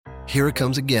Here it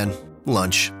comes again.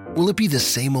 Lunch. Will it be the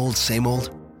same old, same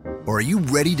old? Or are you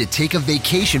ready to take a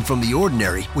vacation from the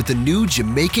ordinary with the new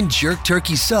Jamaican Jerk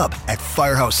Turkey Sub at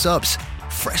Firehouse Subs?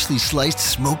 Freshly sliced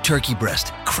smoked turkey breast,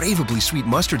 craveably sweet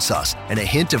mustard sauce, and a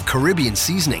hint of Caribbean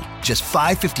seasoning. Just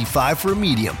 $5.55 for a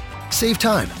medium. Save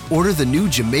time. Order the new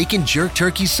Jamaican Jerk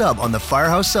Turkey Sub on the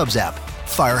Firehouse Subs app.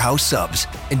 Firehouse Subs.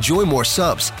 Enjoy more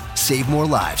subs. Save more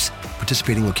lives.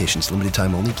 Participating locations. Limited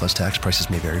time only, plus tax. Prices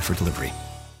may vary for delivery.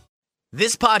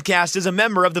 This podcast is a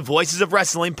member of the Voices of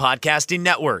Wrestling Podcasting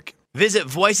Network. Visit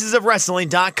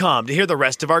voicesofwrestling.com to hear the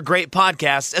rest of our great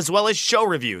podcasts, as well as show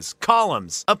reviews,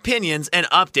 columns, opinions, and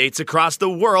updates across the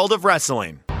world of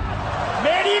wrestling.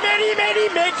 Meri, meri, meri,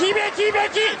 meki, meki,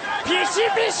 meki, pishi,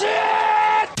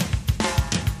 pishi!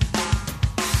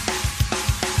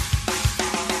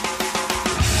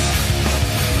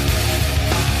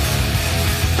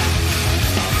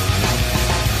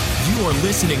 You are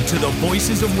listening to the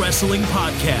Voices of Wrestling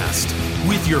podcast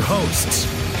with your hosts,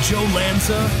 Joe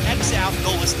Lanza. X out and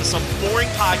go listen to some boring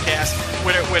podcast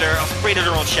where they're afraid of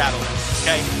their own shadow.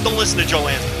 Okay? Don't listen to Joe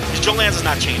Lanza, because Joe Lanza's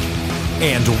not changing.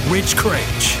 And Rich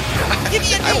Craich. Give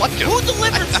me a name. Who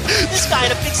delivers this guy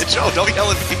in a big spot? Joe, don't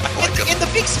yell at me. In the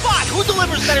big spot, who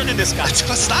delivers better than this guy?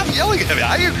 Stop yelling at me.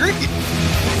 I agree.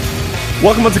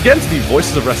 Welcome once again to the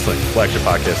Voices of Wrestling Flagship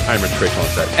podcast. I'm Rich Craich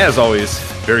alongside, as always,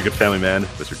 very good family man,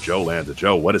 Mr. Joe Lanza.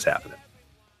 Joe, what is happening?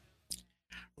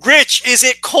 Rich, is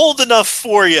it cold enough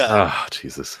for you? Oh,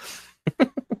 Jesus.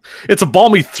 It's a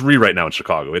balmy 3 right now in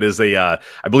Chicago. It is I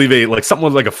believe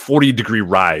something like a 40-degree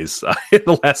rise in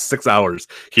the last 6 hours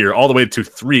here, all the way to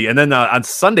 3. And then on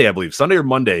Sunday, I believe, Sunday or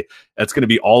Monday, it's going to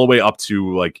be all the way up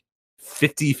to like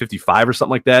 50, 55 or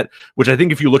something like that, which I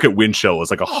think if you look at wind chill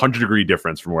is like 100-degree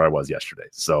difference from where I was yesterday.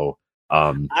 So,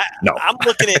 no.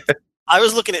 I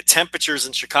was looking at temperatures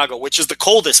in Chicago, which is the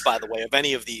coldest, by the way, of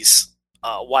any of these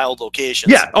wild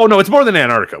locations. Yeah. Oh no, it's more than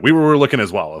Antarctica. We were looking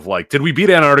as well of like, did we beat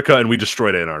Antarctica? And we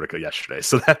destroyed Antarctica yesterday.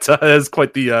 So that is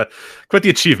quite the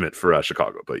achievement for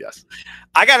Chicago. But yes,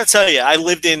 I got to tell you, I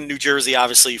lived in New Jersey,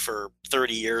 obviously, for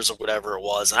 30 years or whatever it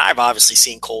was. And I've obviously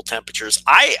seen cold temperatures.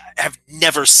 I have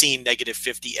never seen negative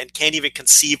 50 and can't even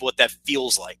conceive what that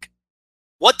feels like.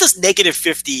 What does negative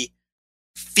 50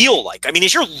 feel like? I mean,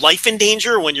 is your life in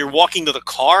danger when you're walking to the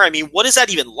car? I mean, what is that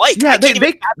even like? Yeah,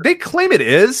 they claim it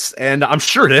is, and I'm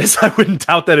sure it is. I wouldn't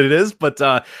doubt that it is, but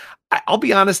I'll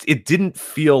be honest, it didn't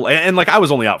feel, and like I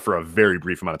was only out for a very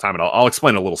brief amount of time, and I'll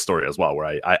explain a little story as well,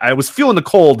 where I was feeling the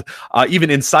cold even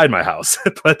inside my house,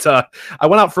 but I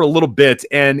went out for a little bit,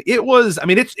 and it was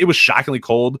shockingly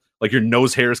cold. Like your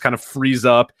nose hairs kind of freeze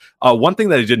up. One thing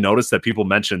that I did notice that people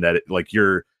mentioned that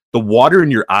the water in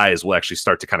your eyes will actually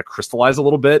start to kind of crystallize a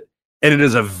little bit. And it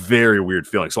is a very weird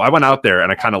feeling. So I went out there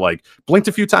and I kind of like blinked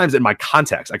a few times in my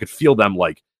contacts. I could feel them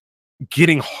like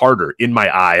getting harder in my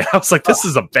eye. I was like, this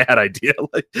is a bad idea.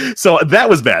 So that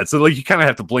was bad. So like you kind of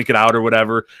have to blink it out or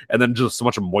whatever. And then just so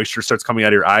much of moisture starts coming out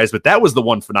of your eyes. But that was the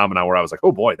one phenomenon where I was like,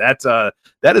 oh boy, that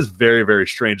is very, very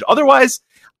strange. Otherwise,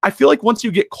 I feel like once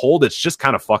you get cold, it's just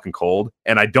kind of fucking cold.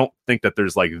 And I don't think that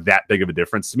there's like that big of a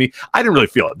difference to me. I didn't really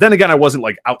feel it. Then again, I wasn't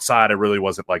like outside. I really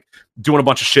wasn't like doing a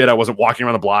bunch of shit. I wasn't walking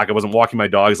around the block. I wasn't walking my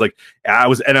dogs. Like I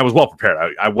was well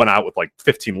prepared. I went out with like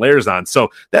 15 layers on. So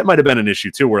that might've been an issue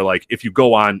too, where like, if you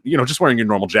go on, just wearing your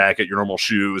normal jacket, your normal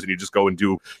shoes, and you just go and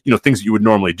do, things that you would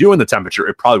normally do in the temperature,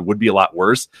 it probably would be a lot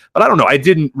worse. But I don't know. I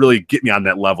didn't really get me on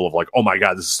that level of like, oh my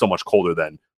God, this is so much colder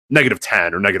than negative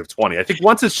 10 or negative 20. I think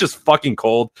once it's just fucking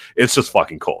cold, it's just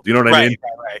fucking cold. You know what I mean?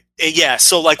 Right. Yeah.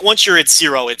 So like once you're at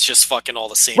 0, it's just fucking all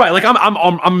the same. Right. Like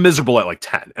I'm miserable at like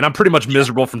 10, and I'm pretty much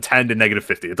miserable from 10 to negative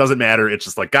 50. It doesn't matter. It's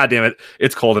just like, God damn it,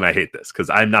 it's cold and I hate this because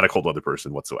I'm not a cold weather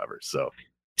person whatsoever. So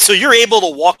you're able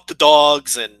to walk the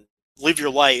dogs and live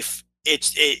your life. You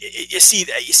see,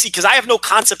 because I have no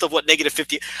concept of what negative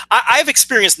 50. I've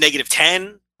experienced negative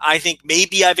 10. I think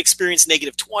maybe I've experienced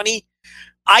negative 20.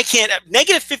 I can't.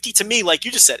 Negative 50 to me, like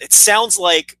you just said, it sounds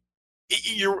like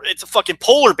it's a fucking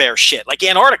polar bear shit, like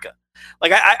Antarctica.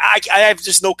 Like I have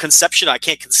just no conception. I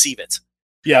can't conceive it.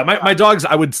 Yeah, my dogs,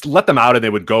 I would let them out and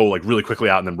they would go like really quickly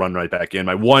out and then run right back in.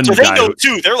 My one so they go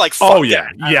too. They're like, fuck oh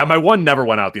yeah, yeah. My one never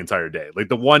went out the entire day. Like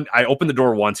the one, I opened the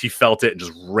door once, he felt it and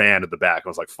just ran at the back. I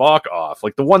was like, fuck off.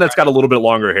 Like the one that's got a little bit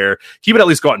longer hair, he would at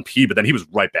least go out and pee, but then he was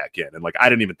right back in. And like I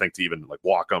didn't even think to even like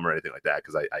walk him or anything like that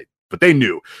because but they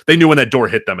knew when that door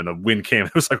hit them and the wind came.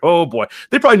 It was like, oh boy,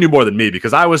 they probably knew more than me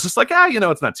because I was just like,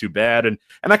 it's not too bad. And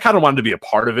I kind of wanted to be a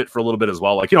part of it for a little bit as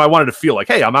well. Like, I wanted to feel like,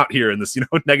 hey, I'm out here in this,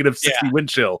 negative 60 wind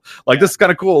chill. Like this is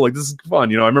kind of cool. Like this is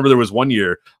fun. I remember there was one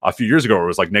year a few years ago where it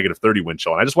was like negative 30 wind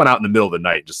chill. And I just went out in the middle of the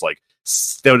night, just like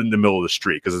out in the middle of the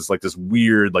street because it's like this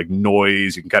weird like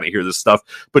noise. You can kind of hear this stuff.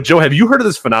 But Joe, have you heard of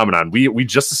this phenomenon? We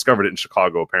just discovered it in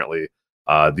Chicago apparently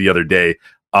the other day.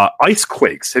 Ice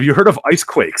quakes. Have you heard of ice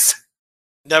quakes?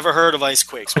 Never heard of ice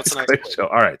quakes. What's an ice quake? All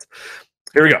right,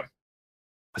 here we go.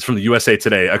 It's from the USA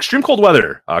Today. Extreme cold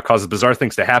weather causes bizarre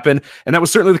things to happen, and that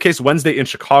was certainly the case Wednesday in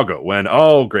Chicago when,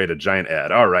 oh, great, a giant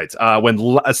ad. All right.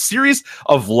 When a series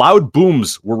of loud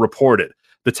booms were reported.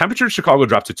 The temperature in Chicago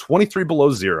dropped to 23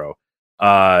 below zero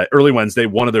early Wednesday,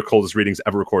 one of their coldest readings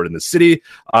ever recorded in the city.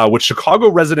 What Chicago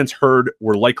residents heard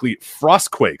were likely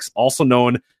frostquakes, also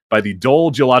known by the dull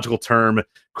geological term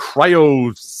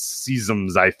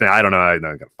cryoseisms, I think. I don't know. I'm not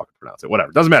going to fucking pronounce it.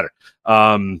 Whatever. Doesn't matter.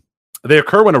 They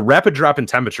occur when a rapid drop in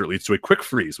temperature leads to a quick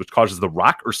freeze, which causes the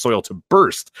rock or soil to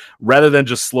burst rather than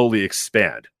just slowly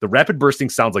expand. The rapid bursting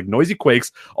sounds like noisy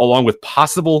quakes along with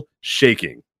possible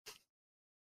shaking.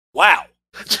 Wow.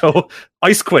 So,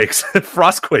 ice quakes,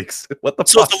 frost quakes. What the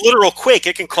So fuck? it's a literal quake.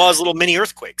 It can cause little mini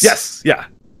earthquakes. Yes, yeah.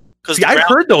 See, I've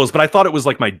heard those, but I thought it was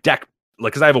like my deck,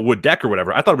 like because I have a wood deck or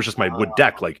whatever. I thought it was just my wood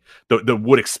deck, like the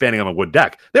wood expanding on my wood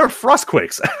deck. They were frost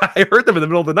quakes. I heard them in the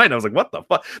middle of the night, and I was like, "What the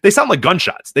fuck?" They sound like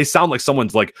gunshots. They sound like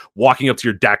someone's like walking up to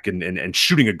your deck and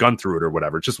shooting a gun through it or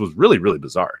whatever. It just was really, really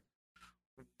bizarre.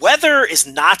 Weather is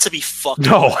not to be fucked.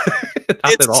 No,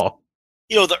 not at all.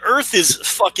 You know, the Earth is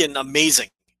fucking amazing.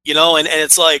 You know, and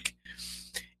it's like,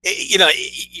 you know,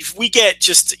 if we get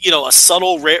just, you know, a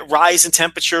subtle rise in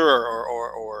temperature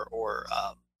or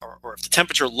if the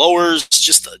temperature lowers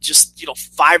just you know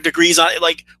 5 degrees on it,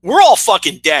 like we're all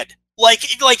fucking dead. Like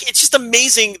it's just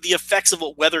amazing the effects of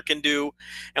what weather can do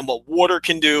and what water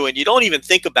can do, and you don't even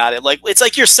think about it. Like it's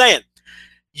like you're saying,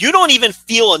 you don't even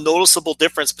feel a noticeable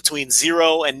difference between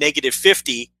 0 and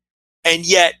 -50, and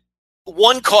yet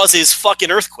one causes fucking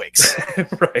earthquakes.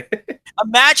 Right.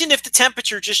 Imagine if the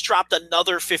temperature just dropped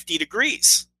another 50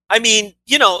 degrees. I mean,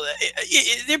 you know,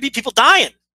 there'd be people dying.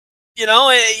 You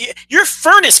know, your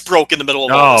furnace broke in the middle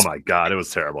of all this. Oh my god, it was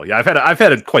terrible. Yeah, I've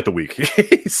had it quite the week.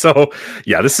 So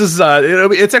yeah, this is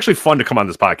it's actually fun to come on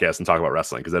this podcast and talk about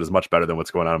wrestling because that is much better than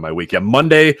what's going on in my week. Yeah,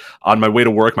 Monday on my way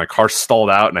to work, my car stalled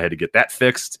out and I had to get that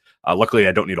fixed. Luckily,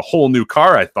 I don't need a whole new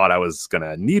car. I thought I was going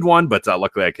to need one, but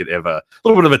luckily I could have a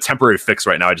little bit of a temporary fix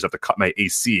right now. I just have to cut my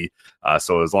AC.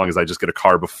 So as long as I just get a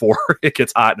car before it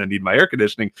gets hot and I need my air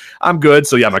conditioning, I'm good.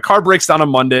 So yeah, my car breaks down on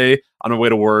Monday on my way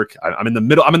to work. I'm in the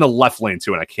middle. I'm in the left lane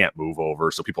too, and I can't move over.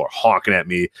 So people are honking at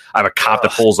me. I have a cop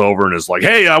that pulls over and is like,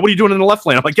 "Hey, what are you doing in the left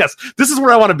lane?" I'm like, "Yes, this is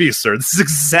where I want to be, sir. This is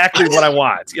exactly what I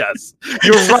want." Yes,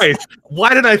 you're right.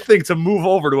 Why did I think to move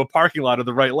over to a parking lot of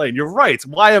the right lane? You're right.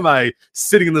 Why am I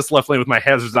sitting in this left lane with my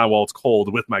hazards on while it's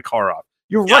cold with my car off?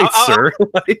 You're right, sir.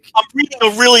 I'm reading a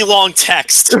really long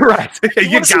text. Right.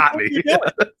 You got me.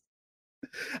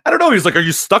 I don't know. He's like, "Are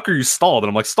you stuck or are you stalled?" And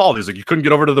I'm like, "Stalled." He's like, "You couldn't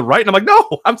get over to the right?" And I'm like,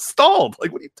 "No, I'm stalled."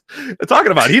 Like, what are you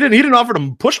talking about? He didn't offer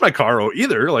to push my car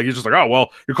either. Like, he's just like, "Oh,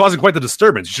 well, you're causing quite the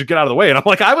disturbance. You should get out of the way." And I'm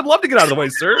like, "I would love to get out of the way,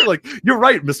 sir. Like, you're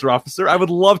right, Mr. Officer. I would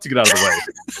love to get out of the way."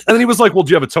 And then he was like, "Well, do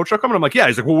you have a tow truck coming?" I'm like, "Yeah."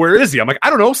 He's like, "Well, where is he?" I'm like, "I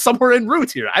don't know. Somewhere en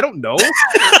route here. I don't know."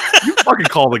 You fucking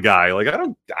call the guy. Like, I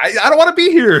don't want to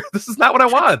be here. This is not what I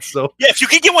want. So yeah, if you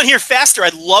could get one here faster,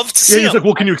 I'd love to see him. He's like,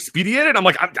 "Well, can you expedite it?" I'm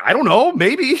like, I don't know,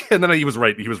 maybe. And then he was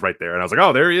right. He was right there. And I was like,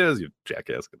 "Oh, there he is, you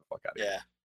jackass. Get the fuck out of here." Yeah.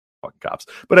 Fucking cops.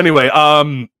 But anyway,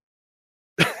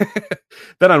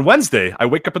 then on Wednesday, I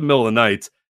wake up in the middle of the night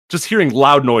just hearing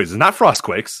loud noises, not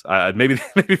frostquakes.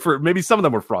 Maybe some of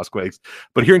them were frostquakes,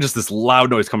 but hearing just this loud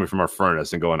noise coming from our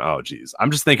furnace and going, "Oh, geez." I'm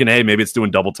just thinking, hey, maybe it's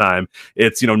doing double time.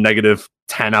 It's,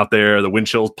 -10 out there. The wind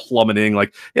chill's plummeting.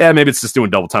 Like, yeah, maybe it's just doing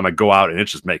double time. I go out and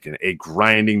it's just making a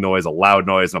grinding noise, a loud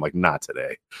noise. And I'm like, not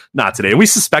today. And we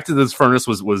suspected this furnace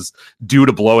was due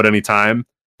to blow at any time,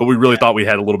 but we really thought we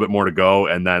had a little bit more to go.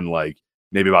 And then like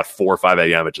maybe about 4 or 5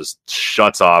 a.m., it just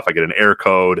shuts off. I get an error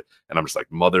code and I'm just like,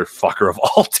 motherfucker of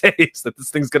all days that this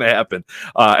thing's going to happen.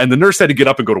 And the nurse had to get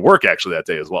up and go to work actually that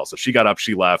day as well. So she got up,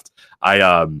 she left.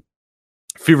 I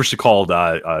feverishly called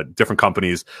different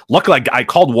companies. Luckily, I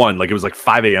called one, like it was like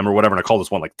 5 a.m. or whatever, and I called this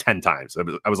one like 10 times.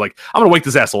 I was like, I'm going to wake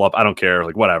this asshole up. I don't care.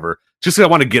 Like, whatever. Just because I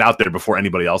want to get out there before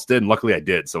anybody else did. And luckily I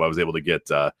did. So I was able to get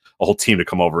a whole team to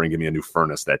come over and give me a new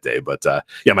furnace that day. But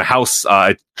yeah, my house,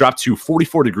 I dropped to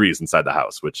 44 degrees inside the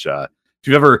house, which if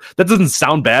you've ever, that doesn't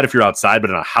sound bad if you're outside, but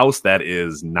in a house, that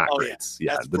is not great.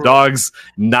 Yeah, the dog's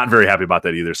not very happy about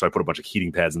that either. So I put a bunch of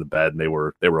heating pads in the bed and they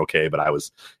were okay. But I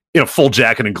was, full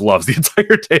jacket and gloves the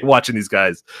entire day watching these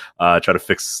guys try to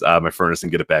fix my furnace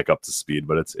and get it back up to speed.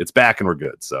 But it's back and we're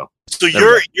good. So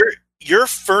your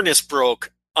furnace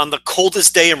broke on the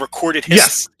coldest day in recorded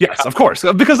history. Yes, of course,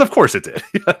 because of course it did.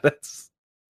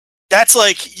 That's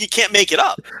like, you can't make it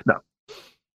up. No.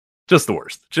 Just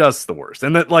the worst.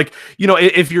 And that, like, you know,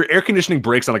 if your air conditioning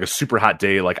breaks on like a super hot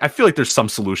day, like I feel like there's some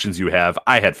solutions you have.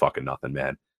 I had fucking nothing,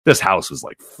 man. This house was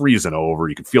like freezing over.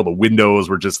 You could feel the windows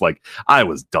were just like, I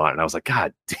was done. I was like,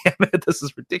 God damn it, this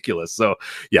is ridiculous. So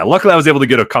yeah, luckily I was able to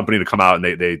get a company to come out and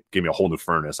they gave me a whole new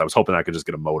furnace. I was hoping I could just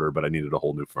get a motor, but I needed a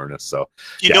whole new furnace. So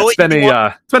it's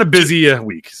been a busy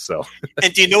week. So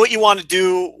and do you know what you want to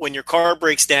do when your car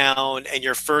breaks down and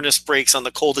your furnace breaks on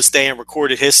the coldest day in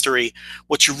recorded history?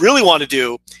 What you really want to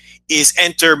do is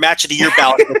enter match of the year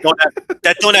ballots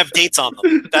that don't have dates on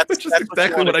them. That's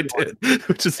exactly what I did,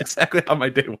 which is exactly how my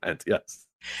day went. Yes.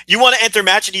 You want to enter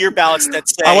match of the year ballots that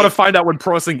say... I want to find out when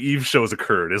Pro Wrestling Eve shows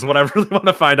occurred is what I really want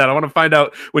to find out. I want to find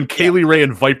out when Kaylee Ray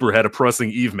and Viper had a Pro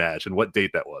Wrestling Eve match and what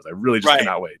date that was. I really just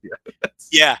cannot wait.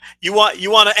 Yeah. You want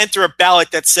to enter a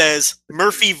ballot that says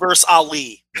Murphy versus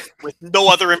Ali with no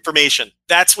other information.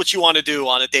 That's what you want to do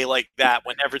on a day like that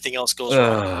when everything else goes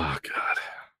wrong. Oh, God.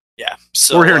 Yeah,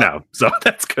 so we're here now, so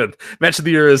that's good. Match of the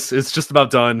year is just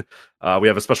about done. We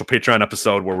have a special Patreon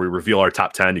episode where we reveal our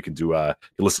top 10. You can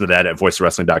listen to that at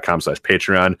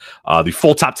voicewrestling.com/Patreon. The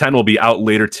full top 10 will be out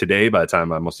later today by the time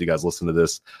most of you guys listen to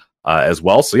this as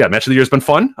well. So yeah, Match of the year has been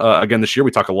fun. Again, this year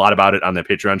we talk a lot about it on the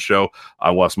Patreon show.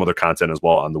 We'll have some other content as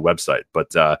well on the website. But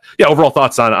yeah, overall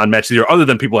thoughts on Match of the year, other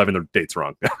than people having their dates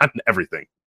wrong on everything.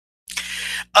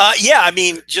 Yeah, I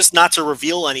mean, just not to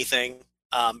reveal anything.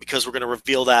 Because we're going to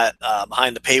reveal that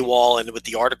behind the paywall and with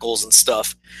the articles and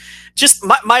stuff. Just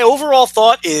my overall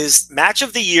thought is match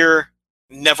of the year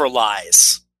never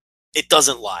lies. It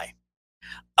doesn't lie.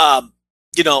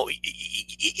 You know,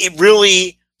 it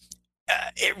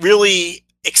really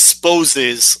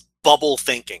exposes bubble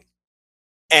thinking.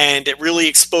 And it really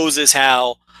exposes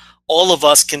how all of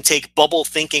us can take bubble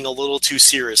thinking a little too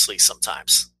seriously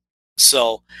sometimes.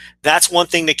 So that's one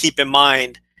thing to keep in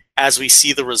mind as we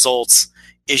see the results.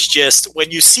 Is just when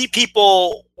you see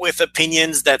people with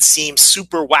opinions that seem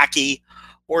super wacky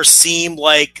or seem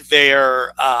like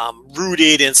they're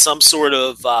rooted in some sort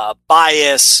of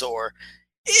bias, or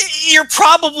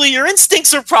your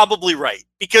instincts are probably right,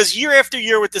 because year after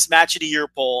year with this match of the year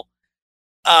poll,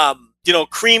 you know,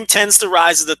 cream tends to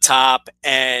rise to the top,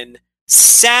 and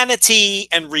Sanity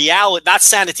and Reality, not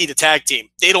Sanity the tag team,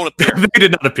 they don't appear. They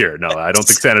did not appear. No, I don't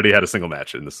think Sanity had a single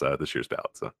match in this year's ballot.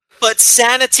 So. But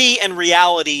Sanity and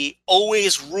Reality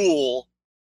always rule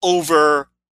over,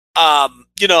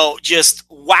 you know, just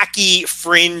wacky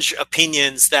fringe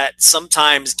opinions that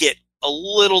sometimes get a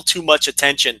little too much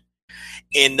attention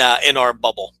in our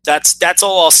bubble. That's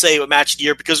all I'll say with Match of the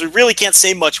Year, because we really can't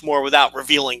say much more without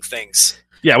revealing things.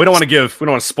 Yeah, we don't want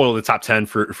to spoil the top 10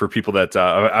 for people that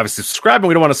obviously subscribe, and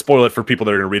we don't want to spoil it for people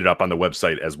that are going to read it up on the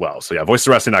website as well. So yeah,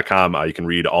 voicesofwrestling.com. You can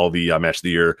read all the Match of the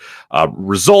Year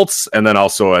results. And then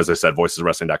also, as I said,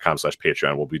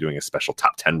 voicesofwrestling.com/Patreon. We'll be doing a special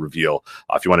top 10 reveal.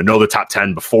 If you want to know the top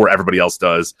 10 before everybody else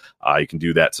does, you can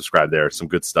do that. Subscribe there. Some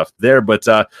good stuff there. But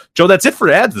Joe, that's it for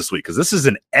ads this week, because this is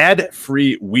an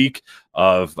ad-free week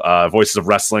of Voices of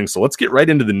Wrestling. So let's get right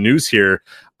into the news here.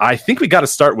 I think we got to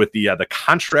start with the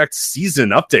contract season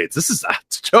updates. This is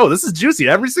Joe. This is juicy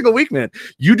every single week, man.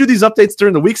 You do these updates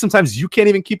during the week. Sometimes you can't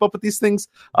even keep up with these things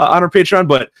on our Patreon,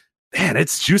 but man,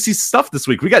 it's juicy stuff this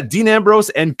week. We got Dean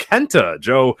Ambrose and KENTA.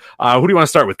 Joe, who do you want to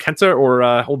start with, KENTA or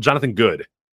old Jonathan Good?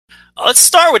 Let's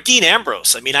start with Dean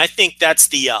Ambrose. I mean, I think that's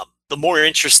the more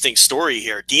interesting story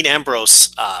here. Dean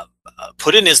Ambrose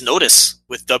put in his notice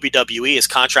with WWE. His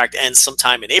contract ends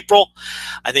sometime in April.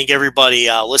 I think everybody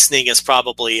listening has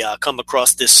probably come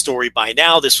across this story by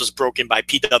now. This was broken by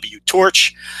PW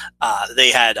Torch.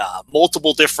 They had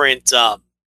multiple different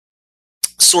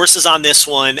sources on this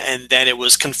one, and then it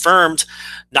was confirmed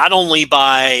not only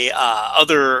by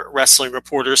other wrestling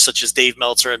reporters such as Dave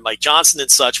Meltzer and Mike Johnson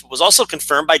and such, but was also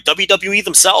confirmed by WWE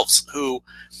themselves, who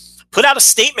put out a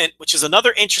statement, which is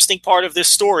another interesting part of this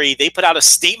story. They put out a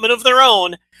statement of their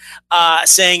own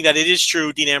saying that it is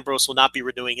true Dean Ambrose will not be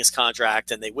renewing his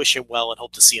contract, and they wish him well and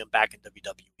hope to see him back in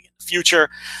WWE in the future.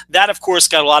 That, of course,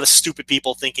 got a lot of stupid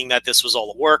people thinking that this was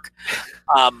all a work.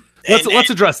 Let's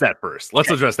address that first. Let's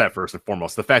address that first and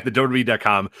foremost. The fact that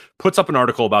WWE.com puts up an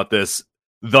article about this,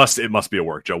 thus it must be a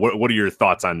work, Joe. What are your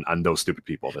thoughts on those stupid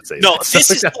people that say no? That?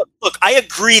 This is look. I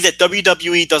agree that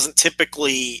WWE doesn't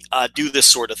typically do this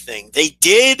sort of thing. They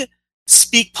did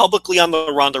speak publicly on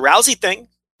the Ronda Rousey thing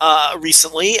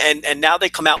recently, and now they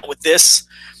come out with this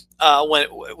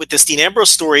with this Dean Ambrose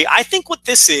story. I think what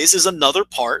this is another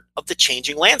part of the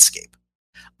changing landscape.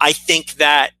 I think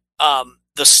that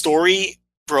the story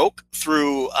broke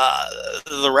through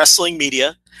the wrestling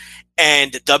media,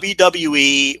 and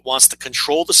WWE wants to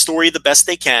control the story the best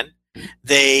they can.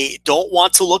 They don't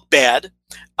want to look bad.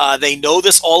 They know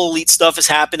this All Elite stuff is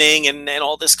happening and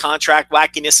all this contract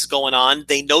wackiness is going on.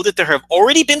 They know that there have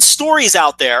already been stories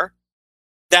out there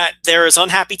that there is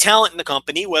unhappy talent in the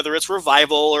company, whether it's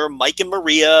Revival or Mike and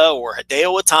Maria or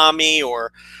Hideo Itami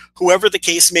or whoever the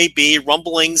case may be,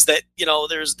 rumblings that,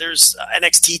 there's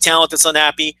NXT talent that's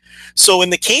unhappy. So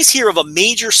in the case here of a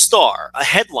major star, a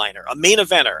headliner, a main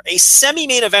eventer, a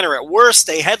semi-main eventer at worst,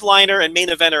 a headliner and main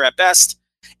eventer at best,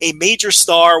 a major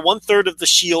star, 1/3 of the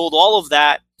Shield, all of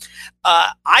that,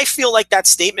 I feel like that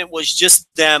statement was just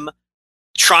them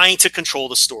trying to control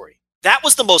the story. That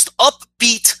was the most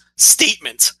upbeat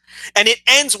statement. And it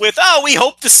ends with, we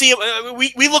hope to see him.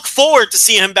 We look forward to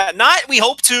seeing him back. Not we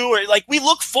hope to, or like we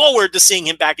look forward to seeing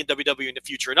him back in WWE in the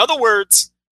future. In other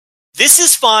words, this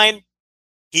is fine.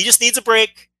 He just needs a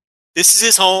break. This is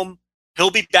his home.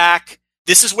 He'll be back.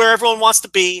 This is where everyone wants to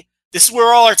be. This is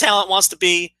where all our talent wants to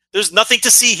be. There's nothing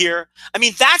to see here. I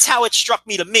mean, that's how it struck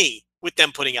me with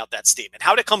them putting out that statement.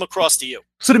 How did it come across to you?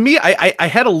 So to me, I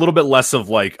had a little bit less of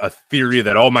like a theory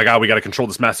that, oh my God, we got to control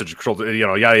this message,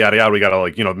 yada, yada, yada. We got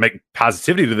to make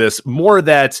positivity to this. More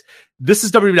that this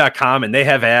is WWE.com and they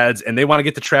have ads and they want to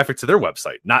get the traffic to their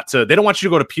website. They don't want you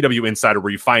to go to PW Insider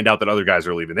where you find out that other guys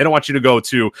are leaving. They don't want you to go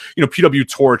to, PW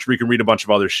Torch where you can read a bunch of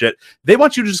other shit. They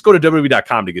want you to just go to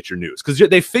WWE.com to get your news because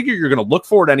they figure you're going to look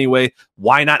for it anyway.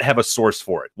 Why not have a source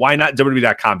for it? Why not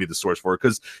WWE.com be the source for it?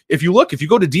 Because if you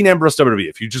go to Dean Ambrose WWE,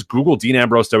 if you just Google Dean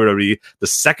Ambrose WWE,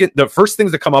 the first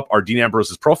things that come up are Dean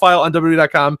Ambrose's profile on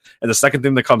WWE.com, and the second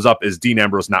thing that comes up is Dean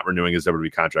Ambrose not renewing his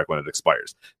WWE contract when it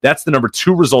expires. That's the number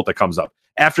 2 result that comes up.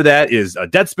 After that is a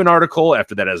Deadspin article.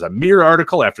 After that is a Mirror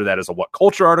article. After that is a What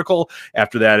Culture article.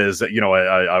 After that is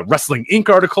a Wrestling Inc.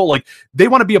 article. Like they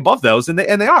want to be above those, and they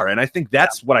are. And I think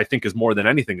that's what I think is more than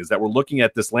anything is that we're looking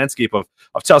at this landscape of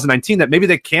 2019 that maybe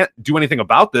they can't do anything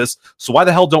about this. So why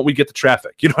the hell don't we get the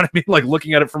traffic? You know what I mean? Like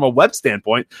looking at it from a web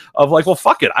standpoint of like, well,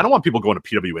 fuck it. I don't want people going to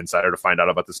PW Insider to find out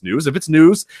about this news. If it's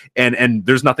news and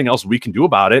there's nothing else we can do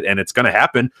about it, and it's going to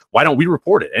happen, why don't we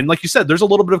report it? And like you said, there's a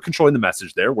little bit of controlling the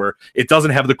message there where it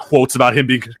doesn't have the quotes about him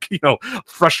being,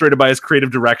 frustrated by his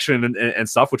creative direction and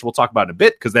stuff, which we'll talk about in a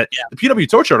bit, because the PW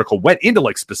Torch article went into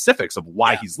like specifics of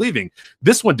why he's leaving.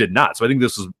 This one did not. So I think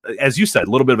this was, as you said,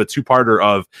 a little bit of a two-parter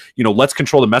of, let's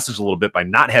control the message a little bit by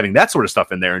not having that sort of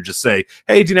stuff in there and just say,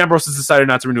 hey, Dean Ambrose has decided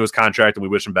not to renew his contract and we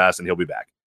wish him best and he'll be back.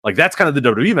 Like that's kind of the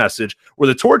WWE message, where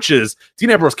the Torch is Dean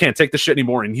Ambrose can't take the shit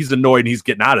anymore and he's annoyed and he's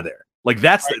getting out of there. Like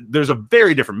there's a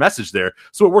very different message there.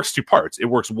 So it works 2 parts. It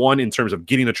works 1 in terms of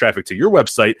getting the traffic to your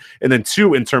website, and then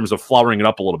 2 in terms of flowering it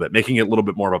up a little bit, making it a little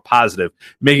bit more of a positive,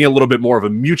 making it a little bit more of a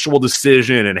mutual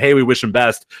decision. And hey, we wish him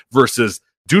best versus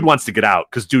dude wants to get out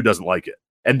because dude doesn't like it.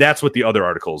 And that's what the other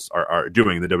articles are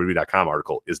doing. The WWE.com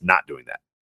article is not doing that.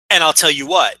 And I'll tell you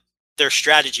what, their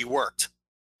strategy worked,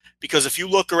 because if you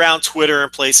look around Twitter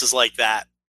and places like that,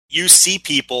 you see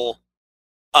people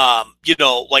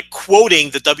like quoting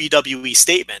the WWE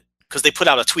statement because they put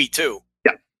out a tweet too.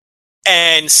 Yeah.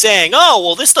 And saying, oh,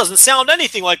 well, this doesn't sound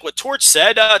anything like what Torch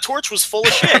said. Torch was full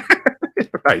of shit.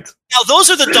 Right. Now, those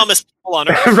are the dumbest people on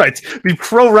earth. Right. The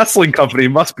pro wrestling company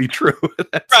must be true.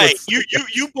 Right.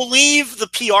 You believe the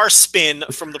PR spin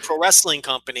from the pro wrestling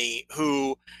company,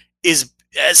 who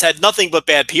has had nothing but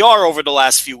bad PR over the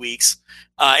last few weeks.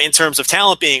 In terms of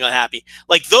talent being unhappy,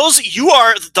 like those, you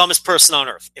are the dumbest person on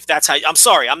earth. If that's how, I'm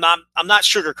sorry, I'm not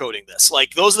sugarcoating this.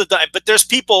 Like those are but there's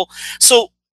people. So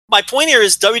my point here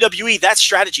is WWE, that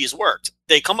strategy has worked.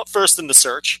 They come up first in the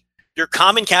search. Your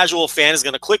common casual fan is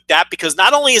going to click that because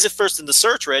not only is it first in the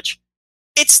search, Rich,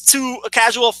 it's to a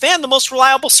casual fan the most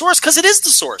reliable source because it is the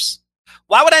source.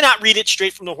 Why would I not read it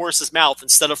straight from the horse's mouth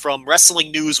instead of from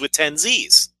Wrestling News with 10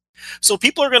 Z's? So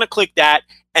people are going to click that.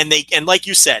 And like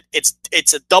you said,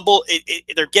 it's a double.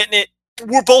 They're getting it.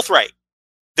 We're both right.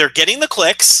 They're getting the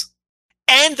clicks,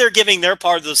 and they're giving their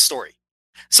part of the story.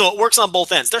 So it works on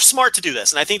both ends. They're smart to do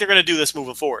this, and I think they're going to do this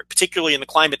moving forward, particularly in the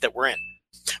climate that we're in.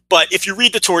 But if you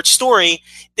read the Torch story,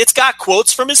 it's got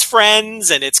quotes from his friends,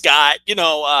 and it's got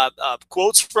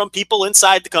quotes from people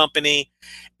inside the company.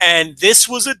 And this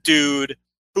was a dude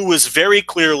who was very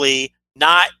clearly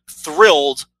not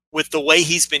thrilled with the way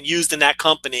he's been used in that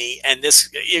company, and this,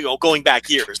 going back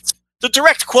years. The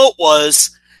direct quote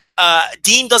was,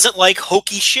 Dean doesn't like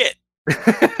hokey shit.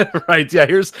 Right. Yeah.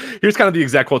 Here's kind of the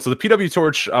exact quote. So the PW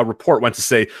Torch report went to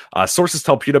say, sources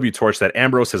tell PW Torch that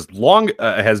Ambrose has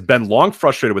been long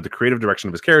frustrated with the creative direction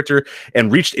of his character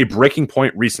and reached a breaking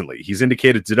point recently. He's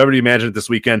indicated to WWE management this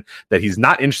weekend that he's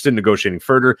not interested in negotiating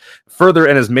further,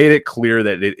 and has made it clear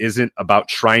that it isn't about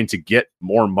trying to get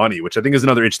more money, which I think is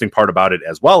another interesting part about it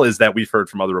as well, is that we've heard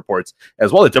from other reports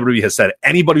as well that WWE has said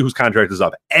anybody whose contract is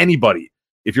up, anybody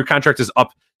if your contract is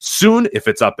up soon, if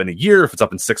it's up in a year, if it's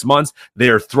up in 6 months, they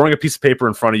are throwing a piece of paper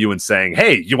in front of you and saying,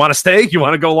 hey, you want to stay? You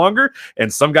want to go longer?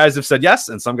 And some guys have said yes,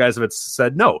 and some guys have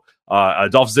said no. A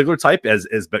Dolph Ziggler type has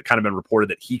kind of been reported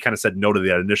that he kind of said no to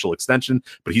that initial extension,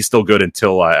 but he's still good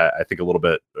until I think a little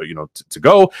bit, to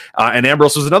go. And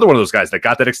Ambrose was another one of those guys that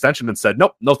got that extension and said,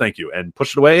 nope, no, thank you, and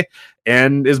pushed it away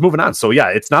and is moving on. So yeah,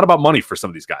 it's not about money for some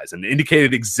of these guys, and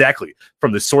indicated exactly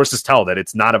from the sources tell that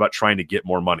it's not about trying to get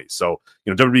more money. So,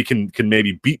 WWE can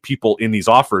maybe beat people in these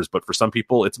offers, but for some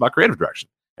people, it's about creative direction.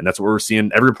 And that's what we're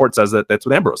seeing. Every report says that's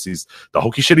what Ambrose. He's the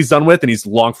hokey shit he's done with, and he's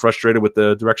long frustrated with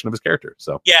the direction of his character.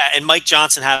 So yeah, and Mike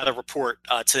Johnson had a report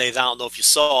today that I don't know if you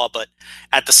saw, but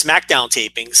at the SmackDown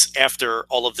tapings, after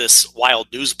all of this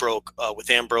wild news broke with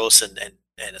Ambrose and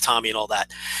Tommy and all that,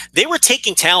 they were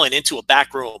taking talent into a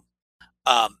back room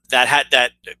that had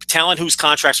that talent whose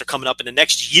contracts are coming up in the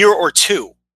next year or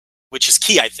two, which is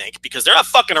key, I think, because they're not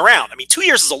fucking around. I mean, 2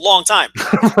 years is a long time.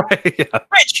 Right, yeah.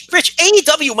 Rich,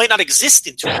 AEW might not exist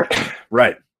in 2 years.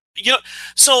 Right.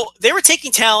 So they were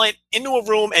taking talent into a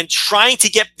room and trying to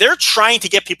get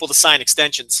people to sign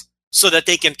extensions so that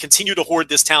they can continue to hoard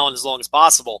this talent as long as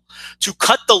possible, to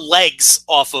cut the legs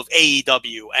off of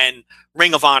AEW and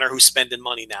Ring of Honor, who's spending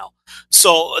money now.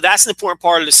 So that's an important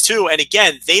part of this too. And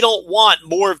again, they don't want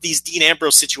more of these Dean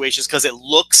Ambrose situations because it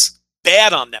looks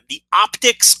bad on them. The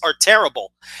optics are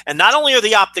terrible. And not only are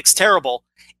the optics terrible,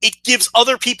 it gives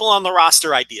other people on the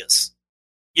roster ideas.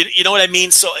 You know what I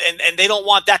mean? So, and they don't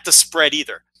want that to spread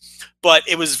either. But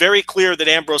it was very clear that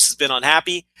Ambrose has been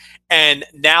unhappy. And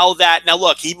now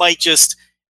look, he might just,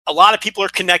 a lot of people are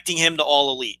connecting him to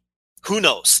All Elite. Who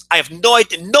knows? I have no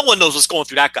idea. No one knows what's going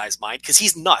through that guy's mind because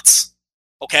he's nuts.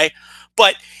 Okay.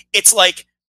 But it's like,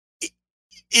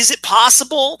 is it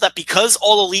possible that because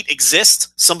All Elite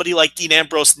exists, somebody like Dean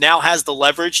Ambrose now has the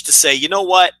leverage to say, you know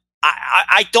what,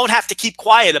 I don't have to keep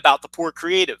quiet about the poor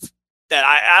creative, that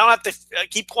I don't have to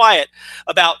keep quiet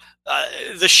about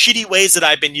the shitty ways that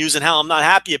I've been using, how I'm not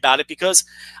happy about it, because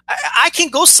I can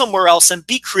go somewhere else and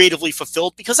be creatively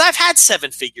fulfilled because I've had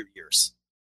 7-figure years.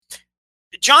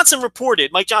 Mike Johnson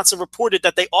reported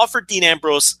that they offered Dean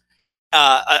Ambrose,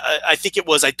 I think it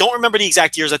was, I don't remember the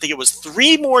exact years, I think it was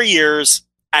 3 more years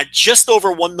at just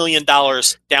over $1 million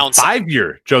downside. 5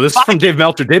 year, Joe. This is from Dave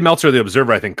Meltzer. Dave Meltzer, the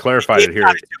Observer, I think, clarified it here.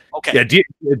 Okay. Yeah,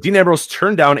 Dean Ambrose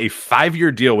turned down a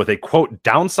 5-year deal with a quote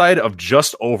downside of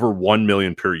just over $1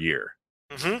 million per year.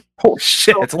 Mm-hmm. Oh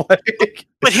shit! So,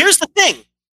 but here's the thing: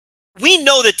 we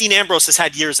know that Dean Ambrose has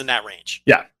had years in that range.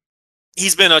 Yeah,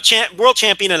 he's been a world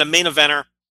champion and a main eventer.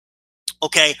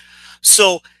 Okay,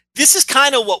 so this is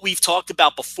kind of what we've talked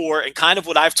about before, and kind of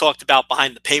what I've talked about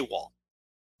behind the paywall.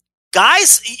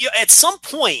 Guys, at some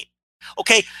point,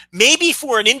 okay, maybe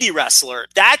for an indie wrestler,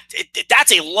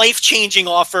 that's a life-changing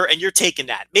offer, and you're taking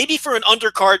that. Maybe for an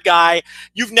undercard guy,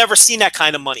 you've never seen that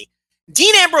kind of money.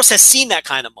 Dean Ambrose has seen that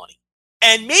kind of money,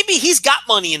 and maybe he's got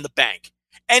money in the bank,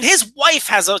 and his wife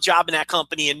has a job in that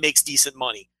company and makes decent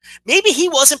money. Maybe he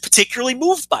wasn't particularly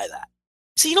moved by that.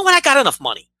 So you know what? I got enough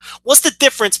money. What's the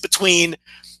difference between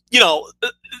the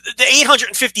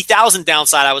 $850,000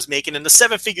 downside I was making and the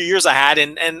 7-figure years I had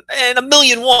and $1.1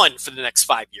 million for the next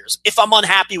 5 years if I'm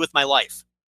unhappy with my life?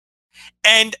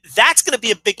 And that's going to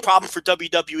be a big problem for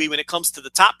WWE when it comes to the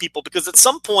top people, because at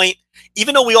some point,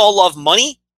 even though we all love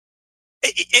money,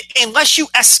 unless you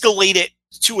escalate it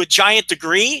to a giant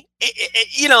degree,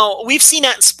 we've seen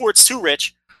that in sports too,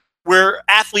 Rich, where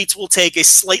athletes will take a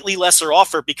slightly lesser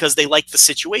offer because they like the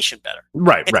situation better.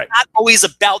 Right. It's not always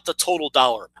about the total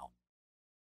dollar amount.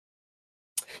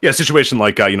 Yeah, a situation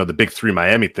like the Big Three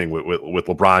Miami thing with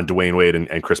LeBron, Dwayne Wade,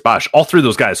 and Chris Bosh. All three of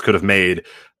those guys could have made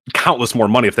countless more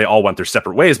money if they all went their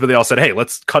separate ways, but they all said, hey,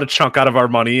 let's cut a chunk out of our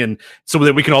money and so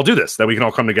that we can all do this, that we can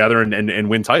all come together and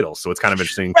win titles. So it's kind of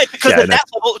interesting. Right, because at that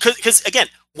level, because again,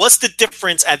 what's the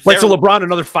difference at so LeBron,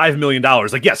 another $5 million.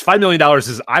 Like, yes, $5 million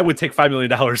is, I would take $5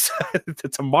 million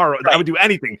tomorrow. Right. I would do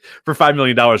anything for $5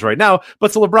 million right now.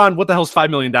 But to LeBron, what the hell is $5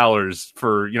 million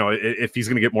for, if he's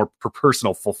going to get more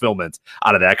personal fulfillment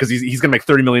out of that? Because he's going to make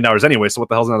 $30 million anyway. So what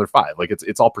the hell is another 5? Like,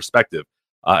 it's all perspective.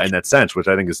 In that sense, which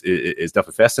I think is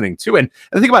definitely fascinating too. And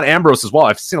the thing about Ambrose as well,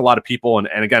 I've seen a lot of people, and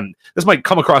again, this might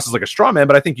come across as like a straw man,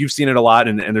 but I think you've seen it a lot,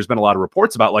 and there's been a lot of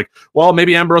reports about like, well,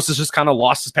 maybe Ambrose has just kind of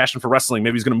lost his passion for wrestling.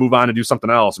 Maybe he's going to move on and do something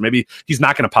else. Or maybe he's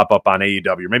not going to pop up on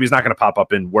AEW. Or maybe he's not going to pop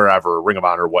up in wherever, Ring of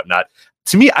Honor or whatnot.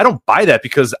 To me, I don't buy that,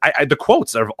 because the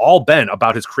quotes have all been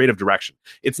about his creative direction.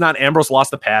 It's not Ambrose lost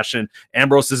the passion.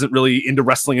 Ambrose isn't really into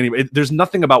wrestling anymore. There's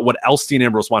nothing about what else Dean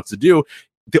Ambrose wants to do.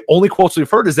 the only quotes we've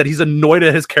heard is that he's annoyed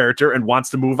at his character and wants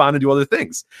to move on and do other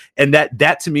things. And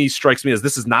that to me strikes me as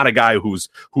this is not a guy who's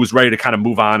ready to kind of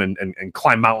move on and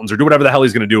climb mountains or do whatever the hell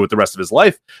he's going to do with the rest of his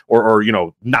life, or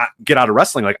not get out of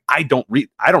wrestling. Like, I don't read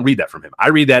that from him. I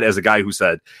read that as a guy who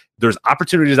said there's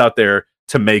opportunities out there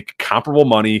to make comparable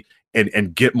money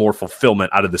and get more fulfillment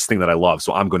out of this thing that I love.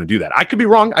 So I'm going to do that. I could be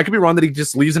wrong. I could be wrong that he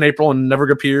just leaves in April and never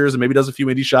appears and maybe does a few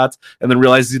indie shots and then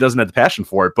realizes he doesn't have the passion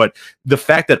for it. But the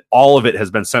fact that all of it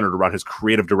has been centered around his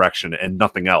creative direction and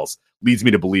nothing else leads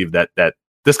me to believe that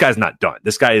this guy's not done.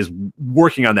 This guy is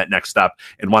working on that next step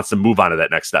and wants to move on to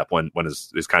that next step when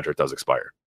his contract does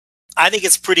expire. I think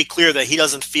it's pretty clear that he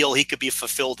doesn't feel he could be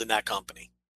fulfilled in that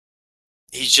company.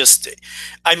 He's just,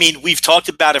 I mean, we've talked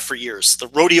about it for years. The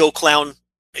rodeo clown.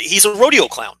 He's a rodeo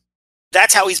clown.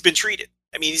 That's how he's been treated.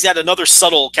 I mean, he's had another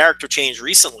subtle character change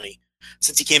recently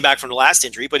since he came back from the last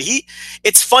injury. But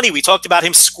it's funny. We talked about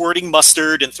him squirting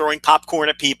mustard and throwing popcorn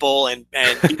at people and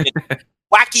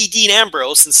wacky Dean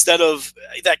Ambrose instead of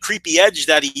that creepy edge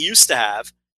that he used to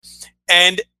have.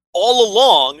 And all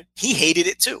along, he hated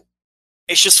it too.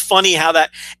 It's just funny how that,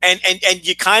 and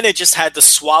you kind of just had to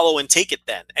swallow and take it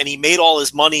then. And he made all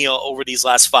his money over these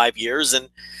last 5 years. And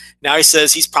now he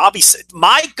says he's probably,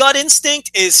 my gut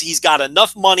instinct is he's got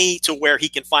enough money to where he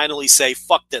can finally say,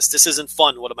 fuck this. This isn't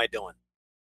fun. What am I doing?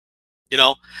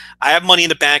 I have money in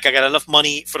the bank. I got enough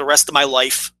money for the rest of my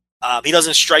life. He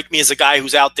doesn't strike me as a guy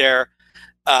who's out there.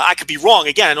 I could be wrong.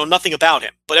 Again, I know nothing about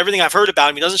him, but everything I've heard about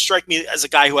him, he doesn't strike me as a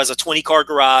guy who has a 20-car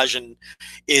garage and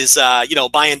is,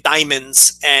 buying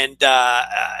diamonds and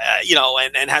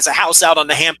has a house out on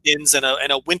the Hamptons and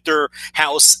a winter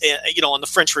house, on the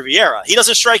French Riviera. He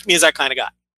doesn't strike me as that kind of guy.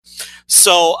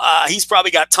 So he's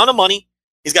probably got a ton of money.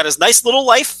 He's got his nice little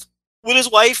life with his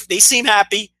wife. They seem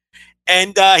happy,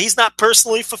 and he's not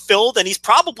personally fulfilled, and he's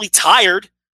probably tired.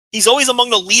 He's always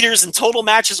among the leaders in total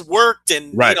matches worked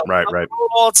and right.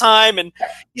 all the time. And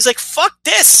he's like, fuck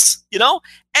this,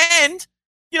 and,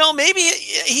 maybe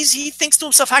he thinks to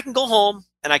himself, I can go home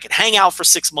and I can hang out for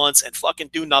 6 months and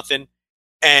fucking do nothing.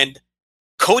 And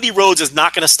Cody Rhodes is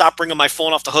not going to stop bringing my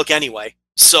phone off the hook anyway.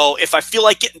 So if I feel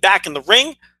like getting back in the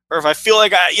ring, or if I feel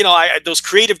like those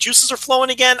creative juices are flowing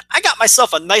again, I got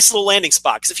myself a nice little landing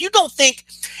spot. Because if you don't think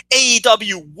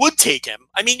AEW would take him,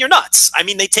 I mean, you're nuts. I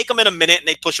mean, they take him in a minute and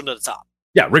they push him to the top.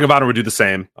 Yeah, Ring of Honor would do the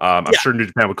same. I'm sure New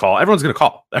Japan would call. Everyone's going to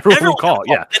call. Everyone will call.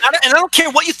 Yeah, and I don't care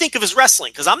what you think of his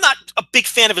wrestling, because I'm not a big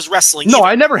fan of his wrestling. No, either.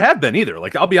 I never have been either.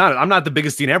 Like, I'll be honest, I'm not the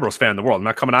biggest Dean Ambrose fan in the world. I'm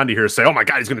not coming on to here to say, "Oh my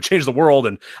God, he's going to change the world,"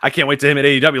 and I can't wait to him at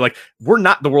AEW. Like, we're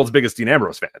not the world's biggest Dean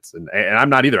Ambrose fans, and I'm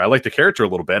not either. I like the character a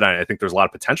little bit. I think there's a lot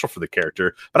of potential for the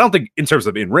character, but I don't think in terms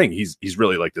of in ring, he's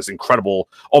really like this incredible.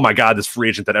 Oh my God, this free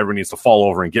agent that everyone needs to fall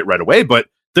over and get right away, but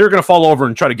they're going to fall over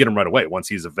and try to get him right away once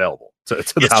he's available to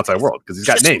the outside world, because he's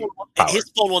got name power.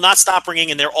 His phone will not stop ringing,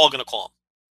 and they're all going to call him.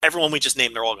 Everyone we just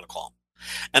named, they're all going to call him.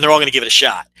 And they're all going to give it a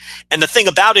shot. And the thing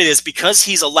about it is, because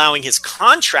he's allowing his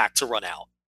contract to run out,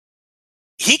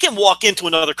 he can walk into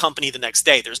another company the next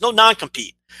day. There's no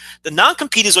non-compete. The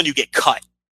non-compete is when you get cut.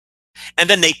 And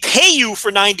then they pay you for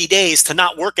 90 days to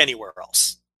not work anywhere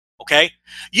else. Okay?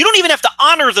 You don't even have to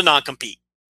honor the non-compete.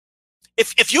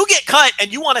 If you get cut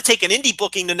and you want to take an indie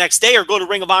booking the next day or go to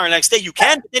Ring of Honor the next day, you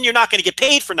can, but then you're not going to get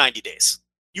paid for 90 days.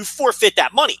 You forfeit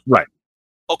that money. Right.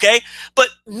 Okay? But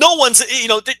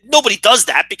nobody does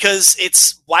that,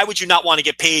 because why would you not want to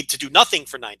get paid to do nothing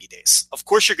for 90 days? Of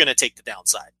course you're going to take the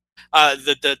downside. The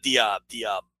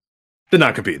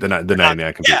non-compete, the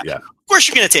 99 compete, yeah. Of course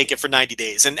you're going to take it for 90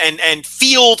 days and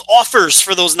field offers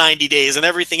for those 90 days and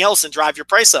everything else and drive your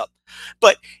price up.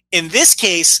 But in this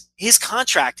case, his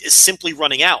contract is simply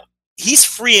running out. He's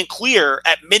free and clear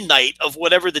at midnight of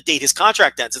whatever the date his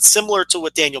contract ends. It's similar to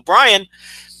what Daniel Bryan,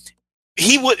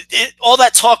 all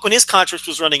that talk when his contract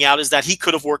was running out is that he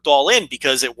could have worked all in,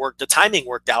 because the timing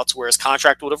worked out to where his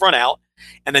contract would have run out,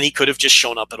 and then he could have just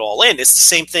shown up at all in. It's the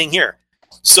same thing here.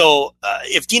 So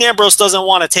if Dean Ambrose doesn't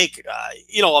want to take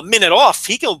a minute off,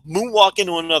 he can moonwalk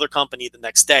into another company the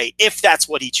next day if that's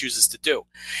what he chooses to do,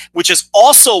 which is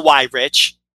also why,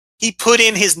 Rich, he put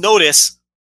in his notice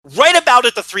right about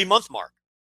at the 3-month mark.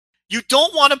 You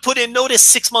don't want to put in notice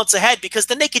 6 months ahead, because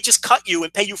then they could just cut you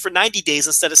and pay you for 90 days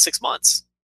instead of 6 months.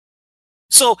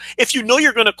 So if you know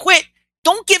you're going to quit,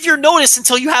 don't give your notice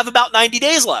until you have about 90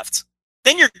 days left.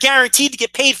 Then you're guaranteed to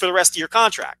get paid for the rest of your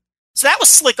contract. So that was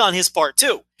slick on his part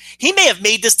too. He may have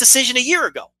made this decision a year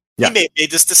ago. Yeah. He may have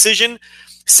made this decision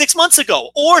 6 months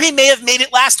ago, or he may have made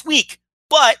it last week.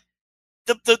 But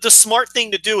the smart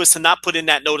thing to do is to not put in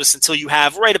that notice until you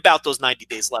have right about those 90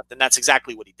 days left. And that's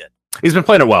exactly what he did. He's been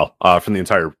playing it well from the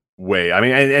entire way. I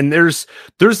mean, and there's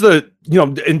the,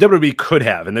 in WWE could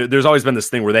have, and there's always been this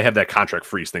thing where they have that contract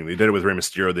freeze thing. They did it with Rey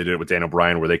Mysterio. They did it with Daniel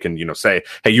Bryan, where they can, say,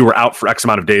 hey, you were out for X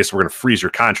amount of days, so we're going to freeze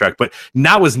your contract. But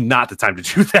now is not the time to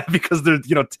do that, because they're,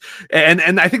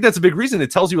 and I think that's a big reason.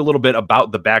 It tells you a little bit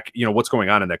about the back, what's going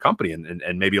on in that company,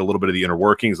 and maybe a little bit of the inner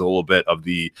workings, a little bit of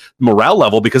the morale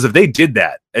level. Because if they did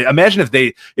that, imagine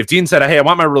if Dean said, hey, I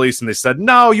want my release, and they said,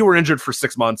 no, you were injured for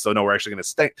 6 months, so no, we're actually going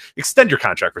to extend your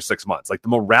contract for 6 months. Like, the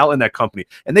morale in that company,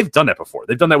 and they've done that before.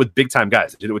 They've done that with big time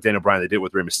guys. They did it with Daniel Bryan. They did it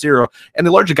with Rey Mysterio, and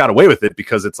they largely got away with it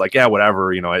because it's like, yeah,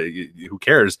 whatever, who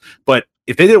cares? But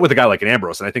if they did it with a guy like an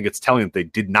Ambrose, and I think it's telling that they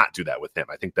did not do that with him.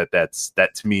 I think that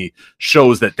to me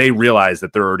shows that they realize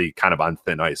that they're already kind of on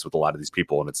thin ice with a lot of these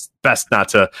people, and it's best not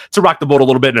to rock the boat a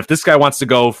little bit. And if this guy wants to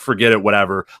go, forget it,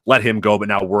 whatever, let him go. But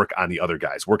now work on the other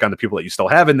guys, work on the people that you still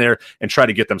have in there, and try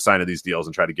to get them signed to these deals,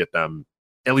 and try to get them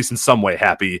at least in some way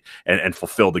happy and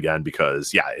fulfilled again.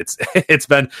 Because it's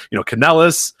been,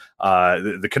 Kanellis,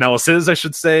 the Kanellises, I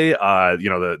should say,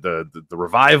 the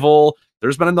Revival.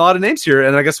 There's been a lot of names here,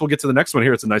 and I guess we'll get to the next one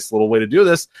here. It's a nice little way to do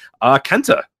this.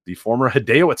 KENTA, the former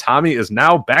Hideo Itami, is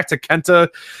now back to KENTA.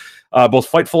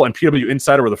 Both Fightful and PW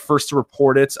Insider were the first to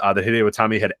report it. That Hideo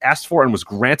Itami had asked for and was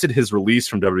granted his release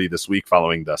from WWE this week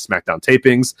following the SmackDown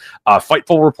tapings.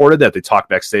 Fightful reported that the talk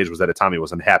backstage was that Itami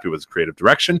was unhappy with his creative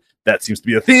direction. That seems to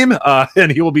be a theme,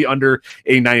 and he will be under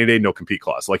a 90-day no-compete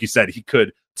clause. Like you said, he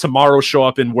could tomorrow show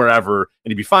up in wherever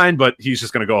and he'd be fine, but he's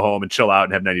just going to go home and chill out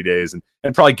and have 90 days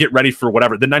and probably get ready for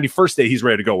whatever. The 91st day, he's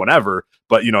ready to go whenever,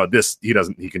 but he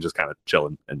can just kind of chill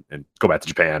and go back to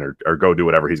Japan or go do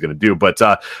whatever he's going to do. But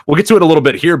we'll get to it a little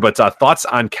bit here, but thoughts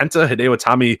on KENTA, Hideo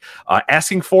Itami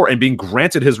asking for and being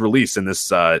granted his release in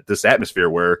this atmosphere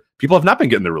where people have not been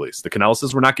getting the release. The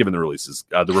Kanellises were not given the releases.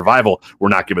 The Revival were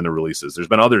not given the releases. There's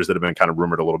been others that have been kind of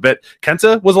rumored a little bit.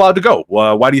 KENTA was allowed to go.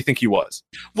 Why do you think he was?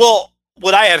 Well,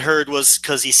 what I had heard was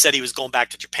because he said he was going back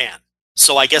to Japan.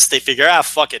 So I guess they figure,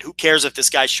 fuck it. Who cares if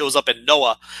this guy shows up in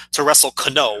Noah to wrestle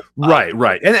Kano?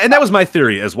 Right. And that was my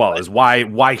theory as well, is why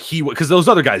he, because those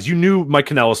other guys, you knew Mike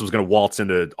Kanellis was going to waltz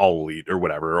into All Elite or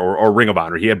whatever, or Ring of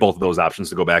Honor. He had both of those options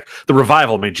to go back. The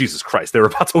Revival, I mean, Jesus Christ, they were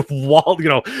about to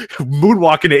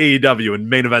moonwalk into AEW and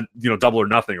main event, Double or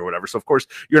Nothing or whatever. So of course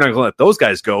you're not going to let those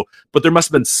guys go, but there must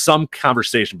have been some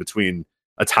conversation between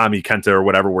Itami, KENTA, or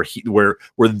whatever, where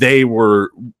they were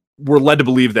led to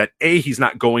believe that he's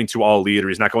not going to All Elite or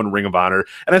he's not going to Ring of Honor,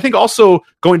 and I think also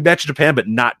going back to Japan, but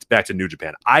not back to New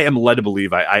Japan. I am led to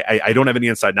believe, I don't have any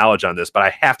inside knowledge on this, but I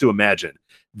have to imagine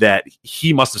that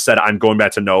he must have said, I'm going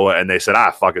back to Noah, and they said,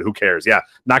 fuck it, who cares? Yeah,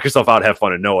 knock yourself out, have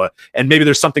fun in Noah. And maybe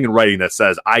there's something in writing that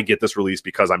says, I get this release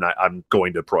because I'm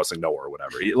going to Pro Wrestling Noah or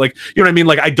whatever. Like, you know what I mean?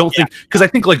 Like, I don't think, because I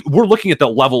think like we're looking at the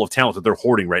level of talent that they're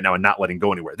hoarding right now and not letting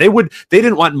go anywhere. They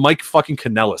didn't want Mike fucking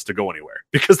Kanellis to go anywhere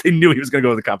because they knew he was going to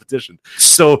go to the competition.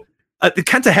 So the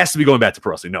KENTA has to be going back to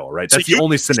Pro Wrestling Noah, right? That's the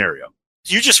only scenario.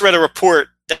 You just read a report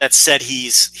that said he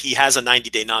has a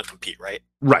 90-day non-compete, right?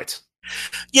 Right.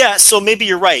 Yeah, so maybe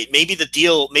you're right. Maybe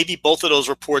maybe both of those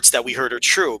reports that we heard are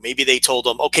true. Maybe they told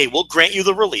him, okay, we'll grant you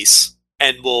the release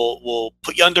and we'll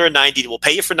put you under we'll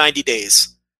pay you for 90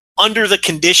 days under the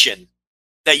condition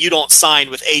that you don't sign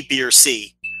with A, B, or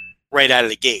C right out of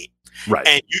the gate. Right.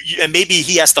 And and maybe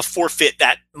he has to forfeit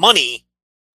that money,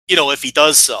 if he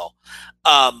does so.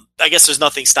 I guess there's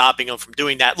nothing stopping him from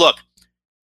doing that. Look,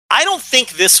 I don't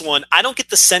get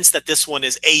the sense that this one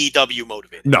is AEW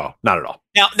motivated. No, not at all.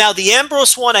 Now the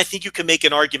Ambrose one, I think you can make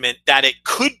an argument that it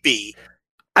could be.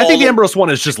 I think the Ambrose one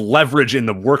is just leverage in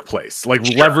the workplace, like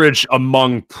leverage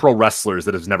among pro wrestlers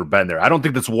that has never been there. I don't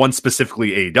think that's one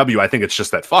specifically AEW. I think it's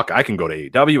just that, I can go to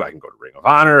AEW, I can go to Ring of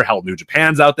Honor, hell, New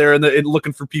Japan's out there and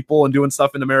looking for people and doing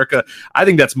stuff in America. I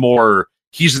think that's more,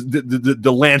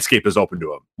 the landscape is open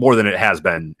to him more than it has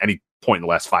been any point in the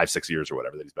last 5-6 years or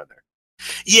whatever that he's been there.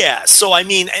 Yeah, so I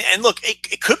mean, and look,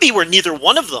 it could be where neither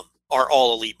one of them are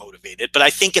All Elite motivated, but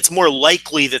I think it's more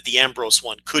likely that the Ambrose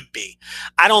one could be.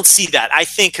 I don't see that. I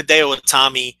think Hideo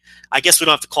Itami, I guess we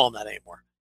don't have to call him that anymore,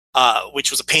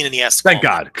 which was a pain in the ass to call Thank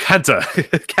God.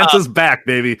 KENTA. KENTA's back,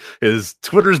 baby. His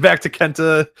Twitter's back to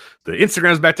KENTA. The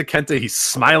Instagram's back to KENTA. He's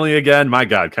smiling again. My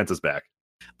God, KENTA's back.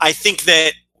 I think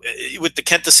that with the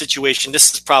KENTA situation, this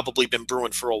has probably been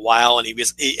brewing for a while, and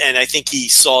I think he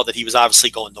saw that he was obviously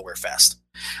going nowhere fast.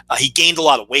 He gained a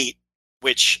lot of weight,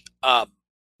 which that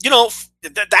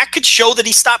could show that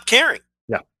he stopped caring.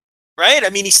 Yeah, right. I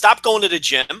mean, he stopped going to the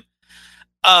gym.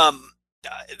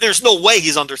 There's no way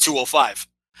he's under 205.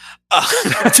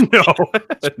 No.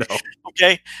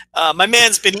 Okay, my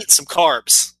man's been eating some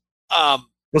carbs.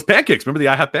 Those pancakes, remember the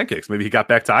IHOP pancakes? Maybe he got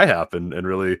back to IHOP and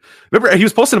really remember he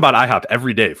was posting about IHOP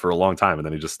every day for a long time and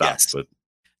then he just stopped. Yes. But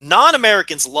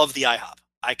Non-Americans love the IHOP.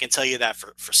 I can tell you that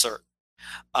for certain.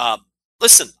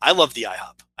 Listen, I love the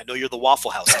IHOP. I know you're the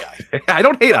Waffle House guy. I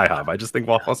don't hate IHOP. I just think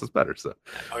Waffle House is better. So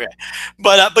okay,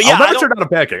 but yeah, I'll never turn down a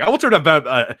pancake. I won't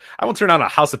turn down a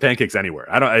house of pancakes anywhere.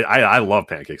 I love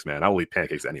pancakes, man. I will eat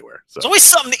pancakes anywhere. So there's always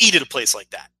something to eat at a place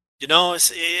like that. You know,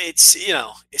 it's you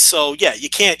know. So yeah, you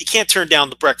can't turn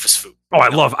down the breakfast food. Oh, I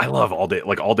love all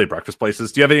day breakfast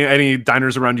places. Do you have any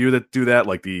diners around you that do that?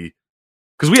 Like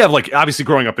because we have like obviously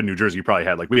growing up in New Jersey, you probably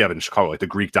had like we have in Chicago like the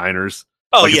Greek diners.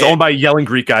 Oh, like, it's owned by yelling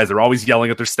Greek guys. They're always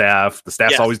yelling at their staff. The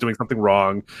staff's always doing something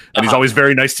wrong. And he's always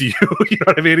very nice to you. You know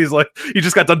what I mean? He's like, you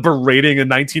just got done berating a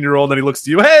 19-year-old, and then he looks to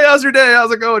you, hey, how's your day?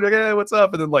 How's it going? Like, hey, what's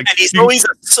up? And then like, and he's always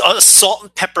a salt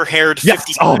and pepper haired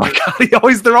 50. Oh my God.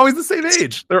 They're always the same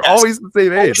age. They're always the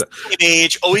same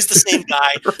age. Always the same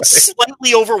guy.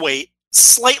 Right.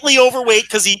 Slightly overweight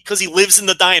because he lives in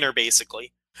the diner,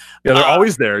 basically. Yeah, they're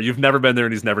always there. You've never been there,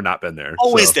 and he's never not been there.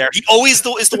 Always there. He always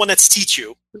is the one that's teach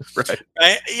you. Right.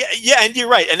 Yeah, and you're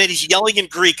right. And then he's yelling in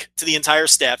Greek to the entire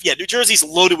staff. Yeah, New Jersey's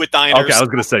loaded with diners. Okay, I was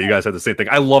going to say, you guys had the same thing.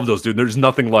 I love those, dude. There's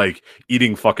nothing like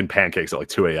eating fucking pancakes at like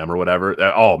 2 a.m. or whatever.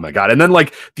 Oh, my God. And then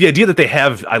like the idea that they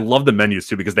have, I love the menus,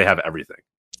 too, because they have everything.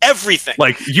 Everything.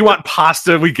 Like, you want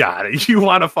pasta, we got it. You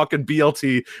want a fucking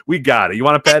BLT, we got it. You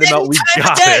want a patty melt, we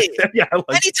got it. Yeah,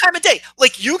 like, any time of day.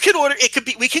 Like, you could order,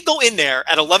 we could go in there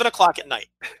at 11 o'clock at night,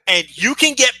 and you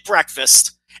can get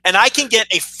breakfast, and I can get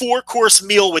a 4-course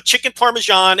meal with chicken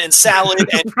parmesan and salad.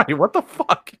 And, right, what the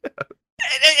fuck?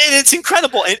 And it's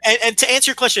incredible. And to answer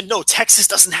your question, no, Texas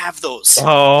doesn't have those.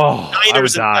 Oh,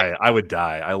 I would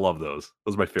die. I love those.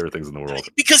 Those are my favorite things in the world.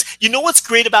 Because you know what's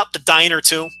great about the diner,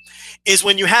 too? Is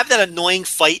when you have that annoying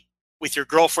fight with your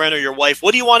girlfriend or your wife.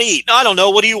 What do you want to eat? No, I don't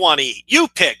know. What do you want to eat? You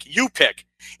pick.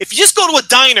 If you just go to a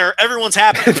diner, everyone's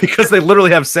happy. Because they literally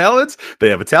have salads, they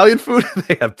have Italian food,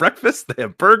 they have breakfast, they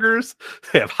have burgers,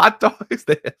 they have hot dogs,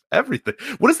 they have everything.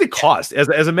 What does they cost?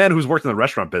 As a man who's worked in the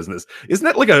restaurant business, isn't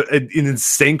that like an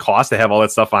insane cost to have all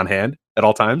that stuff on hand at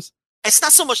all times? It's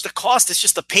not so much the cost, it's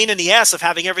just the pain in the ass of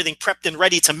having everything prepped and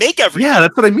ready to make everything. Yeah,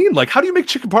 that's what I mean. Like, how do you make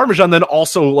chicken parmesan then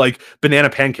also like banana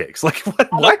pancakes? Like what?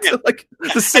 Yeah. Like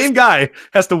the same guy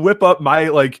has to whip up my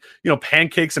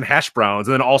pancakes and hash browns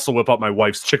and then also whip up my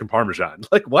wife's chicken parmesan.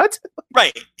 Like what?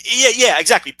 Right. Yeah,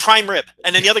 exactly. Prime rib.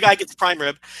 And then the other guy gets prime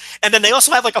rib. And then they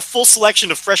also have like a full selection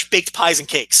of fresh baked pies and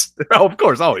cakes. Oh, of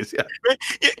course, always, yeah. Right?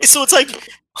 So it's like,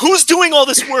 who's doing all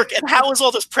this work and how is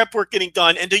all this prep work getting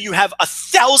done? And do you have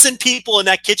 1,000 people in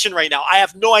that kitchen right now? I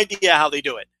have no idea how they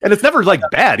do it. And it's never like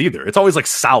bad either. It's always like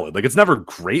solid. Like it's never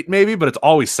great maybe, but it's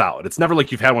always solid. It's never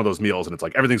like you've had one of those meals and it's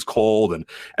like everything's cold and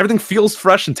everything feels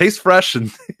fresh and tastes fresh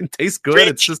and tastes good. Rich,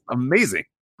 it's just amazing.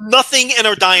 Nothing in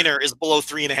our diner is below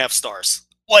 3.5 stars.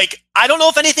 Like, I don't know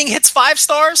if anything hits 5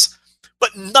 stars,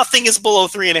 but nothing is below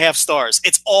 3.5 stars.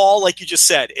 It's all, like you just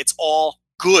said, it's all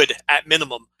good at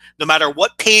minimum. No matter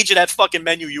what page of that fucking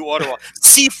menu you order on.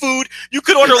 Seafood, you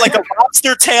could order like a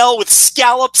lobster tail with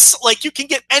scallops. Like, you can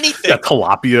get anything. Yeah,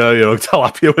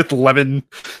 tilapia with lemon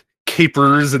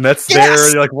capers, and that's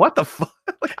there. You're like, what the fuck?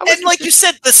 Like you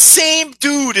said, the same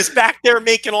dude is back there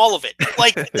making all of it.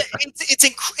 Like,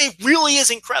 it really is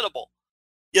incredible.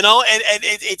 You know, and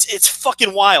it's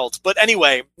fucking wild. But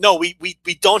anyway, no, we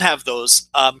don't have those.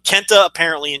 Kenta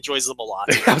apparently enjoys them a lot.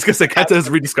 I was gonna say Kenta has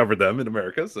rediscovered them in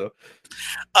America. So,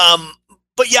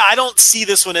 but yeah, I don't see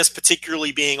this one as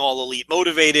particularly being all elite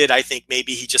motivated. I think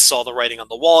maybe he just saw the writing on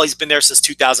the wall. He's been there since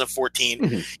 2014.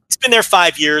 Mm-hmm. He's been there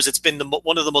 5 years. It's been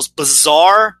one of the most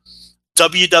bizarre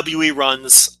WWE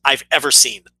runs I've ever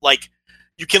seen. Like,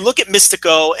 you can look at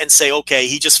Mystico and say, okay,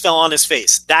 he just fell on his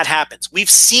face. That happens. We've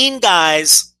seen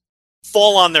guys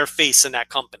fall on their face in that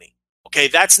company. Okay,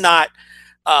 that's not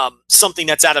something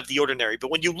that's out of the ordinary. But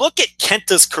when you look at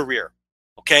Kenta's career,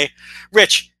 okay,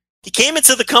 Rich, he came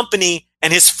into the company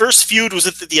and his first feud was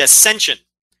with the Ascension.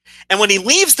 And when he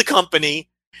leaves the company,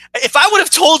 if I would have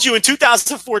told you in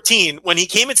 2014, when he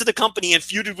came into the company and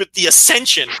feuded with the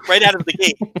Ascension right out of the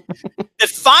gate, that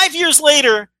 5 years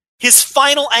later, his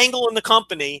final angle in the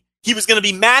company, he was going to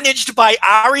be managed by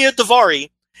Arya Daivari,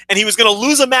 and he was going to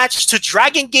lose a match to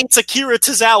Dragon Gate's Akira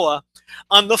Tozawa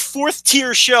on the 4th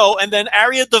tier show, and then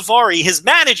Arya Daivari, his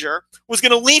manager, was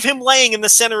going to leave him laying in the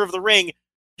center of the ring.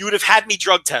 You would have had me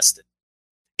drug tested.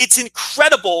 It's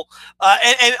incredible,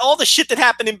 and all the shit that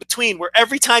happened in between, where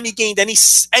every time he gained any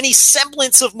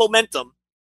semblance of momentum,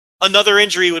 another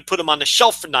injury would put him on the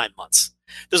shelf for 9 months.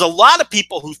 There's a lot of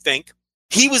people who think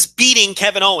he was beating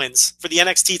Kevin Owens for the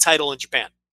NXT title in Japan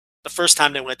the first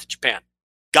time they went to Japan.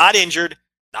 Got injured.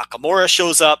 Nakamura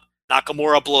shows up.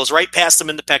 Nakamura blows right past him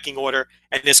in the pecking order,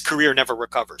 and his career never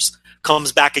recovers.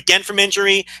 Comes back again from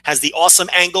injury, has the awesome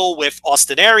angle with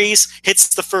Austin Aries,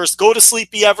 hits the first go-to-sleep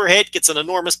he ever hit, gets an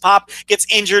enormous pop, gets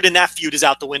injured, and that feud is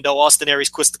out the window. Austin Aries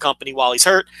quits the company while he's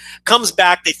hurt, comes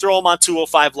back, they throw him on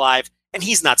 205 Live, and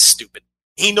he's not stupid.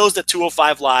 He knows that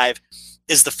 205 Live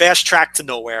is the fast track to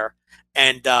nowhere,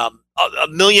 and a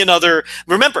million other...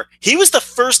 Remember, he was the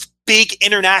first big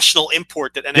international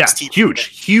import that NXT did.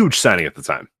 Huge signing at the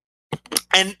time.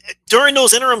 And during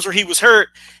those interims where he was hurt,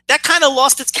 that kind of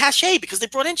lost its cachet because they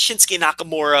brought in Shinsuke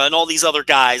Nakamura and all these other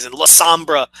guys and La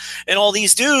Sombra and all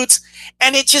these dudes.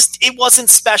 And it wasn't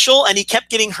special. And he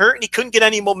kept getting hurt and he couldn't get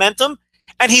any momentum.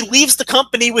 And he leaves the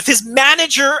company with his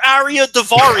manager, Arya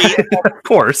Daivari. of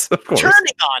course.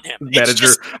 Turning on him. Manager,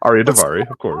 Arya Daivari,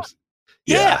 of course.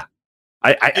 Yeah.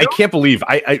 I can't believe,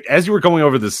 I as you were going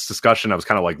over this discussion, I was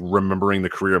kind of like remembering the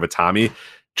career of Itami.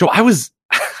 Joe, I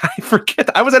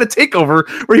forget, I was at a TakeOver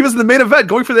where he was in the main event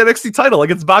going for the NXT title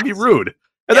against Bobby Roode.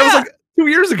 And that was like 2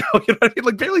 years ago, you know what I mean?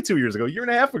 Like barely 2 years ago, a year and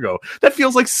a half ago. That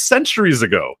feels like centuries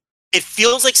ago. It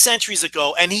feels like centuries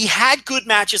ago, and he had good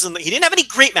matches. He didn't have any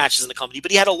great matches in the company,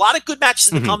 but he had a lot of good matches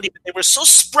in the company. But they were so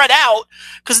spread out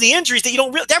because of the injuries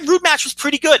that that Roode match was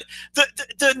pretty good.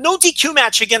 The no DQ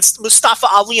match against Mustafa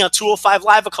Ali on 205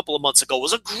 Live a couple of months ago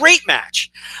was a great match.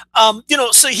 So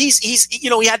he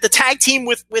had the tag team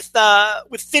with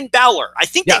Finn Balor. I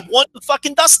think they won the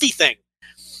fucking Dusty thing,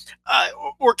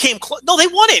 or came close. No, they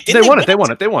won it.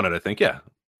 They won it. I think, yeah.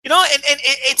 And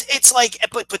it's like,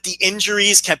 but the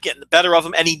injuries kept getting the better of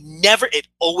him, and it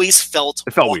always felt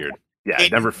weird. Yeah,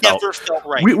 it never felt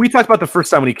right. We talked about the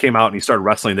first time when he came out and he started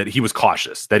wrestling that he was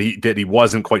cautious, that he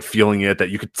wasn't quite feeling it,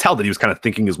 that you could tell that he was kind of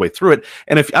thinking his way through it.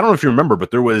 And I don't know if you remember, but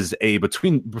there was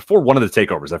before one of the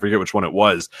takeovers, I forget which one it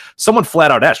was, someone flat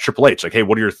out asked Triple H, like, hey,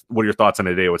 what are your thoughts on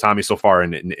Hideo Itami so far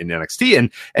in NXT?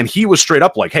 And he was straight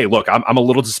up like, hey, look, I'm a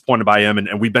little disappointed by him,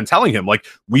 and we've been telling him, like,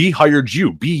 we hired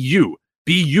you, be you.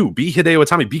 Be Hideo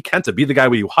Itami, be Kenta, be the guy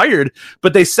we hired.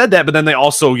 But they said that, but then they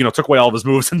also, took away all of his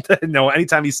moves. And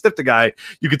anytime he stiffed a guy,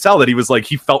 you could tell that he was like,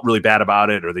 he felt really bad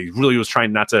about it, or that he really was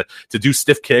trying not to do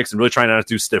stiff kicks and really trying not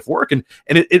to do stiff work. And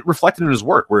it reflected in his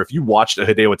work, where if you watched a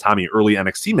Hideo Itami early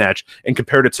NXT match and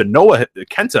compared it to Noah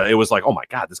Kenta, it was like, oh my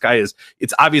God,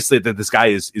 it's obviously that this guy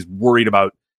is worried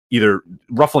about either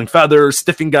ruffling feathers,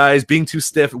 stiffing guys, being too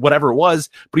stiff, whatever it was,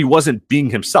 but he wasn't being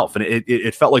himself. And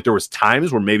it felt like there was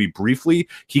times where maybe briefly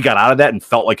he got out of that and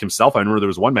felt like himself. I remember there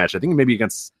was one match, I think maybe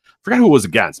against, I forgot who it was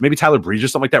against, maybe Tyler Breeze or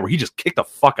something like that, where he just kicked the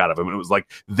fuck out of him. And it was like,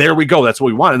 there we go, that's what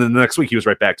we want. And then the next week he was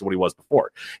right back to what he was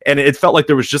before. And it felt like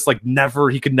there was just like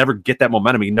he could never get that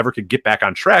momentum. He never could get back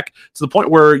on track to the point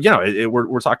where,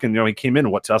 we're talking, he came in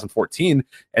 2014,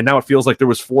 and now it feels like there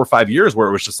was 4 or 5 years where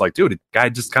it was just like, dude, the guy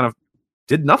just kind of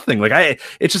did nothing. Like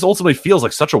it just ultimately feels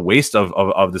like such a waste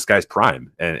of this guy's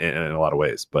prime in a lot of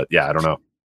ways. But yeah, I don't know.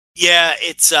 Yeah,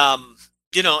 it's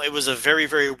it was a very,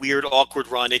 very weird, awkward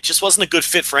run. It just wasn't a good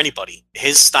fit for anybody.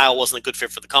 His style wasn't a good fit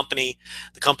for the company.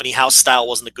 The company house style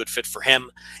wasn't a good fit for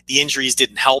him. The injuries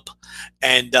didn't help,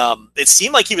 and it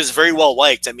seemed like he was very well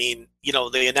liked. I mean,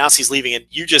 they announced he's leaving, and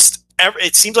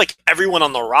it seems like everyone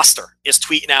on the roster is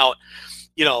tweeting out,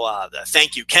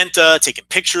 thank you, Kenta, taking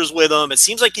pictures with him. It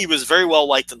seems like he was very well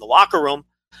liked in the locker room,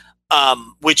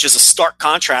 which is a stark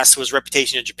contrast to his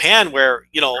reputation in Japan, where,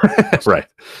 right,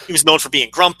 he was known for being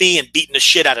grumpy and beating the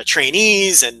shit out of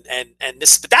trainees and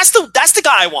this. But that's the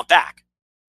guy I want back.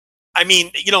 I mean,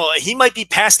 he might be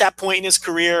past that point in his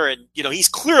career, and he's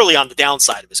clearly on the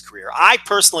downside of his career. I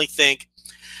personally think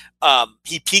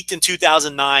he peaked in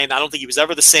 2009. I don't think he was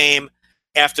ever the same.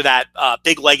 After that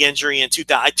big leg injury in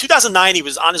 2009, he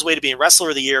was on his way to being Wrestler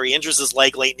of the Year. He injures his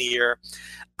leg late in the year.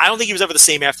 I don't think he was ever the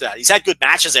same after that. He's had good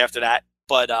matches after that,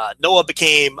 but Noah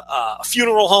became a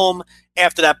funeral home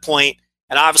after that point.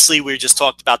 And obviously, we just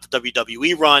talked about the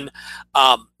WWE run.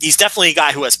 He's definitely a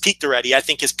guy who has peaked already. I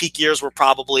think his peak years were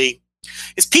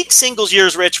his peak singles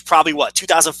years, Rich, probably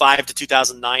 2005 to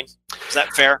 2009. Is that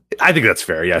fair? I think that's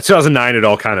fair. Yeah, 2009, it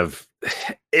all kind of.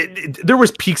 There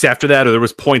was peaks after that, or there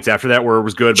was points after that where it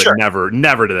was good, but sure,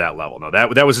 never to that level. No,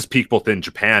 that was his peak both in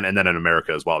Japan and then in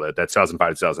America as well. That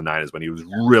 2005 to 2009 is when he was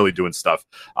really doing stuff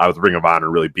with Ring of Honor,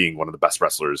 really being one of the best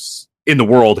wrestlers in the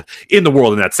world in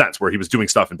that sense, where he was doing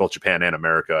stuff in both Japan and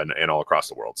America and all across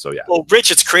the world. So yeah. Well,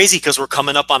 Rich, it's crazy because we're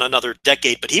coming up on another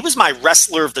decade, but he was my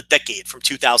wrestler of the decade from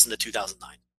 2000 to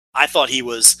 2009. I thought he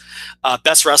was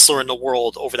best wrestler in the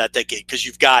world over that decade, because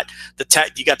you've got the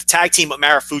tag team with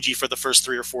Marufuji for the first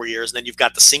 3 or 4 years, and then you've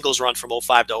got the singles run from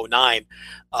 05 to 09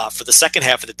 for the second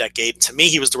half of the decade. To me,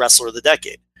 he was the wrestler of the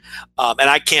decade, and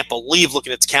I can't believe,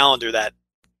 looking at the calendar, that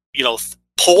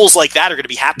polls like that are going to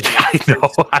be happening. I know.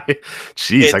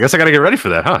 I guess I got to get ready for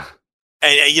that, huh?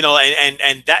 And you know,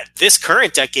 and that this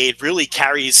current decade really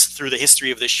carries through the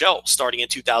history of this show, starting in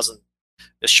 2000.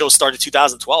 This show started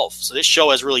 2012, so this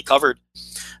show has really covered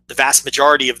the vast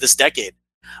majority of this decade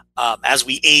as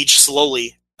we age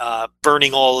slowly,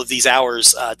 burning all of these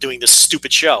hours doing this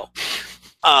stupid show.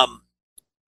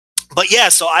 But yeah,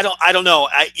 so I don't know.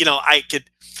 I could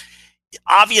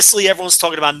obviously everyone's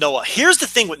talking about Noah. Here's the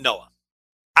thing with Noah.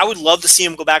 I would love to see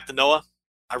him go back to Noah.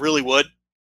 I really would.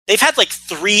 They've had like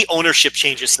 3 ownership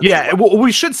changes. Yeah, well,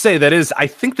 we should say that is. I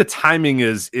think the timing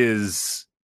is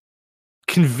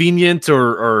convenient,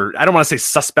 or I don't want to say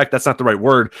suspect. That's not the right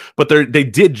word, but they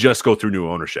did just go through new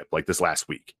ownership like this last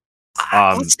week.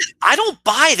 Listen, I don't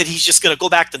buy that he's just going to go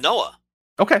back to Noah.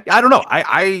 Okay, I don't know.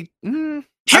 I don't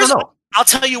know. I'll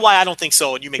tell you why I don't think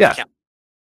so, and you make it count.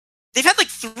 They've had like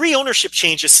 3 ownership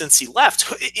changes since he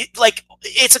left.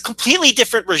 It's a completely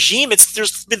different regime.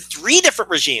 There's been 3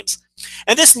 different regimes,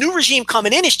 and this new regime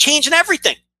coming in is changing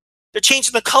everything. They're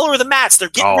changing the color of the mats. They're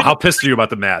getting. How pissed are you about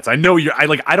the mats? I know you're.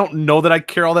 I don't know that I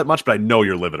care all that much, but I know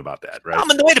you're livid about that, right? I'm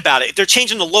annoyed about it. They're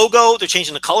changing the logo. They're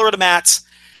changing the color of the mats.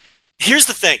 Here's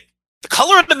the thing: the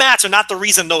color of the mats are not the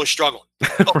reason Noah's struggling.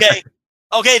 Okay, Right.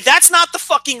 Okay, that's not the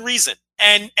fucking reason.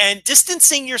 And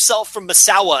distancing yourself from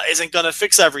Misawa isn't going to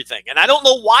fix everything. And I don't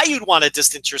know why you'd want to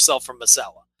distance yourself from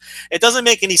Misawa. It doesn't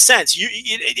make any sense.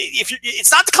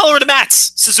 It's not the color of the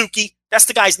mats, Suzuki. That's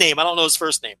the guy's name. I don't know his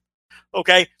first name.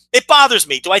 Okay, it bothers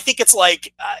me. Do I think it's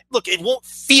like, look, it won't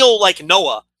feel like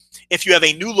Noah if you have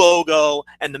a new logo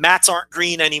and the mats aren't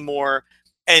green anymore,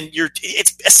 and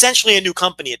it's essentially a new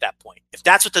company at that point. If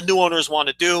that's what the new owners want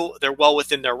to do, they're well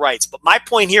within their rights. But my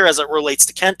point here, as it relates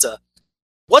to Kenta,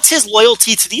 what's his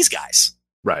loyalty to these guys?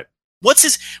 Right.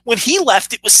 When he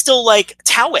left, it was still like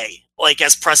Taue, like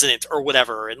as president or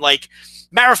whatever, and like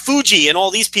Marufuji and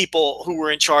all these people who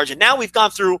were in charge. And now we've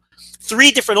gone through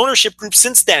 3 different ownership groups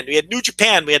since then. We had New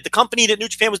Japan. We had the company that New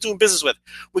Japan was doing business with.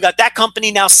 We got that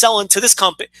company now selling to this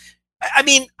company. I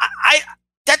mean,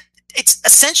 it's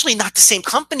essentially not the same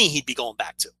company he'd be going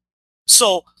back to.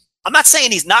 So I'm not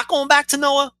saying he's not going back to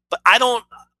Noah, but I don't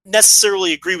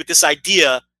necessarily agree with this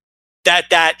idea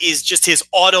that is just his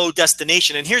auto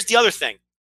destination. And here's the other thing.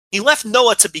 He left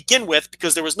Noah to begin with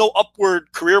because there was no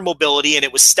upward career mobility and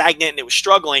it was stagnant and it was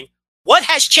struggling. What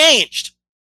has changed?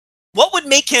 What would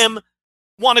make him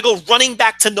want to go running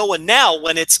back to Noah now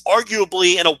when it's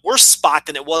arguably in a worse spot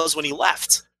than it was when he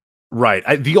left? Right.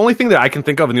 The only thing that I can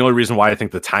think of, and the only reason why I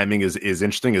think the timing is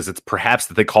interesting, is it's perhaps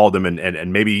that they called him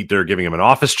and maybe they're giving him an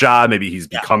office job. Maybe he's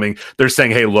becoming. They're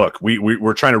saying, "Hey, look,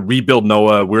 we're trying to rebuild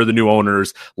Noah. We're the new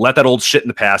owners. Let that old shit in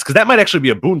the past," because that might actually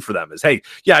be a boon for them. Is, hey,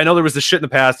 yeah, I know there was this shit in the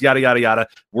past. Yada yada yada.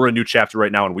 We're a new chapter right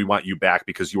now, and we want you back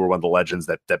because you were one of the legends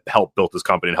that helped build this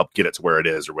company and helped get it to where it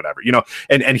is, or whatever. You know.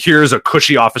 And here's a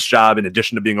cushy office job in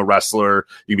addition to being a wrestler.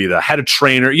 You can be the head of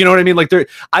trainer. You know what I mean? Like,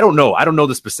 I don't know. I don't know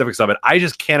the specifics of it. I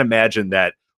just can't imagine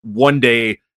that one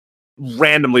day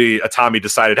randomly Atami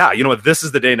decided, you know what, this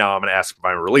is the day now I'm going to ask for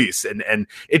my release. And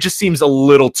it just seems a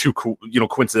little too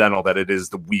coincidental that it is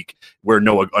the week where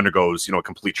Noah undergoes, a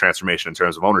complete transformation in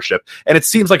terms of ownership. And it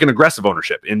seems like an aggressive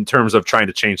ownership in terms of trying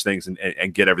to change things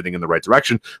and get everything in the right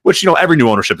direction, which, every new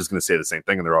ownership is going to say the same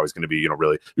thing. And they're always going to be,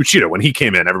 really Uchida. When he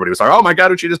came in, everybody was like, oh my God,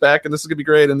 Uchida's back and this is going to be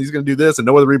great. And he's going to do this and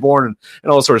Noah the Reborn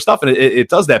and all this sort of stuff. And it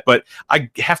does that. But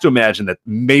I have to imagine that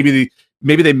maybe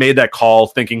they made that call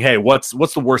thinking, hey, what's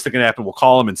the worst that can happen? We'll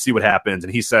call him and see what happens.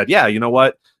 And he said, yeah, you know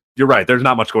what? You're right. There's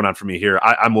not much going on for me here.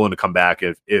 I'm willing to come back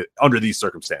if under these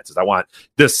circumstances. I want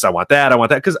this. I want that.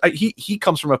 Because he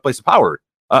comes from a place of power.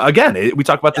 We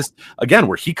talk about this again,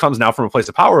 where he comes now from a place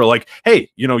of power. Like,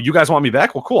 hey, you guys want me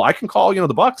back? Well, cool. I can call,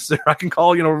 the Bucks. I can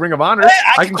call, Ring of Honor.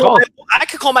 I can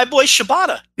call my boy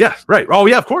Shibata. Yeah, right. Oh,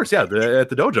 yeah, of course. Yeah, at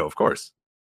the dojo, of course.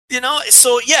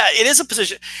 So yeah, it is a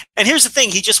position. And here's the thing: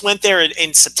 he just went there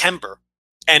in September,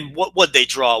 and what they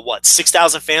draw?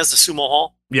 6,000 fans to Sumo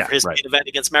Hall for his main event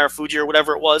against Marufuji or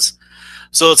whatever it was.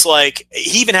 So it's like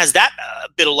he even has that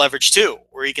bit of leverage too,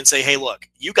 where he can say, "Hey, look,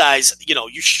 you guys,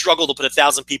 you struggle to put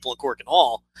 1,000 people in Corkin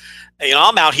Hall.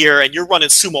 I'm out here, and you're running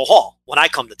Sumo Hall when I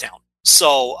come to town."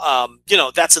 So,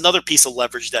 that's another piece of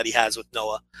leverage that he has with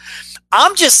Noah.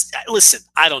 Listen,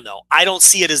 I don't know. I don't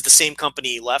see it as the same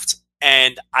company he left.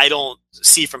 And I don't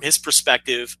see from his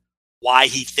perspective why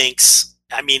he thinks.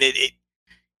 I mean, it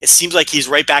seems like he's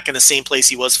right back in the same place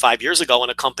he was 5 years ago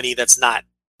in a company that's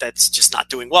just not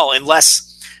doing well.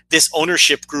 Unless this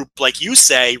ownership group, like you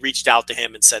say, reached out to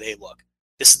him and said, "Hey, look,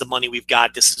 this is the money we've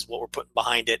got. This is what we're putting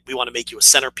behind it. We want to make you a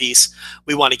centerpiece.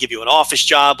 We want to give you an office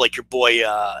job like your boy,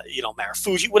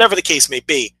 Marufuji, whatever the case may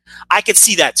be." I could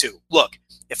see that too. Look,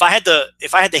 if I had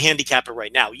to handicap it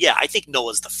right now, yeah, I think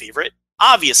Noah's the favorite.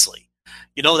 Obviously,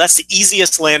 that's the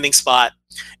easiest landing spot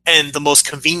and the most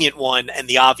convenient one and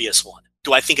the obvious one.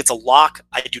 Do I think it's a lock?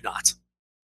 I do not.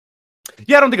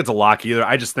 Yeah, I don't think it's a lock either.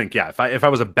 I just think, if I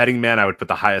was a betting man, I would put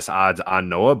the highest odds on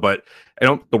Noah. But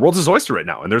the world's his oyster right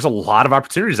now, and there's a lot of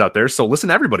opportunities out there. So listen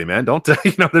to everybody, man. Don't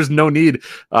there's no need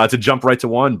to jump right to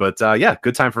one. But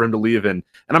good time for him to leave, and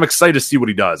I'm excited to see what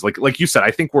he does. Like you said, I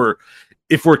think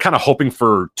if we're kind of hoping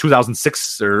for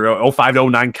 2006 or 05,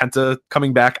 09 Kenta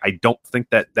coming back, I don't think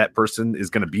that person is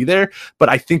going to be there. But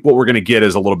I think what we're going to get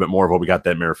is a little bit more of what we got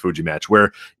that Marufuji match,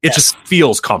 where it just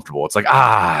feels comfortable. It's like,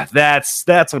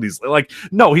 that's what he's like.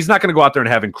 No, he's not going to go out there and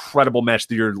have incredible match of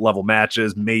the year level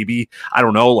matches. Maybe, I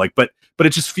don't know. But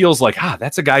it just feels like,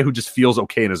 that's a guy who just feels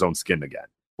okay in his own skin again.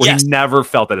 He never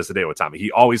felt that as Hideo Itami.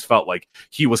 He always felt like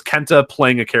he was Kenta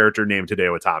playing a character named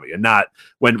Hideo Itami, and not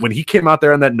when he came out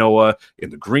there on that Noah in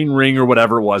the green ring or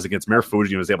whatever it was against Marufuji,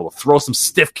 and was able to throw some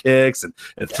stiff kicks and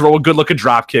throw a good looking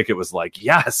drop kick. It was like,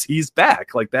 yes, he's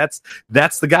back. Like that's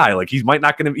the guy. Like he's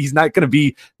not gonna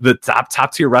be the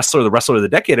top tier wrestler, the wrestler of the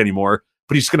decade anymore,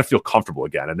 but he's gonna feel comfortable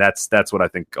again, and that's what I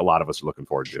think a lot of us are looking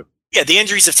forward to. Yeah, the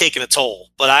injuries have taken a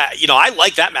toll, but I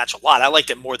like that match a lot. I liked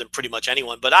it more than pretty much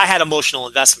anyone, but I had emotional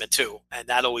investment too, and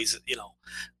that always,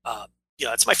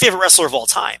 it's my favorite wrestler of all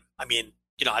time. I mean,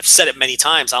 I've said it many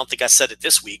times. I don't think I said it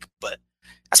this week, but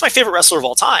that's my favorite wrestler of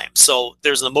all time. So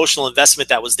there's an emotional investment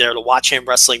that was there to watch him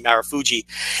wrestling Marufuji,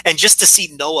 and just to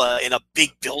see Noah in a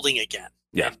big building again.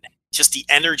 Yeah. And just the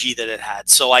energy that it had.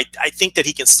 So I think that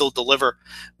he can still deliver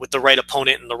with the right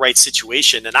opponent in the right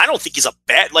situation. And I don't think he's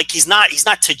he's not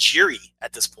Tajiri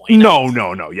at this point.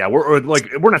 No. Yeah. We're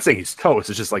not saying he's toast.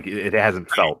 It's just like, it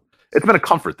hasn't felt, it's been a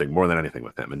comfort thing more than anything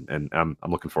with him. And I'm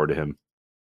looking forward to him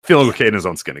feeling okay in his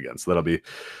own skin again. So that'll be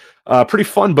pretty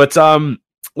fun. But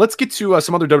let's get to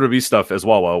some other WWE stuff as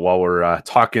well. While we're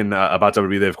talking about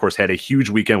WWE, they of course had a huge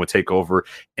weekend with TakeOver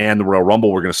and the Royal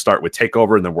Rumble. We're going to start with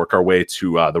TakeOver and then work our way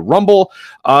to the Rumble.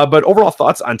 But overall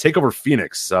thoughts on TakeOver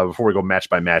Phoenix before we go match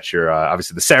by match here.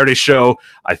 Obviously, the Saturday show,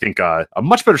 I think a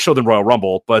much better show than Royal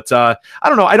Rumble. But I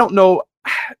don't know. I don't know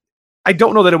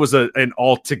that it was an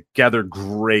altogether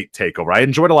great TakeOver. I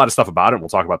enjoyed a lot of stuff about it. We'll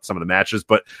talk about some of the matches,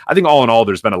 but I think all in all,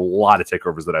 there's been a lot of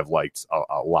TakeOvers that I've liked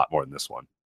a lot more than this one.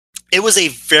 It was a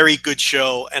very good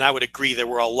show, and I would agree there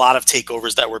were a lot of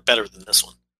takeovers that were better than this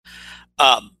one.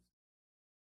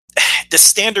 The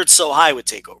standard's so high with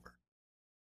TakeOver.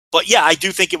 But yeah, I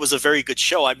do think it was a very good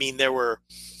show. I mean, there were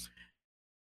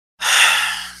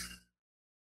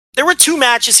two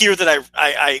matches here that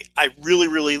I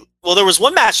really well, there was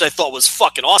one match that I thought was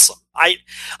fucking awesome. I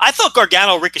thought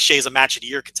Gargano Ricochet is a match of the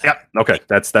year contender. Yep. Okay.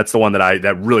 That's the one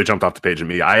that really jumped off the page at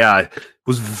me. I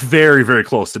was very, very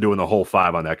close to doing the whole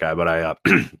 5 on that guy, but I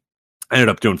ended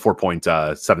up doing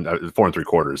 4.7, 4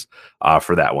 3/4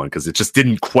 for that one, because it just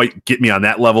didn't quite get me on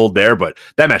that level there. But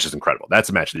that match is incredible. That's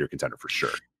a match of the year contender for sure.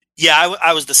 Yeah,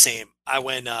 I was the same. I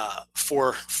went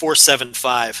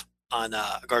 4.75 on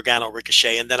Gargano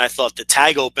Ricochet, and then I thought the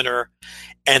tag opener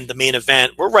and the main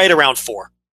event were right around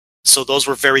 4. So those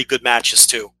were very good matches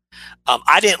too.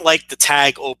 I didn't like the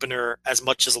tag opener as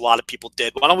much as a lot of people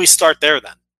did. Why don't we start there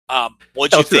then?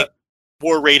 What did you think?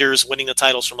 War Raiders winning the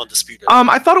titles from Undisputed.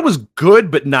 I thought it was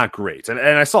good, but not great. And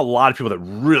I saw a lot of people that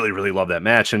really, really love that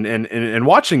match. And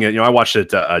watching it, I watched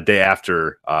it a day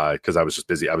after because I was just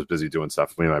busy. I was busy doing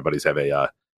stuff. Me and my buddies have a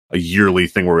yearly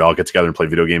thing where we all get together and play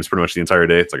video games pretty much the entire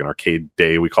day. It's like an arcade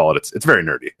day, we call it. It's very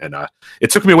nerdy, and it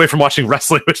took me away from watching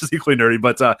wrestling, which is equally nerdy.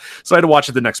 But so I had to watch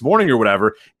it the next morning or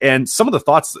whatever. And some of the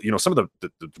thoughts, some of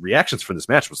the reactions from this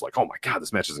match was like, "Oh my god,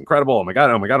 this match is incredible! Oh my god,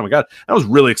 oh my god, oh my god!" And I was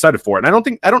really excited for it.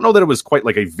 And I don't know that it was quite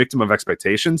like a victim of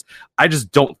expectations. I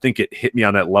just don't think it hit me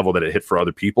on that level that it hit for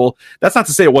other people. That's not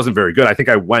to say it wasn't very good. I think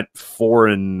I went 4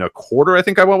 1/4. I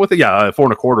think I went with it. Yeah, 4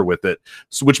 1/4 with it.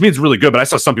 So, which means really good. But I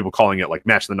saw some people calling it like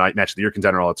match of the night, match of the year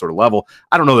contender, all that sort of level.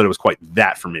 I don't know that it was quite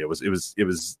that for me. It was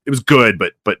good,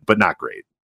 but not great.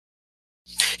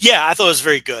 Yeah, I thought it was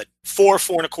very good. 4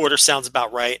 1/4 sounds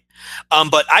about right.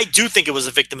 But I do think it was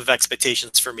a victim of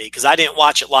expectations for me, because I didn't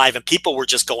watch it live and people were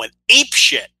just going ape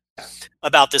shit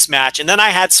about this match. And then I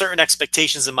had certain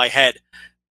expectations in my head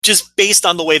just based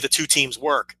on the way the two teams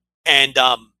work. And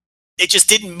it just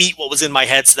didn't meet what was in my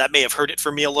head, so that may have hurt it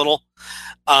for me a little.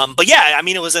 But yeah, I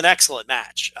mean, it was an excellent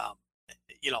match.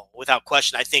 Without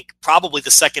question. I think probably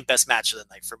the second best match of the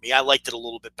night for me. I liked it a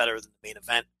little bit better than the main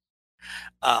event,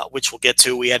 which we'll get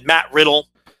to. We had Matt Riddle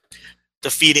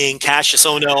defeating Cassius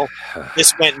Ohno.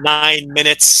 This went 9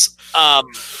 minutes.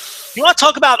 You want to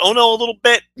talk about Ono a little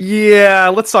bit? Yeah,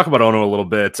 let's talk about Ono a little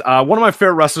bit. One of my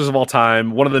favorite wrestlers of all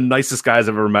time, one of the nicest guys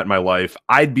I've ever met in my life.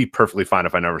 I'd be perfectly fine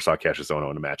if I never saw Cassius Ono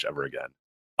in a match ever again.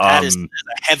 That is a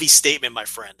heavy statement, my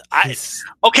friend.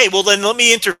 Okay, well then let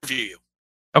me interview you.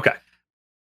 Okay.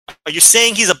 Are you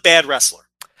saying he's a bad wrestler?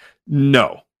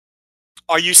 No.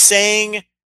 Are you saying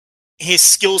his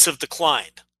skills have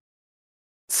declined?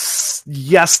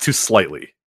 Yes, to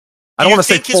slightly. I don't want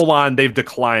to say full on they've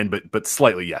declined, but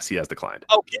slightly, yes, he has declined.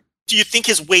 Okay. Do you think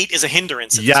his weight is a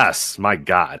hindrance? Yes, my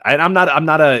God. I'm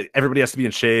not a everybody has to be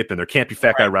in shape and there can't be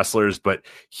fat guy wrestlers, but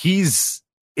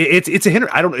it's a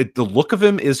hindrance. The look of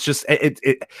him is just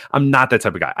I'm not that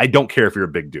type of guy. I don't care if you're a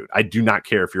big dude. I do not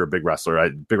care if you're a big wrestler.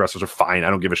 Big wrestlers are fine. I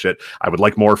don't give a shit. I would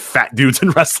like more fat dudes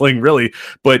in wrestling, really.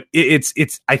 But I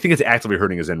think it's actively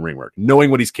hurting his in-ring work. Knowing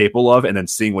what he's capable of and then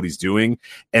seeing what he's doing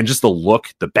and just the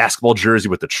look, the basketball jersey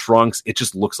with the trunks, it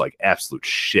just looks like absolute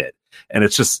shit. And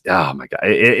it's just, oh my God.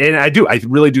 I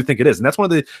really do think it is. And that's one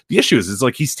of the issues is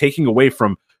like he's taking away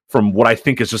from what I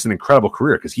think is just an incredible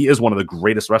career because he is one of the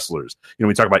greatest wrestlers. You know,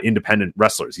 we talk about independent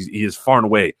wrestlers. He is far and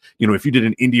away, you know, if you did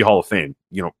an indie Hall of Fame,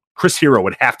 you know, Chris Hero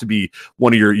would have to be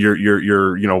one of your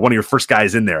you know, one of your first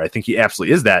guys in there. I think he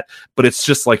absolutely is that. But it's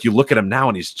just like you look at him now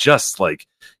and he's just like,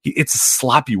 it's a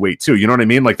sloppy weight too. You know what I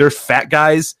mean? Like there's fat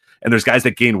guys and there's guys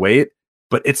that gain weight.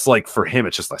 But it's like for him,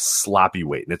 it's just a sloppy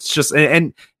weight, and it's just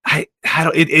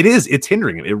it's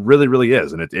hindering him. It really, really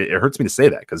is, and it hurts me to say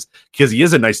that because he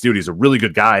is a nice dude. He's a really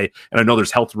good guy, and I know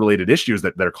there's health related issues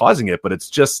that are causing it. But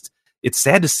it's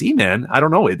sad to see, man. I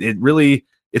don't know.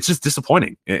 It's just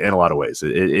disappointing in a lot of ways.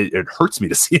 It hurts me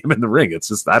to see him in the ring. It's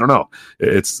just I don't know.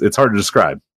 It's hard to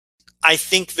describe. I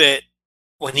think that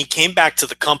when he came back to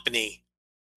the company,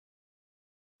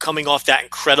 coming off that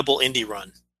incredible indie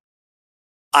run.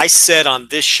 I said on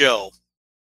this show,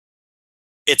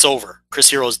 it's over. Chris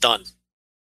Hero's done.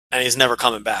 And he's never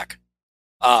coming back.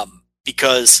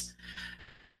 Because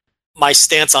my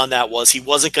stance on that was he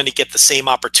wasn't going to get the same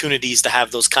opportunities to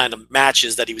have those kind of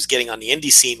matches that he was getting on the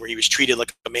indie scene where he was treated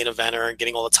like a main eventer and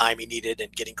getting all the time he needed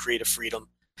and getting creative freedom.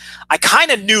 I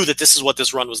kind of knew that this is what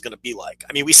this run was going to be like.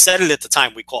 I mean, we said it at the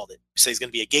time we called it. We said he's going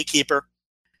to be a gatekeeper.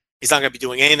 He's not going to be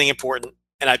doing anything important.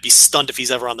 And I'd be stunned if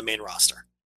he's ever on the main roster.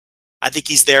 I think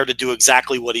he's there to do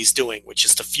exactly what he's doing, which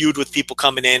is to feud with people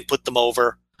coming in, put them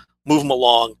over, move them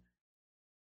along.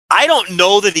 I don't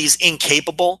know that he's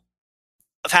incapable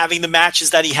of having the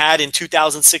matches that he had in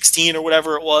 2016 or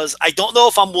whatever it was. I don't know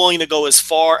if I'm willing to go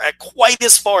quite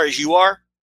as far as you are,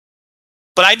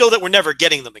 but I know that we're never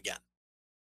getting them again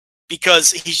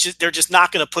because they're just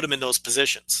not going to put him in those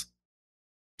positions.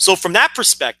 So from that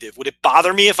perspective, would it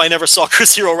bother me if I never saw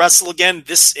Chris Hero wrestle again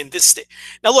in this state?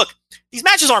 Now look, these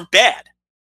matches aren't bad.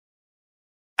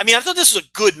 I mean, I thought this was a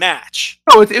good match.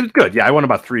 Oh, it was good. Yeah, I won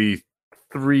about three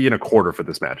and a quarter for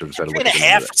this match.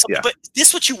 3.5. Yeah. But this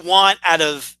is what you want out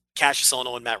of Cassius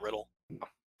Ohno and Matt Riddle.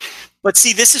 But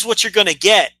see, this is what you're going to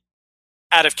get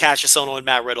out of Cassius Ohno and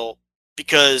Matt Riddle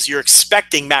because you're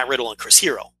expecting Matt Riddle and Chris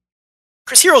Hero.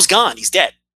 Chris Hero's gone. He's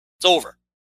dead. It's over.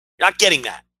 You're not getting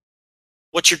that.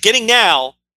 What you're getting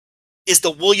now is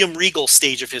the William Regal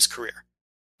stage of his career.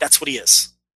 That's what he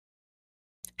is.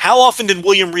 How often did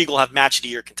William Regal have match of the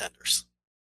year contenders?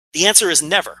 The answer is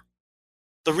never.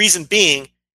 The reason being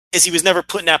is he was never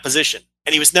put in that position,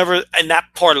 and he was never in that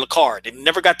part of the card, and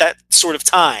never got that sort of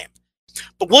time.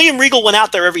 But William Regal went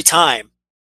out there every time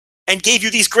and gave you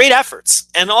these great efforts,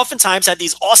 and oftentimes had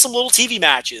these awesome little TV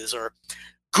matches or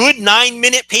good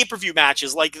 9-minute pay-per-view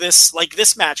matches like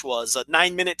this match was, a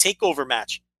 9-minute TakeOver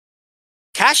match.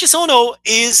 Cassius Ohno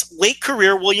is late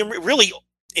career really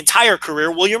entire career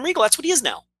William Regal. That's what he is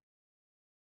now.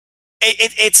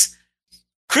 It's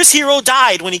Chris Hero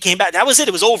died when he came back. That was it.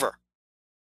 It was over.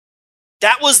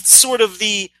 That was sort of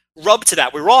the rub to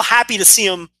that. We were all happy to see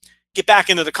him get back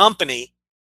into the company,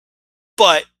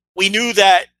 but we knew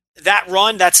that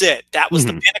run, that's it. That was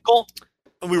the pinnacle,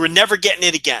 and we were never getting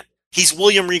it again. He's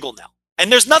William Regal now. And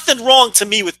there's nothing wrong to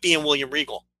me with being William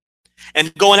Regal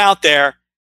and going out there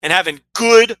and having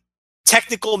good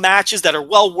technical matches that are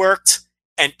well worked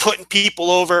and putting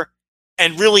people over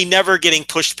and really never getting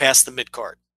pushed past the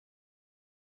mid-card.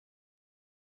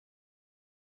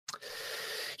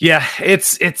 Yeah,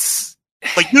 it's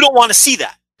but you don't want to see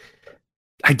that.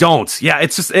 I don't. Yeah,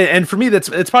 it's just, and for me, it's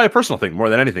probably a personal thing more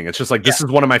than anything. It's just like, this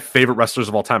is one of my favorite wrestlers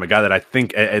of all time. A guy that I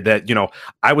think that, you know,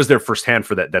 I was there firsthand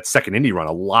for that second indie run,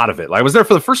 a lot of it. I was there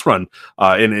for the first run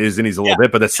in his indies a little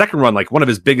bit, but the second run, like one of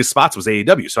his biggest spots was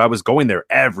AEW. So I was going there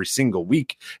every single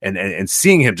week and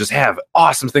seeing him just have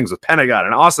awesome things with Pentagon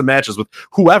and awesome matches with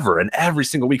whoever, and every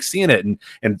single week seeing it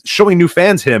and showing new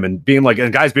fans him and being like,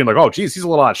 and guys being like, oh, geez, he's a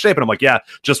little out of shape. And I'm like, yeah,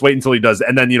 just wait until he does.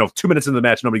 And then, you know, 2 minutes into the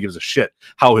match, nobody gives a shit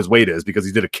how his weight is because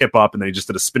he did a kip up and then he just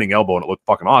did a spinning elbow and it looked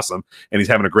fucking awesome and he's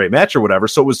having a great match or whatever.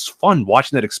 So it was fun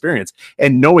watching that experience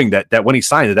and knowing that when he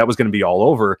signed it, that was going to be all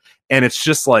over. And it's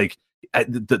just like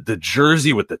the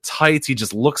jersey with the tights, he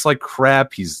just looks like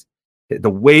crap. The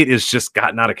weight is just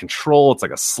gotten out of control. It's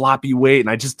like a sloppy weight. And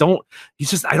I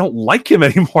don't like him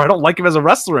anymore. I don't like him as a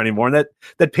wrestler anymore. And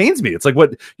that pains me. It's like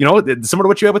what, you know, similar to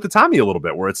what you had with the Tommy a little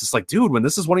bit, where it's just like, dude, when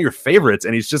this is one of your favorites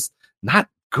and he's just not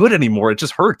good anymore, it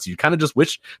just hurts. You kind of just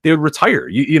wish they would retire.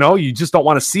 You know, you just don't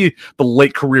want to see the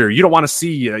late career. You don't want to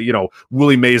see, you know,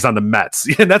 Willie Mays on the Mets.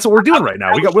 And that's what we're doing right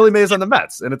now. We got Willie Mays on the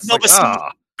Mets. And it's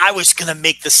I was going to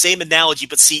make the same analogy,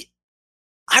 but see,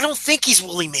 I don't think he's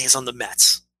Willie Mays on the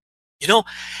Mets. You know,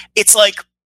 it's like,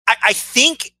 I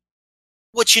think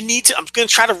what you need to, I'm going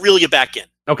to try to reel you back in.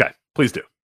 Okay, please do.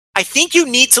 I think you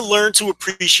need to learn to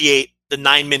appreciate the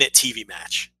 9-minute TV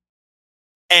match.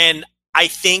 And I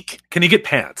think... Can he get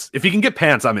pants? If he can get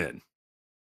pants, I'm in.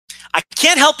 I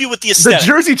can't help you with the aesthetic. The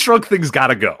jersey trunk thing's got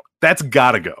to go. That's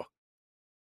got to go.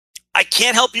 I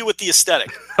can't help you with the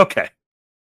aesthetic. Okay.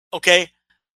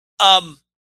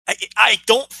 I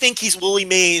don't think he's Willie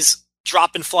Mays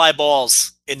dropping fly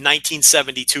balls in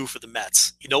 1972 for the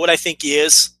Mets. You know what I think he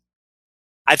is?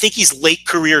 I think he's late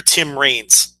career Tim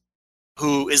Raines,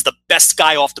 who is the best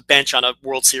guy off the bench on a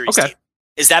World Series team.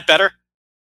 Is that better?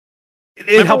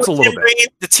 It helps a little bit.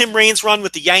 The Tim Raines run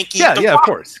with the Yankees. Yeah, of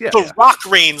course. Yeah, the Rock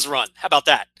Raines run. How about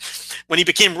that? When he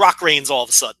became Rock Raines all of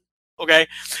a sudden. Okay.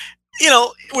 You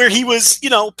know, where he was, you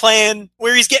know, playing,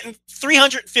 where he's getting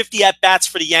 350 at-bats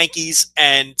for the Yankees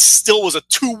and still was a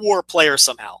 2-WAR player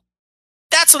somehow.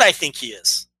 That's what I think he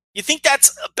is. You think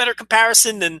that's a better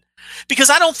comparison than, because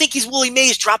I don't think he's Willie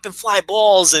Mays dropping fly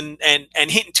balls and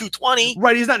hitting 220.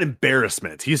 Right, he's not an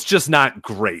embarrassment. He's just not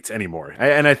great anymore.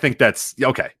 And I think that's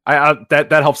okay. That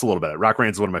helps a little bit. Rock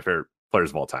Raines is one of my favorite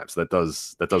players of all time, so that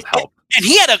does help. And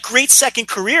he had a great second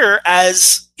career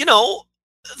as, you know,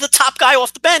 the top guy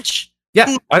off the bench.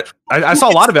 Yeah, I saw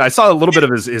a lot of it. I saw a little bit of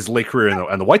his late career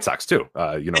in the White Sox too.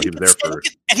 You know, he was there for,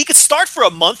 and he could start for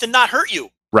a month and not hurt you.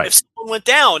 Right. If someone went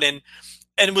down and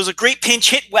was a great pinch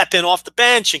hit weapon off the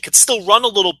bench and could still run a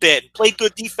little bit and play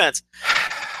good defense.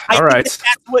 I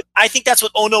think that's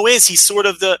what Ono is. He's sort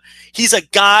of he's a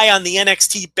guy on the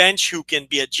NXT bench who can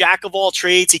be a jack of all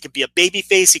trades. He can be a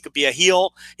babyface. He could be a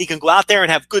heel. He can go out there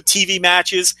and have good TV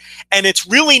matches. And it's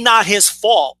really not his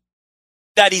fault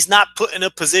that he's not put in a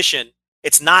position.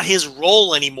 It's not his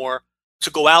role anymore to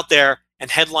go out there and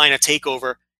headline a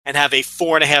TakeOver and have a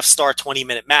 4.5-star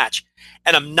 20-minute match.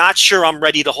 And I'm not sure I'm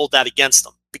ready to hold that against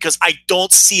him because I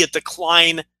don't see a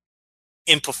decline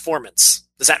in performance.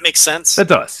 Does that make sense? That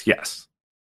does, yes.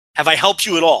 Have I helped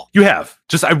you at all? You have.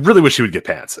 Just, I really wish he would get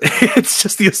pants. It's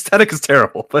just the aesthetic is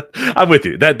terrible, but I'm with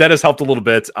you. That has helped a little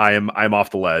bit. I'm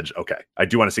off the ledge. Okay. I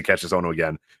do want to see Cassius Ohno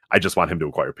again. I just want him to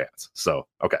acquire pants. So,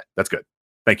 okay. That's good.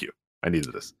 Thank you. I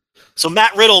needed this. So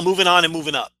Matt Riddle moving on and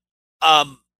moving up.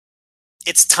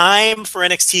 It's time for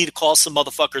NXT to call some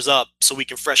motherfuckers up so we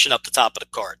can freshen up the top of the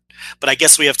card. But I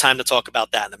guess we have time to talk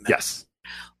about that in a minute. Yes.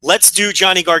 Let's do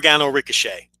Johnny Gargano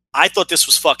Ricochet. I thought this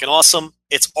was fucking awesome.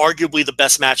 It's arguably the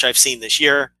best match I've seen this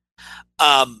year.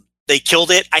 They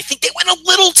killed it. I think they went a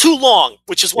little too long,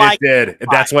 which is why it did.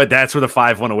 That's where the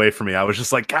 5 went away from me. I was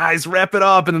just like, guys, wrap it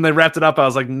up. And then they wrapped it up. I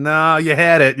was like, no, you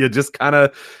had it. You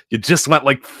just went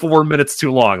like 4 minutes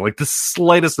too long, like the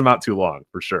slightest amount too long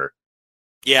for sure.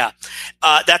 Yeah.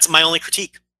 That's my only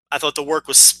critique. I thought the work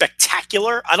was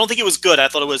spectacular. I don't think it was good. I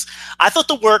thought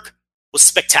the work was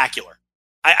spectacular.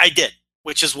 I did,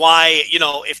 which is why, you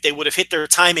know, if they would have hit their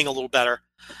timing a little better,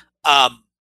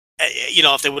 you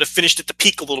know, if they would have finished at the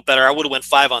peak a little better, I would have went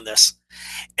 5 on this.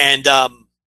 And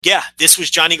yeah, this was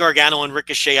Johnny Gargano and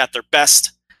Ricochet at their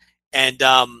best. And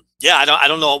yeah, I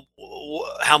don't know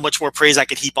how much more praise I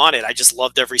could heap on it. I just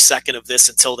loved every second of this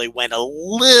until they went a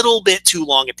little bit too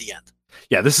long at the end.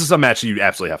 Yeah, this is a match you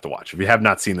absolutely have to watch. If you have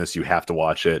not seen this, you have to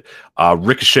watch it.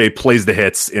 Ricochet plays the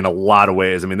hits in a lot of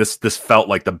ways. I mean, this felt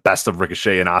like the best of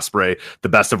Ricochet and Ospreay, the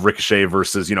best of Ricochet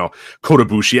versus, Kota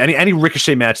Ibushi. Any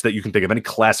Ricochet match that you can think of, any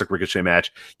classic Ricochet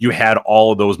match, you had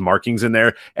all of those markings in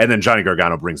there. And then Johnny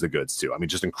Gargano brings the goods too. I mean,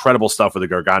 just incredible stuff with the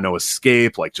Gargano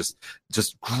escape, like just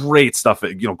great stuff,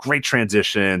 great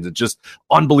transitions, and just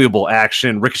unbelievable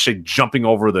action. Ricochet jumping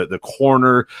over the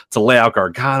corner to lay out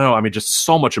Gargano. I mean, just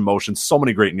so much emotion, so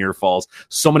many great near falls,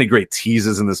 so many great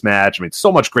teases in this match. I mean,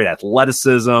 so much great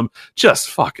athleticism, just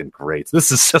fucking great.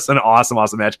 This is just an awesome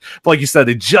match. But like you said,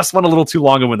 they just went a little too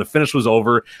long, and when the finish was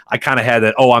over, I kind of had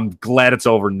that, oh, I'm glad it's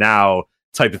over now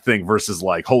type of thing versus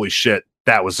like, holy shit,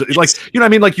 that was like, you know what I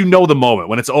mean? Like, the moment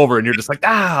when it's over and you're just like,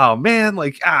 oh man,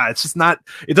 like, it's just not,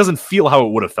 it doesn't feel how it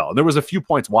would have felt. And there was a few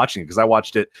points watching it because I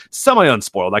watched it semi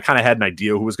unspoiled. I kind of had an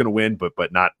idea who was going to win, but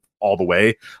not all the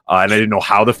way. And I didn't know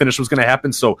how the finish was going to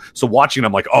happen. So watching,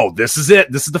 I'm like, oh, this is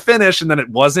it. This is the finish. And then it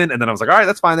wasn't. And then I was like, all right,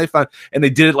 that's fine. They fine. And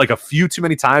they did it like a few too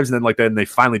many times. And then they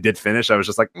finally did finish. I was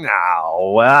just like,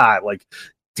 no, like,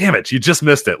 damn it, you just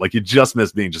missed it. Like, you just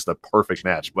missed being just a perfect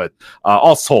match. But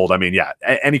all told, I mean, yeah,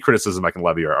 any criticism I can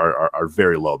levy are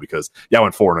very low because, I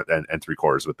went 4 and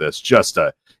 3/4 with this. Just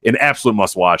an absolute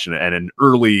must watch and an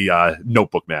early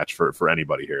notebook match for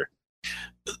anybody here.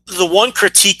 The one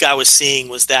critique I was seeing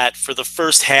was that for the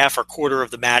first half or quarter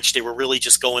of the match, they were really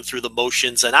just going through the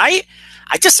motions. And I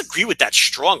disagree with that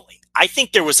strongly. I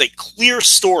think there was a clear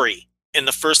story in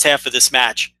the first half of this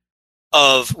match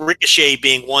of Ricochet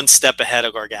being one step ahead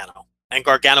of Gargano and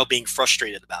Gargano being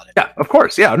frustrated about it. Yeah, of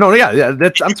course. Yeah, no, yeah.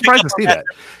 I'm surprised to see that.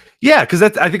 Yeah, because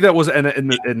I think that was, and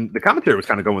the commentary was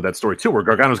kind of going with that story too, where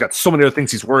Gargano's got so many other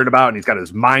things he's worried about, and he's got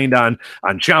his mind on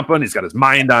Ciampa, and he's got his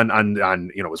mind on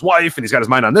his wife, and he's got his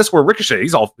mind on this. Where Ricochet,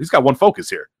 he's got one focus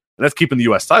here, and that's keeping the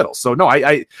U.S. title. So no,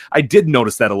 I did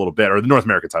notice that a little bit, or the North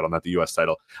American title, not the U.S.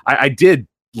 title. I did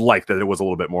like that it was a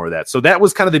little bit more of that. So that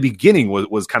was kind of the beginning,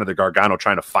 was kind of the Gargano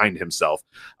trying to find himself.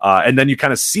 And then you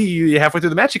kind of see halfway through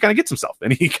the match, he kind of gets himself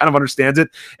and he kind of understands it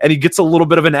and he gets a little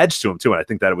bit of an edge to him too. And I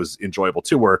think that it was enjoyable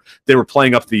too, where they were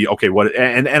playing up the, okay, what,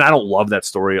 and I don't love that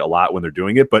story a lot when they're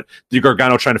doing it, but the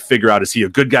Gargano trying to figure out, is he a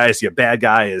good guy? Is he a bad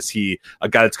guy? Is he a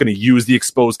guy that's going to use the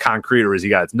exposed concrete, or is he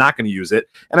a guy that's not going to use it?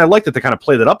 And I like that they kind of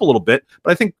played that up a little bit,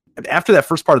 but I think after that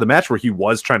first part of the match where he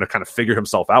was trying to kind of figure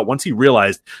himself out, once he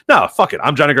realized, no, fuck it,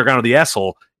 I'm Johnny Gargano the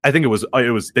asshole, I think it was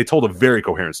they told a very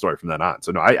coherent story from then on.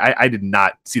 So no, I did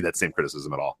not see that same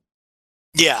criticism at all.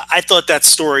 Yeah, I thought that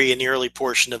story in the early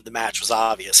portion of the match was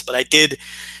obvious, but I did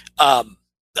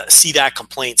see that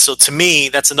complaint. So to me,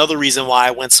 that's another reason why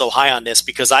I went so high on this,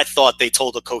 because I thought they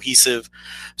told a cohesive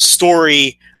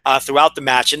story throughout the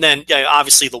match. And then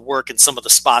obviously the work and some of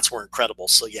the spots were incredible.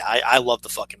 So yeah, I love the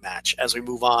fucking match. As we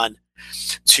move on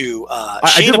to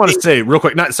I did want to say real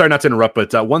quick, sorry not to interrupt,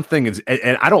 but one thing is,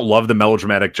 and I don't love the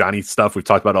melodramatic Johnny stuff. We've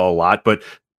talked about it a lot, but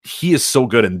he is so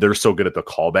good and they're so good at the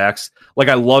callbacks. Like,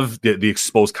 I love the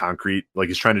exposed concrete. Like,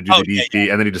 he's trying to do the DDT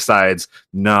and then he decides,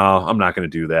 no, I'm not going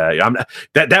to do that. I'm not,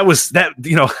 that was that,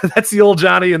 that's the old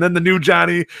Johnny. And then the new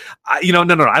Johnny, no,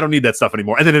 I don't need that stuff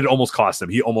anymore. And then it almost cost him.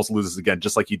 He almost loses again,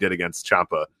 just like he did against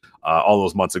Ciampa all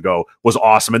those months ago. Was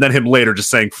awesome. And then him later just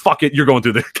saying, fuck it, you're going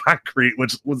through the concrete,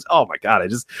 which was, oh my God. I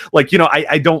just like,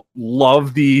 I don't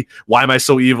love the, why am I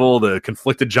so evil? The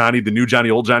conflicted Johnny, the new Johnny,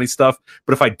 old Johnny stuff.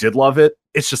 But if I did love it,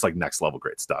 it's just like next level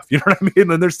great stuff. You know what I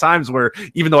mean? And there's times where,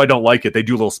 even though I don't like it, they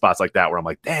do little spots like that where I'm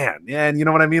like, damn, man, you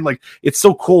know what I mean? Like, it's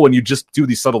so cool when you just do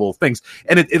these subtle little things.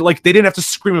 And it like, they didn't have to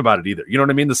scream about it either. You know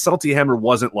what I mean? The subtlety hammer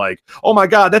wasn't like, oh my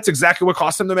God, that's exactly what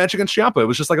cost him the match against Ciampa. It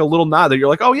was just like a little nod that you're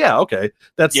like, oh yeah, okay.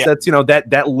 That's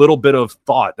that little bit of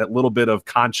thought, that little bit of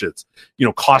conscience,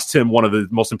 cost him one of the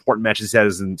most important matches he's had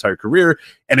his entire career.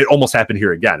 And it almost happened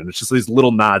here again. And it's just these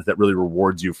little nods that really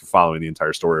rewards you for following the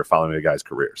entire story or following a guy's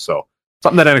career. So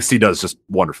something that NXT does just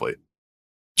wonderfully.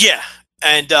 Yeah.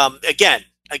 And again,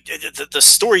 the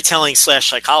storytelling /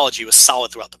 psychology was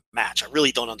solid throughout the match. I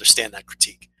really don't understand that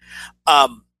critique.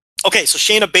 Okay, so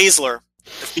Shayna Baszler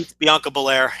defeats Bianca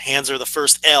Belair, hands her the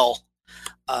first L,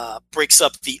 breaks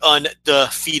up the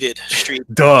undefeated streak.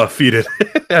 Defeated.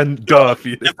 And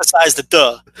defeated. Emphasize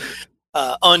the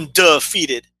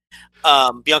undefeated.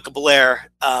 Bianca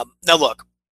Belair. Now look,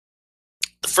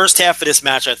 the first half of this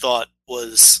match I thought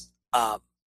was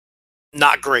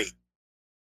not great.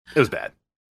 It was bad.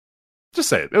 Just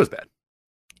say it. It was bad.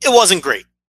 It wasn't great.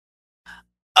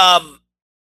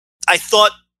 I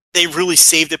thought they really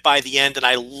saved it by the end, and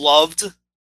I loved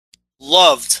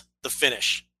the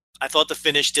finish. I thought the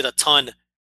finish did a ton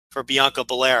for Bianca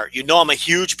Belair. I'm a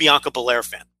huge Bianca Belair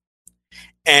fan.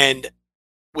 And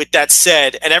with that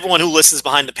said, and everyone who listens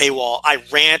behind the paywall, I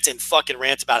rant and fucking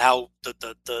rant about how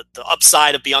the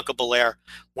upside of Bianca Belair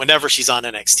whenever she's on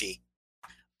NXT.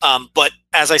 But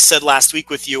as I said last week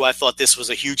with you, I thought this was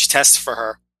a huge test for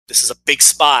her. This is a big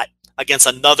spot against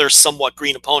another somewhat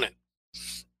green opponent.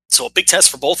 So a big test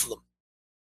for both of them.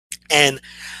 And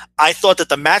I thought that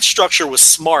the match structure was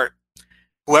smart,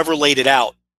 whoever laid it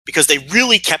out, because they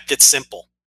really kept it simple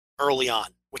early on,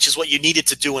 which is what you needed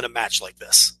to do in a match like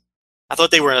this. I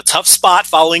thought they were in a tough spot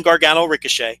following Gargano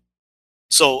Ricochet.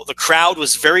 So the crowd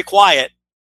was very quiet,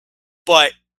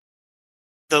 but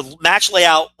the match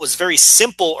layout was very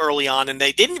simple early on, and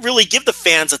they didn't really give the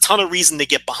fans a ton of reason to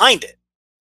get behind it.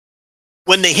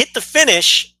 When they hit the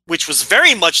finish, which was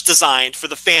very much designed for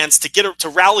the fans to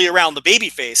rally around the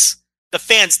babyface, the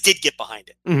fans did get behind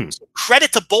it. Mm-hmm. So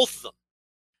credit to both of them,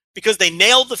 because they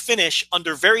nailed the finish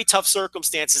under very tough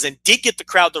circumstances and did get the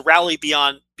crowd to rally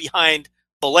behind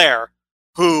Belair,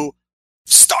 who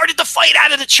started the fight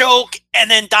out of the choke and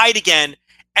then died again.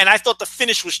 And I thought the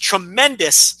finish was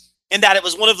tremendous in that it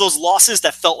was one of those losses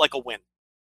that felt like a win.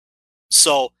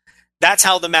 So that's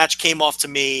how the match came off to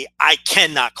me. I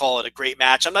cannot call it a great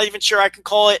match. I'm not even sure I can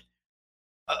call it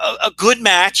a good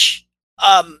match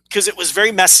because it was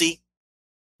very messy.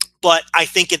 But I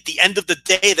think at the end of the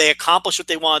day, they accomplished what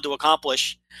they wanted to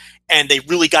accomplish, and they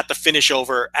really got the finish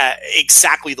over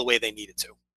exactly the way they needed to.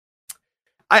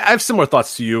 I have similar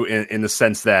thoughts to you in the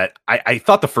sense that I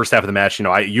thought the first half of the match,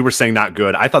 you were saying not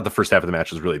good. I thought the first half of the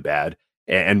match was really bad.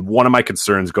 And one of my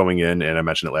concerns going in, and I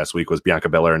mentioned it last week, was Bianca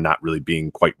Belair not really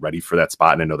being quite ready for that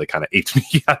spot. And I know they kind of ate me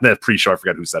on that pre-show. I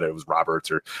forgot who said it. It was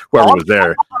Roberts or whoever was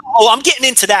there. I'm getting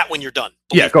into that when you're done.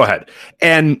 Yeah, go ahead.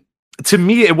 And to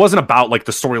me, it wasn't about like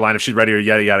the storyline if she's ready or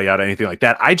yada, yada, yada, anything like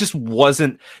that. I just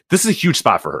wasn't. This is a huge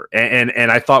spot for her.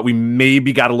 And I thought we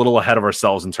maybe got a little ahead of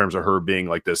ourselves in terms of her being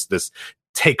like this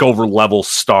takeover level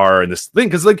star and this thing,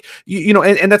 because like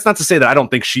and that's not to say that I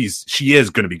don't think she is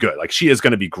going to be good. Like, she is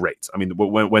going to be great. I mean,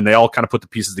 when they all kind of put the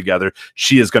pieces together,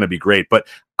 she is going to be great. But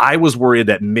I was worried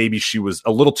that maybe she was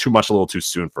a little too much, a little too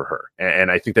soon for her. And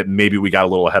I think that maybe we got a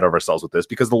little ahead of ourselves with this,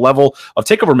 because the level of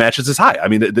takeover matches is high. I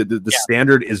mean, the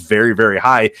standard is very, very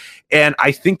high. And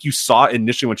I think you saw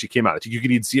initially when she came out, you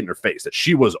could even see it in her face that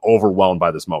she was overwhelmed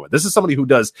by this moment. This is somebody who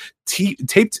does taped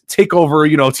takeover,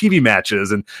 TV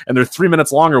matches, and they're 3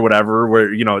 minutes long or whatever,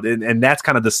 where, and that's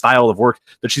kind of the style of work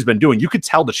that she's been doing. You could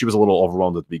tell that she was a little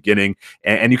overwhelmed at the beginning,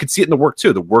 and you could see it in the work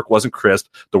too. The work wasn't crisp.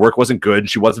 The work wasn't good.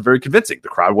 She wasn't very convincing. The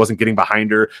crowd wasn't getting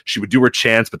behind her. She would do her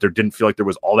chants, but there didn't feel like there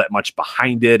was all that much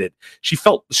behind it. She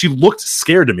looked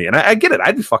scared to me, and I get it.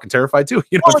 I'd be fucking terrified too,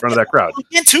 in front of that crowd.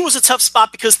 And two was a tough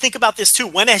spot, because think about this too.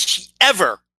 When has she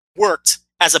ever worked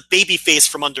as a babyface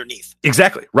from underneath?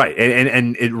 Exactly, right.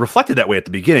 And it reflected that way at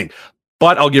the beginning.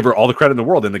 But I'll give her all the credit in the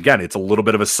world. And again, it's a little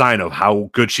bit of a sign of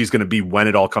how good she's going to be when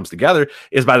it all comes together,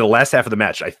 is by the last half of the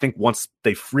match. I think once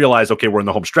they realize, okay, we're in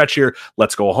the home stretch here,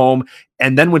 let's go home.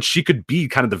 And then when she could be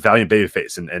kind of the valiant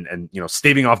babyface and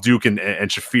staving off Duke and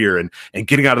Shafir and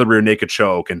getting out of the rear naked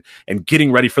choke and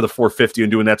getting ready for the 450 and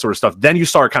doing that sort of stuff, then you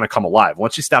saw her kind of come alive.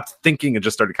 Once she stopped thinking and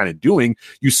just started kind of doing,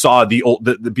 you saw the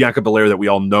Bianca Belair that we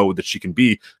all know that she can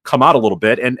be come out a little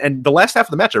bit. And the last half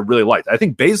of the match I really liked. I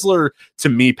think Baszler, to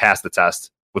me, passed the test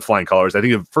with flying colors. I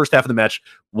think the first half of the match,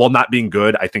 while not being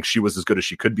good, I think she was as good as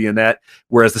she could be in that.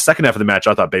 Whereas the second half of the match,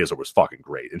 I thought Baszler was fucking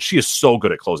great. And she is so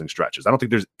good at closing stretches. I don't think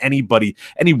there's any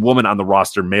woman on the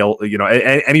roster, male,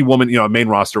 any woman, main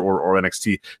roster or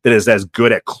NXT, that is as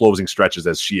good at closing stretches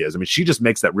as she is. I mean, she just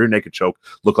makes that rear naked choke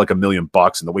look like $1 million,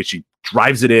 and the way she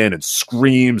drives it in and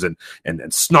screams and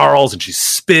snarls and she's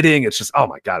spitting. It's just, oh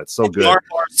my God, it's so good.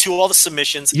 To all the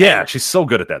submissions. Yeah, she's so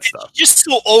good at that stuff. Just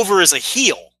so over as a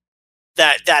heel.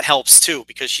 That helps too,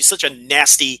 because she's such a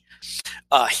nasty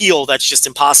heel that's just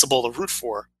impossible to root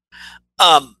for.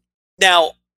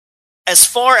 Now, as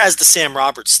far as the Sam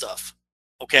Roberts stuff,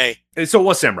 okay. So it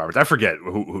was Sam Roberts. I forget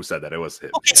who said that. It was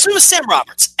him. Okay, so it was Sam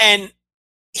Roberts, and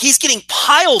he's getting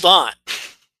piled on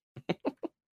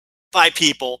by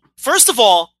people. First of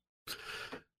all,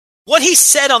 what he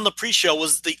said on the pre-show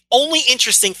was the only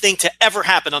interesting thing to ever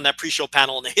happen on that pre-show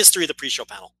panel in the history of the pre-show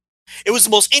panel. It was the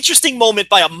most interesting moment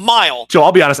by a mile. Joe,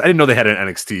 I'll be honest, I didn't know they had an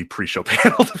NXT pre-show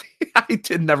panel. I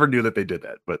never knew that they did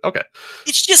that, but okay.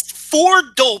 It's just four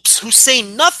dopes who say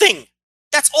nothing.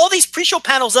 That's all these pre-show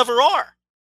panels ever are.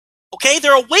 Okay?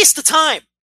 They're a waste of time.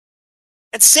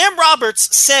 And Sam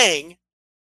Roberts saying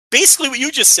basically what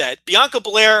you just said. Bianca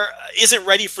Belair isn't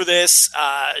ready for this.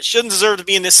 Shouldn't deserve to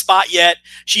be in this spot yet.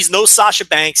 She's no Sasha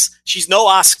Banks. She's no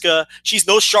Asuka. She's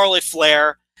no Charlotte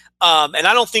Flair. And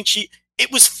I don't think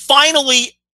it was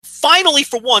finally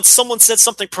for once, someone said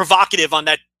something provocative on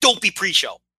that dopey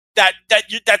pre-show.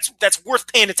 that's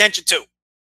worth paying attention to.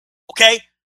 Okay?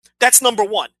 That's number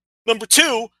one. Number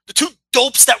two, the two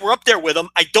dopes that were up there with him,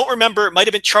 I don't remember. It might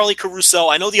have been Charlie Caruso.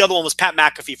 I know the other one was Pat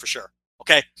McAfee for sure.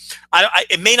 Okay?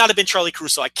 It may not have been Charlie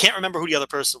Caruso. I can't remember who the other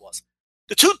person was.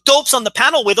 The two dopes on the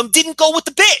panel with him didn't go with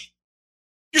the bit.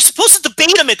 You're supposed to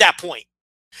debate him at that point.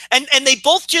 And they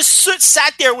both just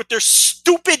sat there with their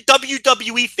stupid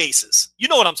WWE faces. You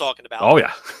know what I'm talking about. Oh,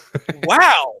 yeah.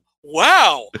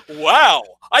 Wow.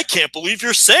 I can't believe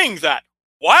you're saying that.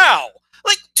 Wow.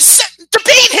 Like,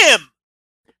 debate him.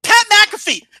 Pat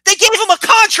McAfee, they gave him a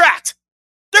contract.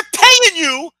 They're paying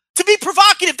you to be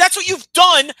provocative. That's what you've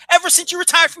done ever since you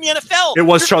retired from the NFL. It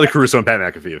was Charlie Caruso and Pat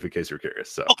McAfee, if in case you're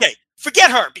curious. So. Okay,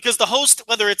 forget her, because the host,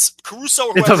 whether it's Caruso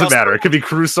or whoever it doesn't else, matter. It could be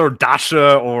Caruso or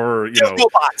Dasha or,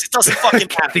 robots. It doesn't fucking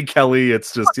matter. Kathy Kelly.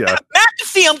 It's just, yeah.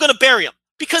 McAfee, I'm going to bury him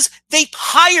because they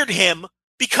hired him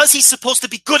because he's supposed to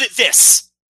be good at this.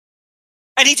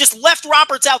 And he just left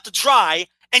Roberts out to dry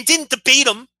and didn't debate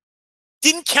him,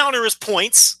 didn't counter his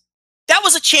points. That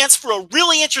was a chance for a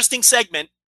really interesting segment.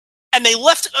 And they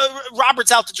left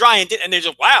Roberts out to dry and they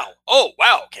just, wow.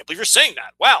 Can't believe you're saying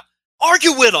that. Wow.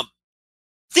 Argue with him.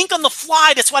 Think on the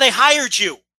fly. That's why they hired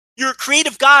you. You're a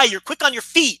creative guy. You're quick on your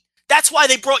feet. That's why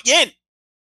they brought you in.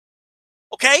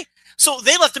 Okay? So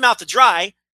they left him out to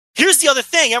dry. Here's the other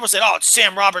thing. Everyone said, it's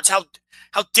Sam Roberts. How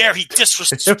dare he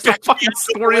disrespect It's the fucking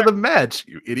story of the match,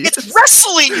 you idiots. It's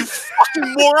wrestling, you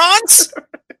fucking morons.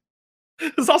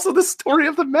 It's also the story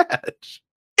of the match.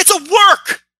 It's a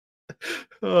work.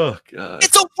 Oh, God.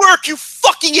 It's a work, you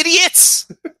fucking idiots.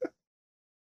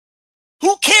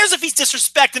 Who cares if he's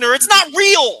disrespecting her? It's not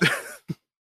real.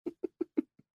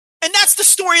 And that's the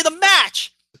story of the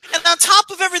match. And on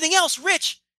top of everything else,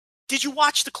 Rich, did you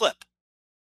watch the clip?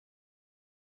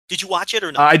 Did you watch it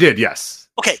or not? I did, yes.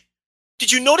 Okay.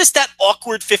 Did you notice that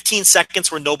awkward 15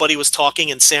 seconds where nobody was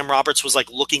talking and Sam Roberts was like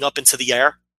looking up into the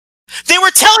air? They were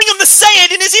telling him to say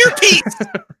it in his earpiece.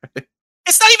 Right.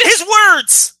 It's not even his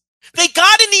words. They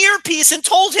got in the earpiece and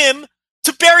told him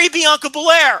to bury Bianca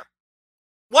Belair.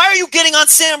 Why are you getting on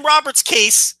Sam Roberts'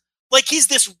 case like he's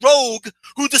this rogue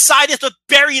who decided to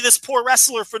bury this poor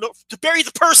wrestler to bury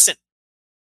the person?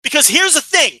 Because here's the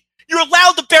thing. You're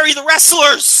allowed to bury the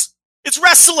wrestlers. It's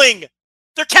wrestling.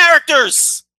 They're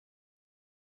characters.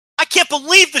 I can't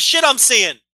believe the shit I'm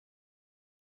seeing.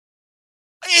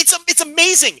 It's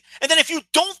amazing. And then if you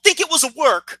don't think it was a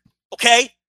work, okay,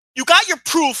 you got your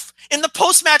proof in the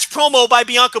post-match promo by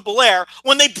Bianca Belair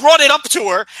when they brought it up to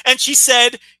her and she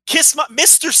said,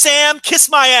 Mr. Sam, kiss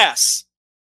my ass.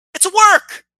 It's a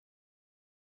work.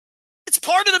 It's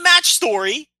part of the match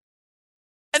story.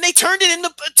 And they turned it into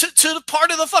to the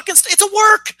part of the fucking... It's a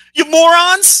work, you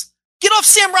morons. Get off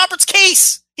Sam Roberts'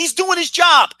 case. He's doing his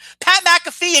job. Pat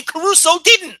McAfee and Caruso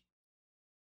didn't.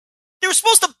 They were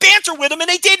supposed to banter with him, and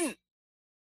they didn't.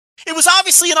 It was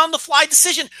obviously an on-the-fly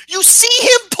decision. You see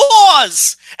him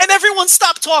pause, and everyone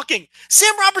stopped talking.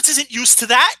 Sam Roberts isn't used to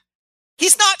that.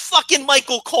 He's not fucking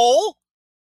Michael Cole.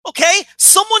 Okay?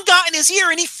 Someone got in his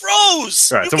ear, and he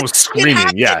froze. Right, someone was screaming.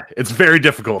 Yeah, it's very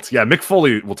difficult. Yeah, Mick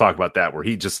Foley will talk about that, where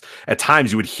he just, at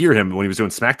times, you would hear him when he was doing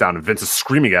SmackDown, and Vince is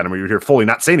screaming at him, or you would hear Foley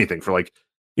not say anything for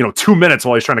 2 minutes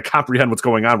while he's trying to comprehend what's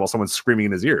going on while someone's screaming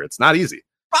in his ear. It's not easy.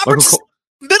 Roberts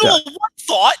middle of one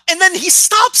thought, and then he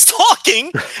stops talking,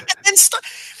 and then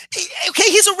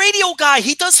he's a radio guy.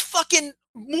 He does fucking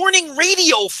morning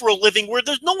radio for a living where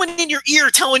there's no one in your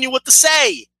ear telling you what to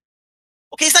say.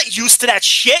 Okay, he's not used to that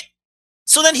shit.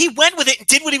 So then he went with it and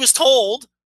did what he was told.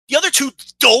 The other two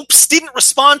dopes didn't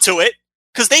respond to it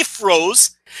because they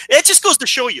froze. It just goes to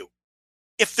show you,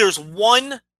 if there's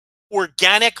one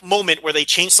organic moment where they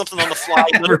change something on the fly,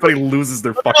 everybody loses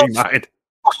their fucking mind.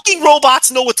 Fucking robots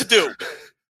know what to do.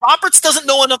 Roberts doesn't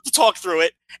know enough to talk through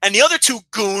it, and the other two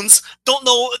goons don't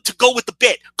know to go with the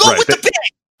bit. Go with the bit!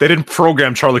 They didn't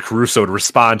program Charlie Caruso to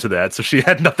respond to that, so she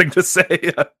had nothing to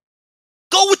say.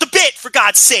 Go with the bit, for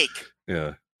God's sake!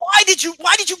 Yeah. Why did you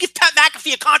give Pat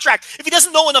McAfee a contract if he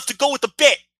doesn't know enough to go with the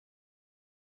bit?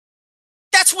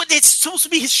 That's what it's supposed to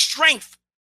be, his strength.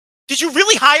 Did you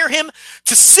really hire him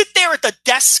to sit there at the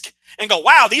desk and go,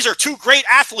 wow, these are two great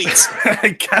athletes?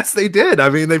 I guess they did. I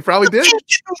mean, they probably did. Can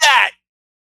do that.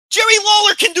 Jerry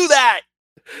Lawler can do that.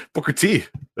 Booker T.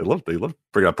 They love bringing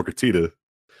out Booker T to...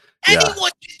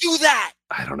 Anyone can do that.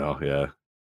 I don't know, yeah.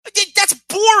 That's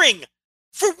boring.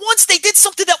 For once, they did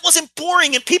something that wasn't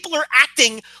boring, and people are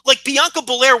acting like Bianca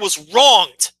Belair was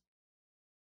wronged.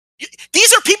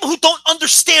 These are people who don't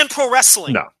understand pro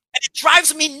wrestling. No. And it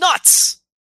drives me nuts.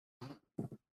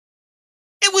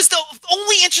 It was the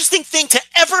only interesting thing to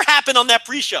ever happen on that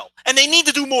pre-show, and they need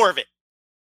to do more of it.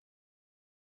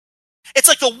 It's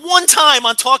like the one time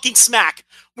on Talking Smack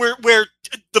where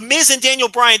The Miz and Daniel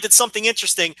Bryan did something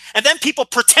interesting, and then people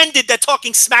pretended that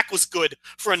Talking Smack was good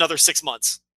for another 6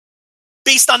 months.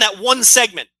 Based on that one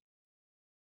segment.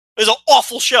 It was an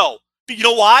awful show. But you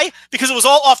know why? Because it was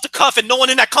all off the cuff, and no one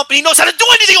in that company knows how to do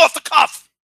anything off the cuff!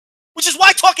 Which is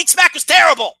why Talking Smack was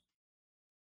terrible!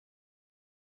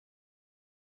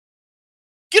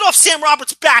 Get off Sam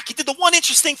Roberts' back. He did the one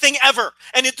interesting thing ever,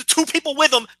 and the two people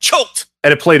with him choked.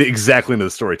 And it played exactly into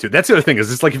the story, too. That's the other thing,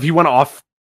 is it's like if he went off...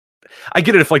 I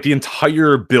get it if like the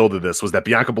entire build of this was that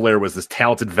Bianca Belair was this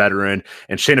talented veteran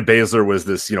and Shayna Baszler was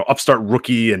this, upstart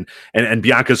rookie and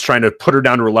Bianca's trying to put her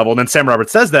down to her level. And then Sam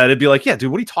Roberts says that, it'd be like, yeah,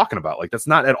 dude, what are you talking about? Like, that's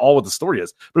not at all what the story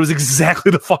is. But it was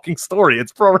exactly the fucking story.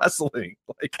 It's pro wrestling.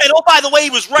 Like, and oh, by the way, he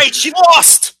was right. She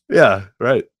lost. Yeah,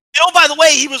 right. And oh, by the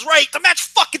way, he was right. The match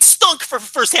fucking stunk for the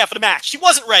first half of the match. She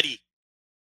wasn't ready.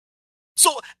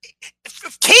 So,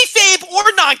 kayfabe or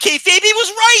non-kayfabe, he was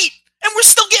right. And we're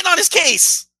still getting on his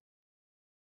case.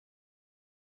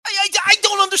 I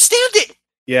don't understand it.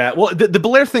 Yeah, well, the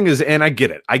Belair thing is, and I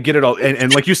get it all.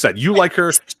 And like you said, you like her.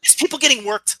 Is people getting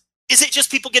worked? Is it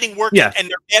just people getting worked? Yeah. And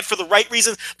they're bad for the right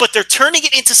reasons, but they're turning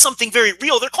it into something very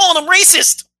real. They're calling him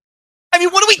racist. I mean,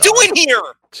 what are we doing here?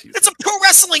 Jesus. It's a pro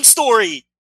wrestling story.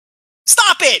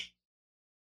 Stop it.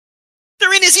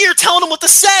 They're in his ear telling him what to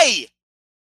say.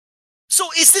 So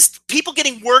is this people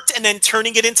getting worked and then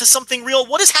turning it into something real?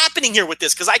 What is happening here with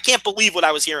this? Because I can't believe what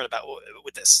I was hearing about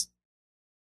with this.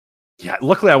 Yeah,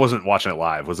 luckily I wasn't watching it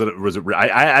live. Was it?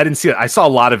 I didn't see it. I saw a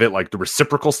lot of it, like the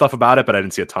reciprocal stuff about it, but I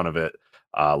didn't see a ton of it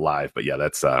live. But yeah,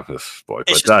 that's boy.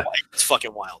 It's but it's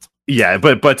fucking wild. Yeah,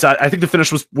 but I think the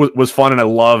finish was fun, and I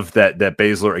love that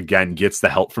Baszler again gets the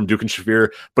help from Duke and Shafir,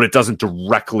 but it doesn't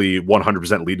directly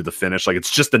 100% lead to the finish. Like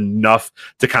it's just enough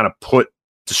to kind of put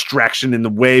distraction in the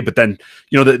way, but then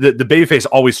the babyface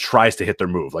always tries to hit their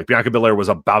move. Like Bianca Belair was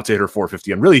about to hit her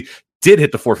 450 and really did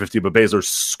hit the 450, but Baszler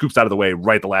scoops out of the way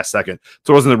right at the last second.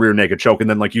 So it wasn't the rear naked choke. And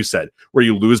then, like you said, where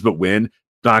you lose but win,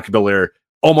 Bianca Belair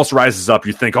almost rises up.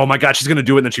 You think, oh my God, she's going to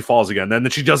do it. And then she falls again. Then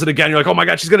she does it again. You're like, oh my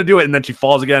God, she's going to do it. And then she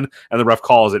falls again. And the ref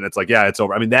calls it. And it's like, yeah, it's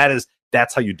over. I mean,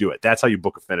 that's how you do it. That's how you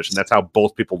book a finish. And that's how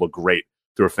both people look great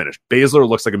through a finish. Baszler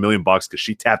looks like $1 million because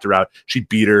she tapped her out. She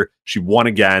beat her. She won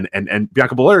again. And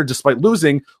Bianca Belair, despite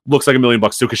losing, looks like $1 million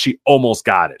too because she almost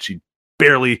got it. She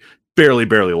barely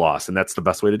lost, and that's the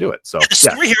best way to do it. So the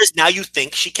story here is now you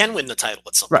think she can win the title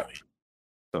at some point.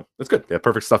 So that's good. Yeah,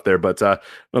 perfect stuff there. But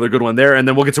another good one there. And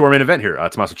then we'll get to our main event here.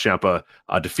 Tommaso Ciampa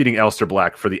defeating Aleister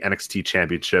Black for the NXT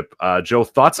Championship. Joe,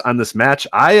 thoughts on this match?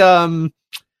 I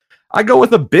go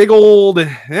with a big old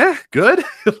good.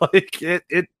 Like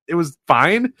it was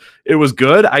fine. It was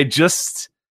good. I didn't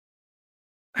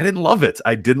love it.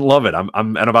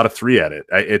 I'm at about a 3 at it.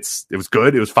 It was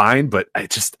good. It was fine, but I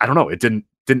don't know. It didn't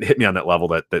hit me on that level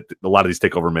that a lot of these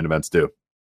TakeOver main events do.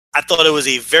 I thought it was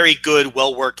a very good,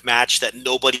 well-worked match that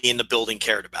nobody in the building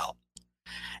cared about.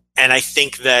 And I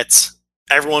think that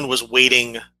everyone was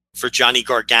waiting for Johnny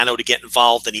Gargano to get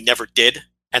involved, and he never did.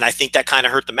 And I think that kind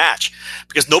of hurt the match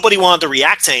because nobody wanted to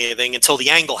react to anything until the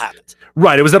angle happened.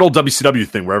 Right. It was that old WCW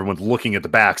thing where everyone's looking at the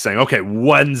back saying, okay,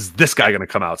 when's this guy going to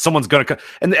come out? Someone's going to come.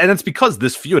 And that's because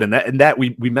this feud and that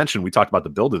we mentioned, we talked about the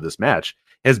build of this match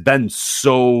has been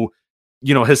so,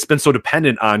 has been so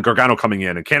dependent on Gargano coming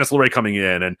in and Candice LeRae coming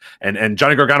in and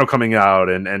Johnny Gargano coming out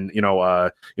and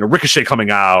Ricochet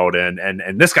coming out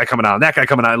and this guy coming out and that guy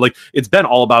coming out. Like it's been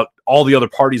all about all the other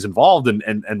parties involved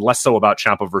and less so about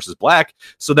Ciampa versus Black.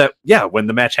 So that, yeah, when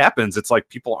the match happens, it's like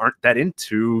people aren't that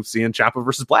into seeing Ciampa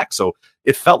versus Black. So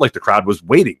it felt like the crowd was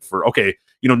waiting for, okay,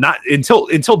 not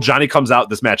until Johnny comes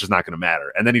out, this match is not going to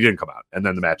matter. And then he didn't come out. And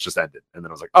then the match just ended. And then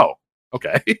I was like, oh,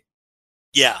 okay.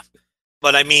 Yeah.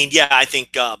 But I mean, yeah, I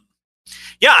think, I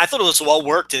thought it was well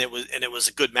worked and it was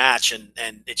a good match and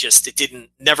it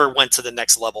never went to the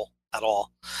next level at all.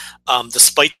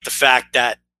 Despite the fact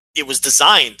that it was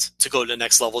designed to go to the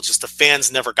next level, just the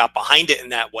fans never got behind it in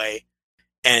that way.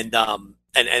 And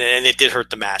it did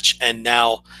hurt the match. And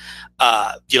now,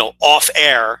 off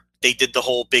air, they did the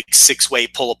whole big 6-way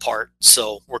pull apart.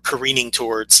 So we're careening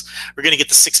towards, we're going to get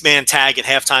the 6-man tag at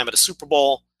halftime at a Super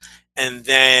Bowl. And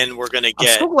then we're going to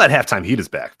get... I'm so glad Halftime Heat is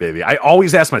back, baby. I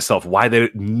always ask myself why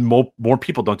more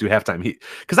people don't do Halftime Heat.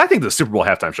 Because I think the Super Bowl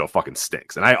halftime show fucking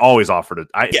stinks. And I always offer to...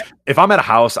 If I'm at a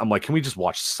house, I'm like, can we just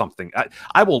watch something?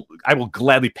 I will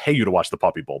gladly pay you to watch the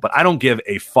Puppy Bowl. But I don't give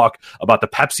a fuck about the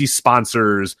Pepsi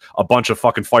sponsors, a bunch of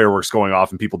fucking fireworks going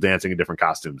off and people dancing in different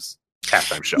costumes.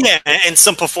 halftime show. Yeah, and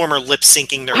some performer lip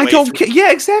syncing their I way don't through. care.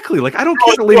 Yeah, exactly. Like, I don't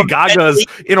care that Lady Gaga's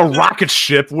in a rocket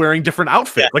ship wearing different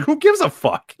outfits. Like, who gives a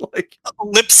fuck? Like,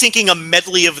 lip syncing a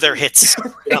medley of their hits.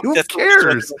 who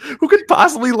cares? Who could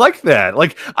possibly like that?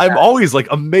 Like, I'm always like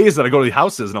amazed that I go to the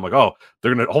houses and I'm like, oh,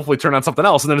 they're gonna hopefully turn on something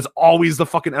else, and then it's always the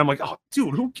fucking. I'm like, oh,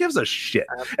 dude, who gives a shit?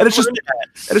 And it's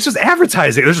just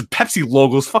advertising. There's just Pepsi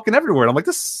logos fucking everywhere. And I'm like,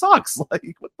 this sucks.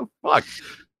 Like, what the fuck?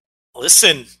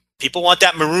 Listen, people want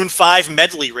that Maroon 5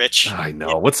 medley, Rich. I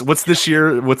know. What's this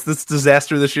year? What's this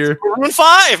disaster this year? Maroon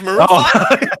 5. Maroon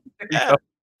 5. Yeah.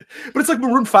 But it's like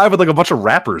Maroon 5 with like a bunch of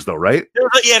rappers, though, right?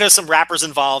 There's some rappers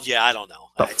involved. Yeah, I don't know.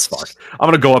 Fuck. I'm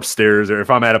gonna go upstairs, or if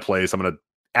I'm at a place, I'm gonna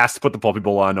ask to put the Puppy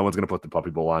Bowl on. No one's gonna put the Puppy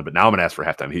Bowl on, but now I'm gonna ask for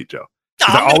halftime heat, Joe.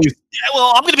 I'm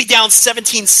going to be down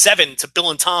 17-7 to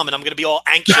Bill and Tom, and I'm going to be all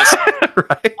anxious.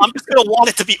 Right? I'm just going to want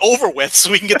it to be over with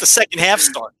so we can get the second half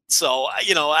started. So,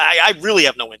 I really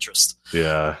have no interest.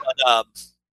 Yeah.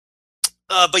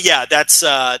 But yeah, that's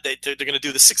they're going to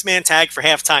do the 6-man tag for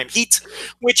halftime heat,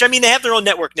 which, I mean, they have their own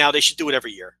network now. They should do it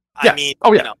every year. Yeah. I mean,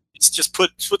 it's just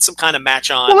put some kind of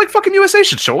match on. Well, like fucking USA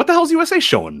should show. What the hell is USA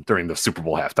showing during the Super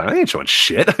Bowl halftime? They ain't showing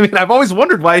shit. I mean, I've always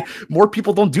wondered why more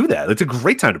people don't do that. It's a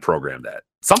great time to program that.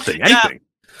 Something, anything.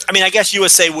 I mean, I guess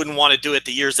USA wouldn't want to do it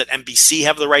the years that NBC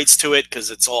have the rights to it because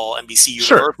it's all NBC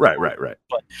Universal. Sure, right.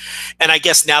 And I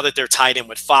guess now that they're tied in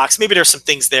with Fox, maybe there's some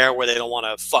things there where they don't want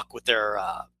to fuck with their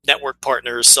network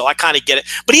partners. So I kind of get it.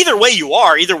 But either way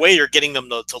you're getting them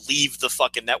to leave the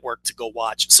fucking network to go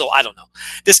watch. So I don't know.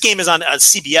 This game is on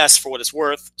CBS for what it's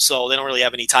worth, so they don't really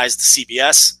have any ties to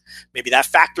CBS. Maybe that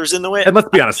factors into it. And let's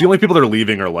be honest, the only people that are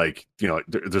leaving are like,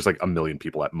 there's like 1 million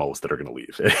people at most that are going to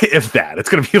leave. If that, it's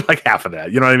going to be like half of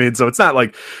that. You know what I mean? So it's not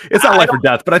life or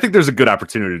death, but I think there's a good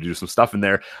opportunity to do some stuff in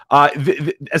there.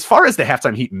 As far as the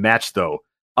halftime heat match, though,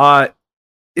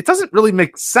 it doesn't really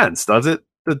make sense, does it?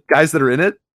 The guys that are in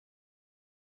it?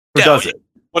 Or does it?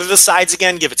 What are the sides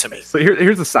again? Give it to me. So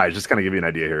here's the sides, just kind of give you an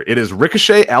idea here. It is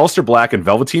Ricochet, Aleister Black, and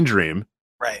Velveteen Dream.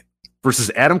 Right.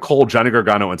 Versus Adam Cole, Johnny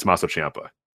Gargano, and Tommaso Ciampa.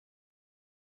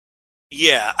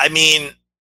 Yeah, I mean,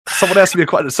 someone asked me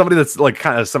somebody that's like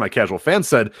kind of semi-casual fan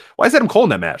said, "Why is Adam Cole in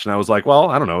that match?" And I was like, "Well,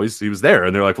 I don't know. He was there."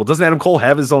 And they're like, "Well, doesn't Adam Cole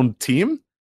have his own team?"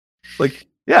 Like,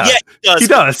 yeah, he does.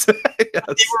 Yes. They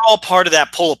were all part of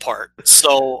that pull apart.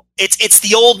 So it's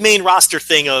the old main roster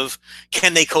thing of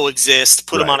can they coexist?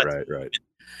 Put them on it, right.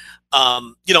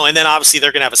 And then obviously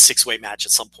they're gonna have a 6-way match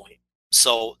at some point.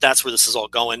 So that's where this is all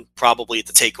going. Probably at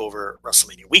the TakeOver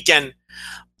WrestleMania weekend.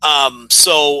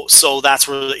 So that's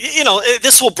where,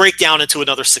 this will break down into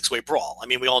another 6-way brawl. I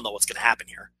mean, we all know what's going to happen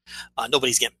here.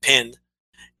 Nobody's getting pinned.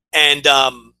 And,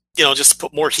 just to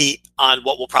put more heat on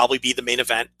what will probably be the main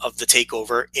event of the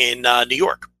TakeOver in New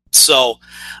York. So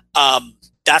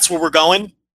that's where we're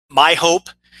going. My hope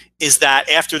is that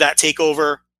after that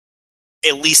TakeOver,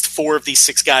 at least 4 of these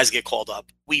 6 guys get called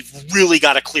up. We've really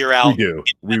got to clear out.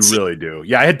 We really do.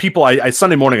 Yeah, I had people. I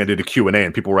Sunday morning I did a Q&A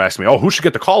and people were asking me, "Oh, who should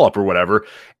get the call up or whatever?"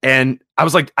 And I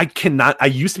was like, I cannot. I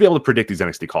used to be able to predict these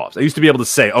NXT call ups. I used to be able to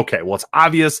say, okay, well, it's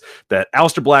obvious that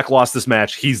Aleister Black lost this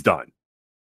match. He's done.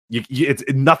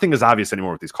 Nothing is obvious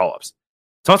anymore with these call ups.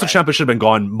 Tommaso Ciampa should have been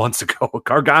gone months ago.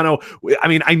 Gargano, I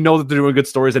mean, I know that they're doing good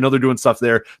stories. I know they're doing stuff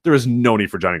there. There is no need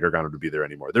for Johnny Gargano to be there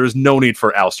anymore. There is no need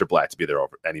for Aleister Black to be there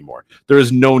anymore. There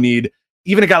is no need.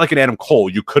 Even a guy like an Adam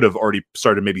Cole, you could have already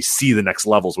started to maybe see the next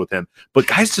levels with him. But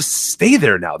guys just stay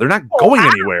there now. They're not going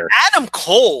anywhere. Adam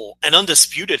Cole and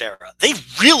Undisputed Era, they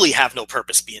really have no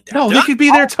purpose being there. No, they could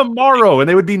be there tomorrow, and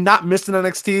they would be not missed in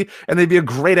NXT, and they'd be a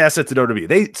great asset to WWE.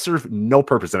 They serve no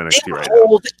purpose in NXT right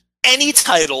now. Any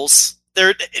titles.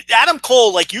 Adam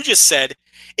Cole, like you just said,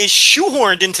 is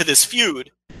shoehorned into this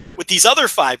feud with these other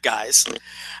 5 guys.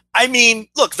 I mean,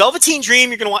 look, Velveteen Dream,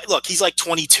 you're going to want... Look, he's like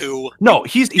 22. No,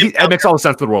 it makes all the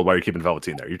sense in the world why you're keeping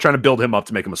Velveteen there. You're trying to build him up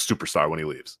to make him a superstar when he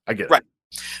leaves. I get it. Right.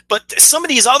 But some of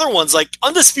these other ones, like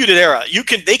Undisputed Era,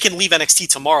 they can leave NXT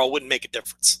tomorrow, wouldn't make a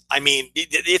difference. I mean,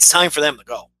 it's time for them to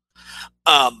go.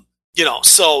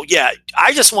 So yeah,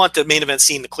 I just want the main event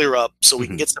scene to clear up so we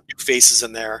can get some new faces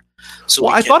in there. So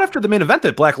I thought after the main event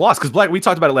that Black lost, because Black, we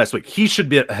talked about it last week. He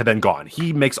should have been gone.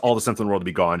 He makes all the sense in the world to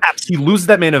be gone. Absolutely. He loses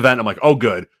that main event. I'm like, oh,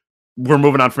 good. We're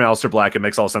moving on from Aleister Black. It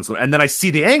makes all sense. And then I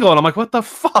see the angle and I'm like, what the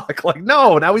fuck? Like,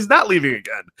 no, now he's not leaving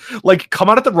again. Like, come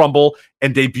out at the Rumble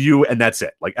and debut, and that's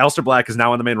it. Like, Aleister Black is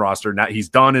now on the main roster. Now he's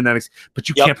done in NXT, but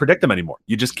you can't predict them anymore.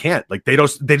 You just can't. Like, they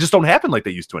just don't happen like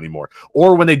they used to anymore.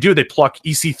 Or when they do, they pluck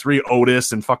EC3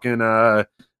 Otis and fucking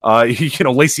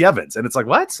Lacey Evans, and it's like,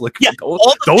 what? Like, yeah,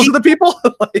 those are the people.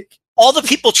 Like, all the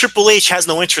people Triple H has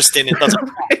no interest in. It doesn't.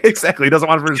 Exactly. He doesn't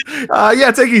want to.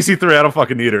 Take EC3. I don't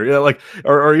fucking need her.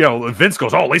 Or Vince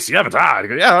goes, oh, Lacey Evans.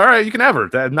 Yeah, all right, you can have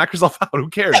her. Knock yourself out. Who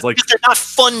cares? Yeah, they're not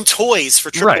fun toys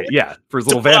for Triple H. Right. Yeah, for his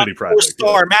little vanity project.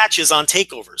 4-star matches on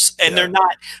takeovers, and they're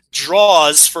not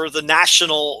draws for the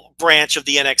national branch of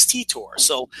the NXT tour.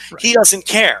 So he doesn't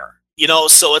care.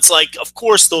 So it's like, of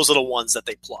course, those are the ones that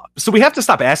they plug. So we have to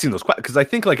stop asking those questions, because I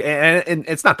think, like, and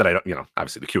it's not that I don't,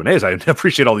 obviously the Q&As, I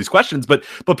appreciate all these questions, but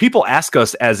people ask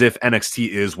us as if NXT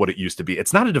is what it used to be.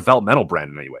 It's not a developmental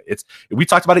brand in any way. We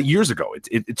talked about it years ago.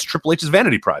 It's Triple H's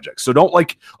vanity project. So don't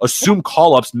assume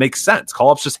call-ups make sense.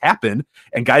 Call-ups just happen,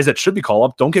 and guys that should be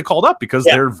called up don't get called up because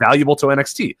they're valuable to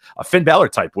NXT. A Finn Balor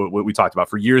type, what we talked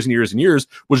about for years and years and years,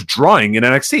 was drawing in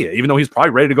NXT, even though he's probably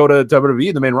ready to go to WWE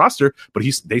in the main roster, but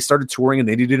they started touring and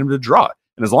they needed him to draw.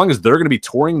 And as long as they're going to be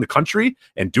touring the country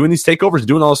and doing these takeovers and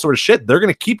doing all this sort of shit, they're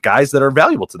going to keep guys that are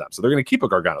valuable to them. So they're going to keep a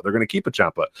Gargano. They're going to keep a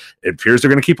Ciampa. It appears they're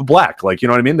going to keep a Black. Like, you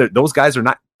know what I mean? Those guys are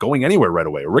not going anywhere right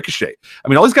away. Ricochet. I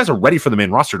mean, all these guys are ready for the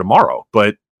main roster tomorrow,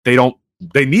 but they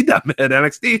need them at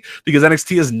NXT because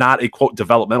NXT is not a, quote,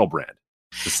 developmental brand.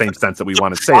 The same sense that we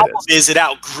want to say it is. It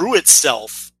outgrew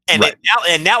itself, and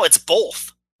now it's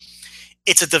both.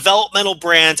 It's a developmental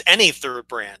brand and a third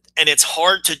brand, and it's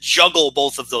hard to juggle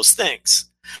both of those things.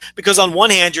 Because on one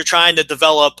hand, you're trying to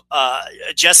develop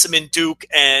Jessamine Duke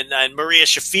and Maria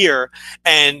Shafir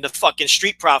and the fucking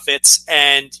Street Profits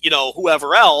and,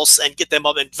 whoever else, and get them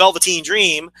up, in Velveteen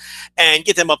Dream, and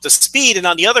get them up to speed. And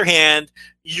on the other hand,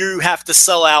 you have to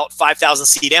sell out 5,000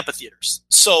 seat amphitheaters.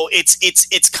 So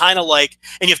it's kind of like,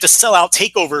 and you have to sell out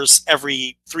takeovers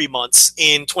every 3 months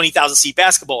in 20,000 seat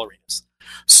basketball arenas.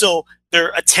 So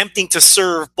they're attempting to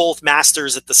serve both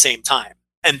masters at the same time.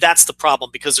 And that's the problem,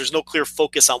 because there's no clear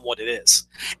focus on what it is.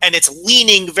 And it's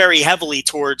leaning very heavily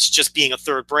towards just being a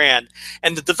third brand.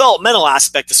 And the developmental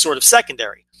aspect is sort of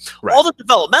secondary. Right. All the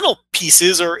developmental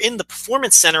pieces are in the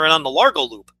Performance Center and on the Largo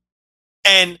Loop.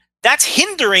 And that's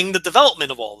hindering the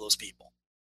development of all of those people.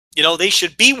 They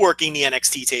should be working the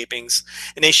NXT tapings,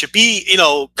 and they should be,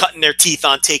 cutting their teeth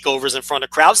on takeovers in front of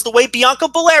crowds the way Bianca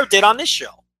Belair did on this show.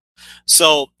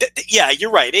 So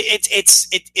you're right.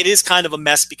 It is kind of a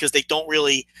mess because we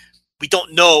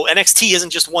don't know. NXT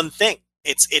isn't just one thing.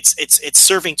 It's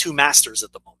serving two masters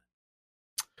at the moment.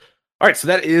 All right, so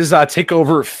that is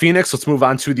TakeOver Phoenix. Let's move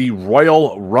on to the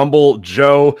Royal Rumble,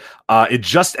 Joe. It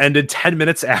just ended 10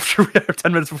 minutes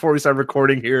before we started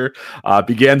recording here.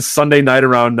 Began Sunday night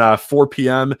around 4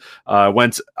 p.m.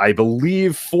 Went, I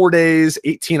believe, 4 days,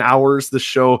 18 hours. The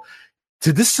show.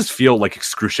 Did this just feel like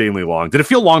excruciatingly long? Did it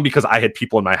feel long because I had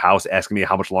people in my house asking me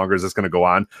how much longer is this going to go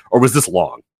on? Or was this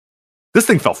long? This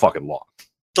thing felt fucking long.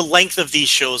 The length of these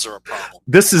shows are a problem.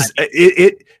 This is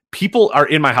it. People are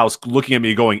in my house looking at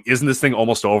me going, isn't this thing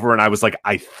almost over? And I was like,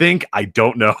 I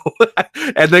don't know.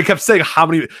 And they kept saying how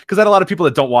many, because I had a lot of people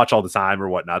that don't watch all the time or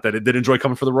whatnot that enjoy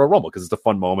coming for the Royal Rumble because it's a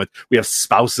fun moment. We have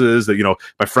spouses that,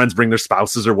 my friends bring their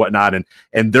spouses or whatnot.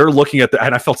 And they're looking at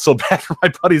and I felt so bad for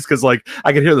my buddies because I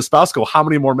could hear the spouse go, how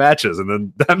many more matches? And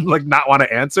then them not want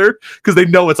to answer because they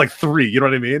know it's 3. You know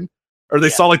what I mean? Or they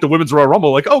saw the women's Royal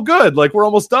Rumble, oh, good, we're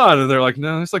almost done. And they're like,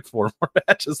 no, there's 4 more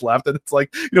matches left. And it's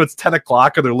it's 10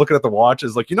 o'clock and they're looking at the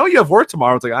watches you have work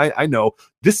tomorrow. It's I know.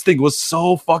 This thing was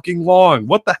so fucking long.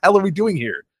 What the hell are we doing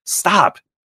here? Stop.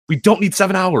 We don't need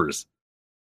 7 hours.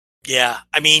 Yeah.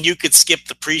 I mean, you could skip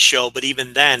the pre-show, but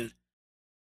even then,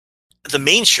 the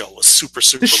main show was super.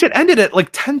 This shit ended at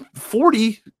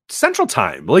 10:40 Central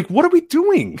Time. What are we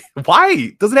doing?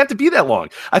 Why does it have to be that long?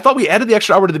 I thought we added the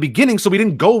extra hour to the beginning so we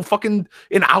didn't go fucking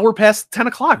an hour past 10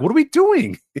 o'clock. What are we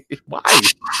doing? Why?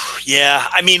 Yeah.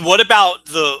 I mean, what about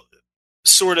the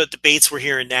sort of debates we're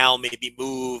hearing now? Maybe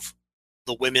move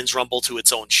the Women's Rumble to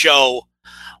its own show,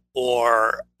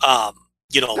 or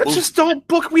just don't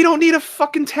book. We don't need a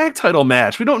fucking tag title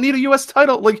match. We don't need a U.S.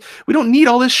 title. We don't need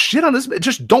all this shit on this.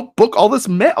 Just don't book all these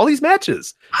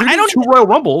matches. I don't need 2 Royal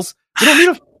Rumbles. We don't need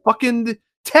a fucking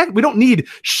tag. We don't need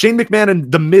Shane McMahon and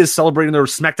The Miz celebrating their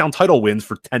SmackDown title wins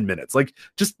for 10 minutes.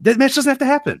 Just that match doesn't have to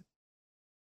happen.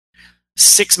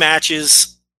 6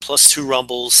 matches plus 2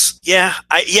 Rumbles. Yeah,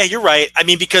 you're right. I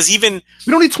mean, because even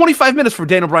we don't need 25 minutes for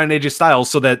Daniel Bryan and AJ Styles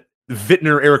so that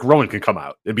Vittner, Eric Rowan can come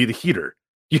out and be the heater.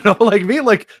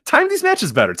 Time these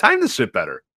matches better. Time this shit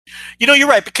better. You're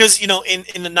right, because, in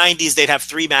the 90s, they'd have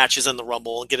 3 matches in the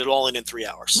Rumble and get it all in 3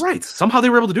 hours. Right. Somehow they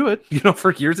were able to do it,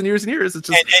 for years and years and years. It's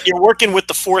just... and you're working with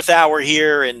the 4th hour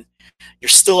here, and you're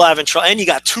still having trouble. And you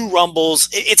got 2 Rumbles.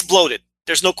 It's bloated.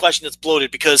 There's no question it's bloated,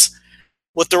 because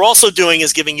what they're also doing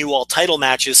is giving you all title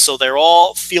matches, so they're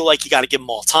all feel like you got to give them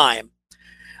all time.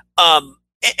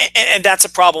 And that's a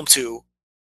problem too.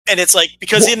 And it's like,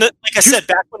 because like I said,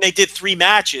 back when they did 3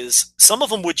 matches, some of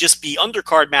them would just be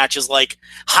undercard matches, like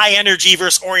High Energy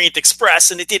versus Orient Express,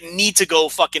 and it didn't need to go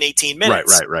fucking 18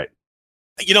 minutes. Right.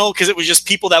 You know, because it was just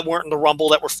people that weren't in the Rumble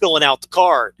that were filling out the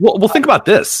card. Well, think about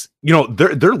this. You know,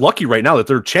 they're lucky right now that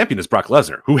their champion is Brock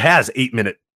Lesnar, who has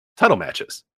 8-minute title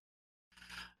matches.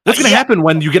 What's going to happen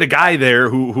when you get a guy there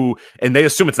who and they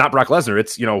assume it's not Brock Lesnar,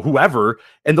 it's, you know, whoever,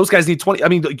 and those guys need 20. I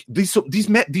mean, these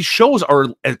shows are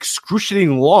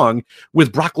excruciatingly long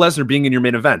with Brock Lesnar being in your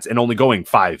main events and only going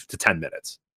 5 to 10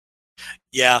 minutes.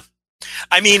 Yeah.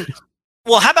 I mean,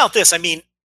 well, how about this? I mean,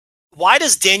 why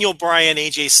does Daniel Bryan,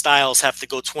 AJ Styles have to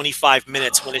go 25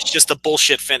 minutes when it's just a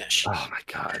bullshit finish? Oh my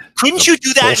God. Couldn't you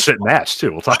do that? Bullshit match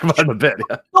too. We'll talk about it in a bit.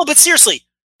 Yeah. No, but seriously,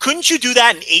 couldn't you do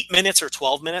that in 8 minutes or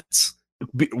 12 minutes?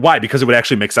 Why? Because it would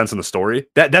actually make sense in the story.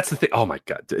 That's the thing. Oh my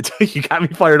God, you got me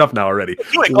fired up now already.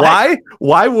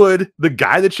 Why would the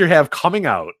guy that you have coming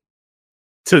out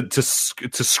to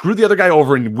screw the other guy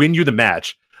over and win you the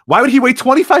match? Why would he wait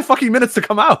 25 fucking minutes to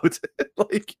come out?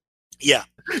 Like, yeah.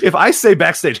 If I say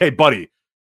backstage, hey buddy,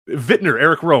 Vintner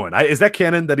Eric Rowan, is that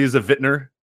canon that he's a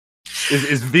Vintner?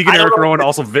 Is vegan Eric Rowan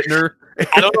also Vintner?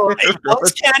 I don't know. It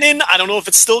was canon. I don't know if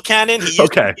it's still canon.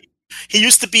 He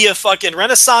used to be a fucking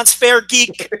Renaissance fair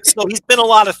geek, so he's been a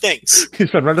lot of things.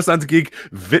 He's been Renaissance geek,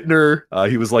 Vintner.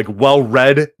 He was like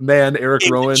well-read man, Eric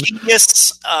Rowan.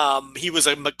 Genius. He was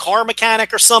a car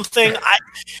mechanic or something.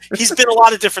 He's been a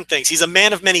lot of different things. He's a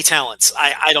man of many talents.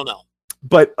 I don't know.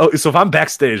 But so if I'm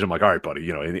backstage, I'm like, all right, buddy,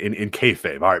 you know, in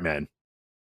kayfabe, all right, man,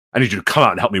 I need you to come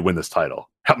out and help me win this title.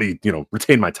 Help me, you know,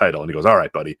 retain my title. And he goes, all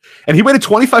right, buddy. And he waited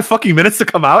 25 fucking minutes to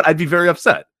come out. I'd be very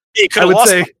upset. I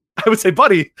would say,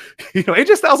 buddy, you know,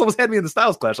 AJ Styles almost had me in the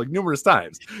Styles Clash like numerous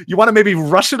times. You want to maybe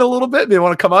rush it a little bit? Maybe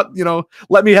want to come out, you know,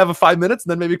 let me have a 5 minutes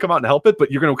and then maybe come out and help it.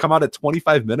 But you're going to come out at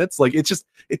 25 minutes. Like,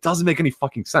 it doesn't make any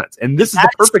fucking sense. And this is the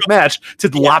perfect match to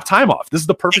lop time off. This is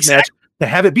the perfect match to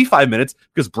have it be 5 minutes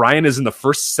because Bryan is in the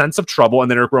first sense of trouble and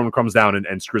then Eric Rowan comes down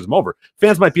and screws him over.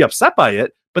 Fans might be upset by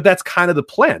it, but that's kind of the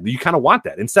plan. You kind of want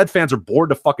that. Instead, fans are bored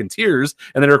to fucking tears,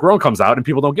 and then Eric Rowan comes out, and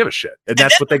people don't give a shit. And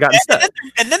that's what they got instead.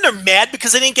 And then they're mad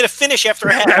because they didn't get a finish after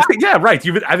a half. Yeah, right.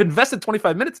 I've invested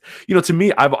 25 minutes. You know, to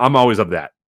me, I'm always of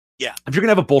that. Yeah. If you're going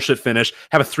to have a bullshit finish,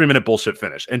 have a 3-minute bullshit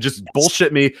finish and just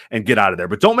bullshit me and get out of there.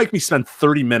 But don't make me spend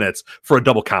 30 minutes for a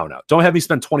double count out. Don't have me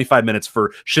spend 25 minutes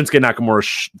for Shinsuke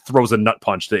Nakamura throws a nut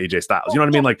punch to AJ Styles. You know what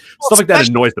I mean? Like, stuff like that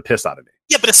annoys the piss out of me.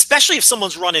 Yeah, but especially if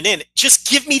someone's running in, just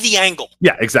give me the angle.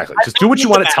 Yeah, exactly. Just do what you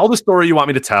want to tell the story you want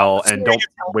me to tell and don't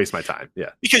waste my time. Yeah.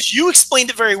 Because you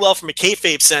explained it very well from a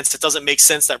kayfabe sense. It doesn't make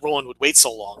sense that Rowan would wait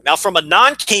so long. Now, from a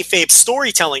non-kayfabe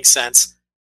storytelling sense,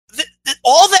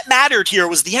 all that mattered here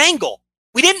was the angle.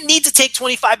 We didn't need to take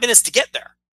 25 minutes to get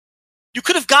there. You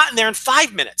could have gotten there in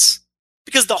 5 minutes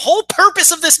because the whole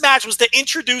purpose of this match was to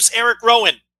introduce Eric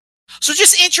Rowan. So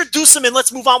just introduce him and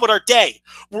let's move on with our day.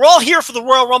 We're all here for the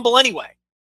Royal Rumble anyway.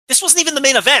 This wasn't even the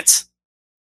main event.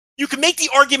 You can make the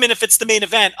argument if it's the main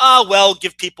event. Well,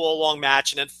 give people a long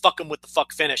match and then fuck them with the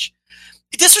fuck finish.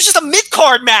 This was just a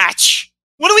mid-card match.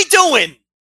 What are we doing?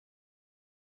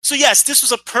 So yes, this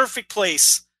was a perfect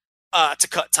place to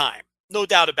cut time. No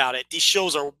doubt about it. These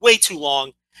shows are way too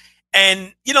long.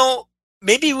 And, you know,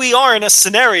 maybe we are in a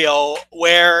scenario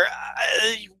where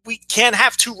we can't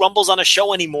have 2 Rumbles on a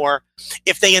show anymore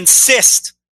if they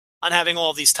insist on having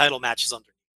all of these title matches under.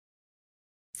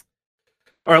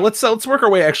 All right, let's work our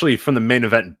way actually from the main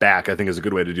event back. I think is a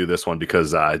good way to do this one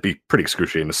because it'd be pretty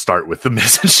excruciating to start with the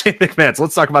Miz and Shane McMahon. So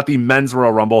let's talk about the men's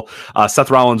Royal Rumble. Seth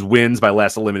Rollins wins by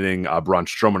last eliminating Braun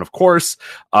Strowman, of course.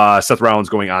 Seth Rollins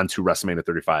going on to WrestleMania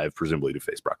 35, presumably to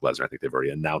face Brock Lesnar. I think they've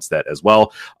already announced that as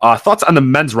well. Thoughts on the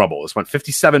men's Rumble? This went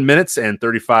 57 minutes and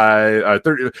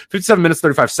 57 minutes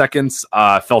 35 seconds.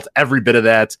 Felt every bit of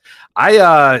that.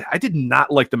 I did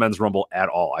not like the men's Rumble at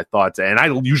all. I thought, and I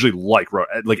usually like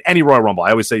any Royal Rumble.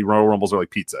 I always say Royal Rumbles are like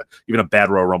pizza. Even a bad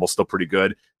Royal Rumble is still pretty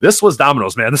good. This was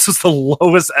Domino's, man. This was the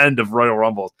lowest end of Royal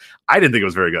Rumbles. I didn't think it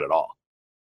was very good at all.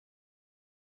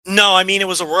 No, I mean, it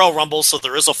was a Royal Rumble, so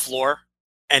there is a floor,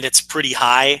 and it's pretty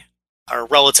high, or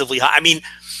relatively high. I mean,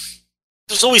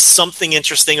 there's always something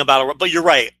interesting about it, but you're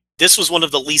right. This was one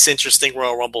of the least interesting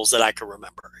Royal Rumbles that I can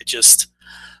remember. It just,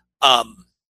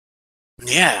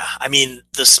 yeah, I mean,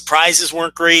 the surprises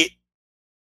weren't great.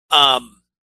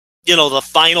 You know, the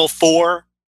final 4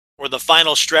 or the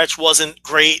final stretch wasn't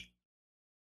great.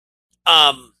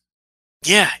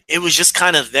 Yeah, it was just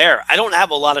kind of there. I don't have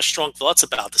a lot of strong thoughts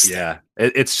about this. Yeah,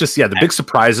 it's just, the big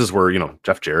surprises were, you know,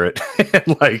 Jeff Jarrett.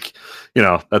 And like, you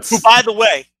know, that's... Who, by the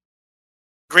way,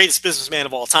 greatest businessman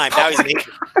of all time. Now he's an agent.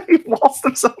 He lost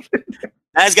himself in there.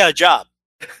 Now he's got a job.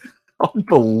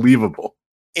 Unbelievable.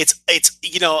 It's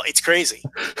crazy.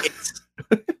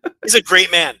 He's a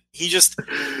great man.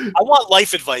 I want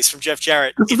life advice from Jeff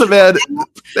Jarrett. This is a man.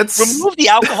 Remove the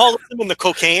alcoholism and the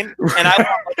cocaine, and I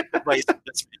want life advice from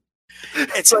this man.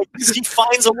 It's like he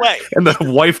finds a way. And the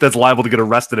wife that's liable to get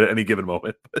arrested at any given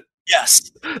moment.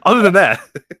 Yes. Other than that,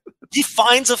 he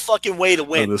finds a fucking way to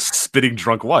win. The spitting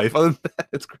drunk wife. Other than that,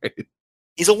 it's great.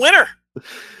 He's a winner.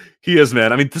 He is,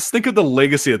 man. I mean, just think of the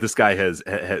legacy that this guy has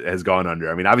gone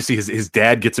under. I mean, obviously his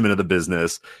dad gets him into the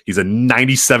business. He's a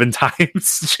 97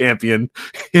 times champion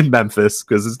in Memphis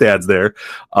because his dad's there.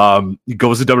 He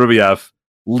goes to WWF,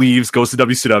 leaves, goes to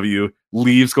WCW,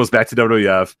 leaves, goes back to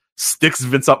WWF, sticks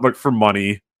Vince up for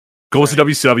money, goes to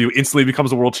WCW, instantly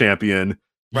becomes a world champion,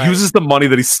 uses the money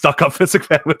that he stuck up Vince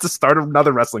McMahon with to start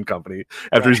another wrestling company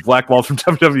after he's blackballed from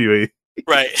WWE.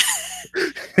 Right.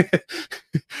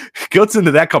 Goes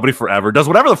into that company forever, does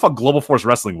whatever the fuck Global Force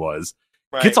Wrestling was,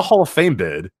 gets a Hall of Fame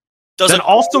bid, then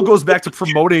also goes back to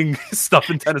promoting stuff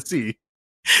in Tennessee.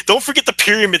 Don't forget the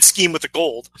pyramid scheme with the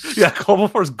gold. Yeah, Global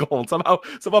Force Gold. Somehow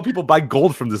people buy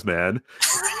gold from this man.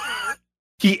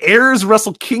 He airs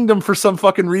Wrestle Kingdom for some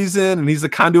fucking reason, and he's the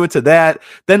conduit to that.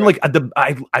 Then,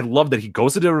 I love that he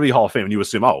goes to WWE Hall of Fame, and you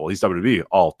assume, oh, well, he's WWE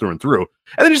all through and through.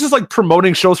 And then he's just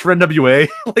promoting shows for NWA,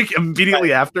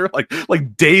 immediately after,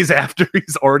 like days after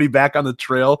he's already back on the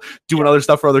trail doing other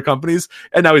stuff for other companies.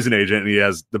 And now he's an agent, and he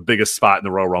has the biggest spot in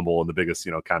the Royal Rumble and the biggest,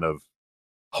 kind of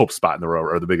hope spot in the Royal,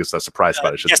 or the biggest surprise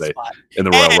spot, I should say, in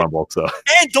the Royal Rumble. So,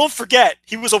 and don't forget,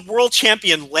 he was a world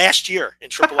champion last year in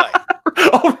AAA.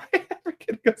 Oh, right.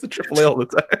 He goes to AAA all the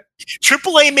time.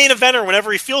 AAA main eventer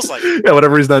whenever he feels like it. Yeah,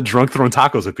 whenever he's not drunk throwing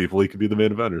tacos at people, he can be the main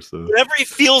eventer. So whenever he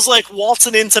feels like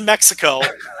waltzing into Mexico,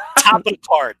 top of the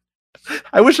card.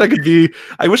 I wish I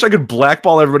could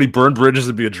blackball everybody, burn bridges,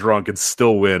 and be a drunk and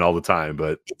still win all the time.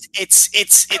 But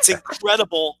it's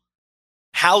incredible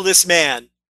how this man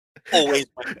always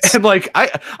wins. And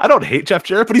I don't hate Jeff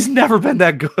Jarrett, but he's never been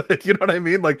that good. You know what I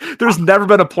mean? There's never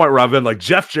been a point where I've been like,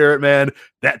 Jeff Jarrett, man,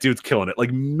 that dude's killing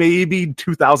it. Maybe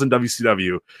 2000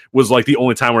 WCW was the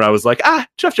only time where I was like,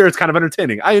 Jeff Jarrett's kind of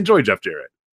entertaining. I enjoy Jeff Jarrett.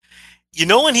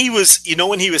 When he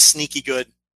was sneaky good.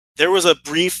 There was a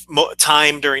brief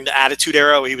time during the Attitude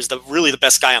Era where he was really the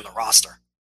best guy on the roster.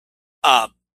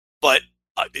 But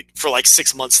for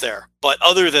 6 months there. But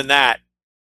other than that,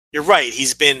 you're right. He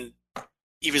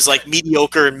was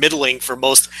mediocre and middling for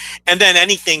most. And then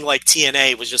anything like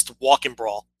TNA was just a walk and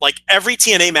brawl. Every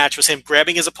TNA match was him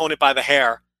grabbing his opponent by the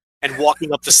hair and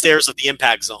walking up the stairs of the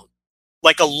Impact Zone.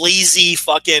 Like a lazy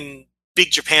fucking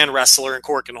Big Japan wrestler in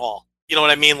Cork and Hall. You know what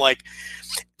I mean?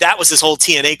 That was his whole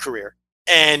TNA career.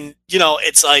 And,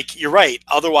 it's you're right.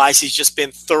 Otherwise, he's just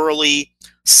been thoroughly,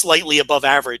 slightly above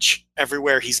average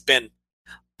everywhere he's been.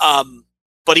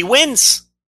 But he wins.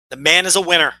 The man is a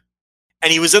winner.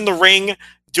 And he was in the ring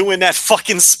doing that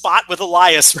fucking spot with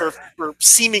Elias for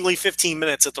seemingly 15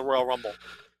 minutes at the Royal Rumble.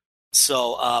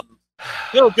 So,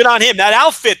 good on him. That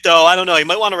outfit, though, I don't know. He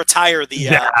might want to retire the.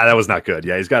 That was not good.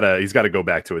 Yeah, he's got to go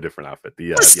back to a different outfit.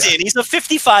 Listen, he's a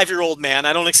 55-year-old man.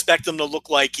 I don't expect him to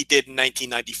look like he did in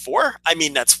 1994. I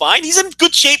mean, that's fine. He's in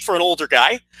good shape for an older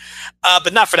guy,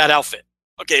 but not for that outfit.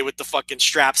 Okay, with the fucking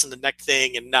straps and the neck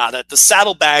thing, and that the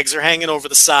saddlebags are hanging over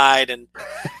the side, and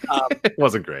it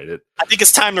wasn't great. I think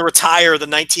it's time to retire the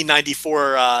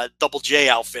 1994 Double J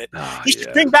outfit. He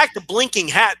should bring back the blinking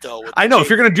hat, though. I know if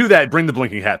you're gonna do that, bring the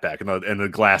blinking hat back and the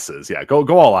glasses. Yeah, go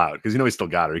all out because he still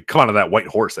got her. He come out of that white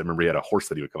horse. I remember he had a horse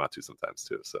that he would come out to sometimes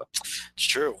too. So it's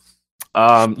true.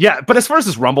 But as far as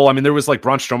this Rumble, I mean, there was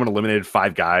Braun Strowman eliminated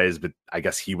 5 guys, but I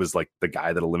guess he was the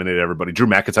guy that eliminated everybody. Drew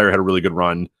McIntyre had a really good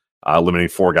run. Eliminating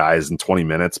 4 guys in 20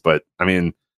 minutes, but I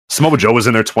mean, Samoa Joe was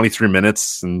in there 23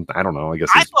 minutes, and I don't know. I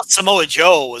guess I thought Samoa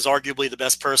Joe was arguably the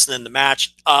best person in the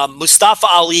match. Mustafa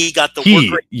Ali got the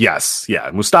work rate. Yes,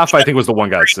 yeah. Mustafa, I think, was the one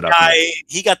guy that stood up.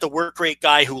 He got the work rate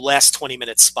guy who lasts 20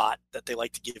 minutes spot that they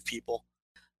like to give people,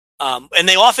 and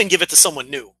they often give it to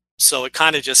someone new. So it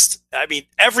kind of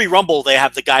every Rumble they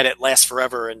have the guy that lasts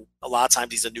forever, and a lot of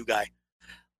times he's a new guy.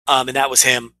 And that was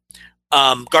him.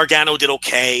 Gargano did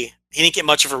okay. He didn't get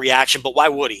much of a reaction, but why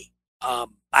would he? I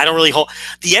don't really hold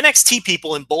the NXT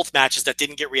people in both matches that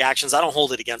didn't get reactions. I don't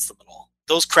hold it against them at all.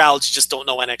 Those crowds just don't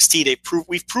know NXT.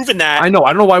 We've proven that. I know.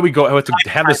 I don't know why we have to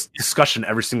have this discussion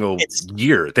every single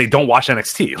year. They don't watch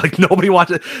NXT. Nobody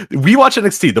watches it. We watch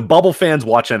NXT. The bubble fans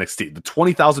watch NXT. The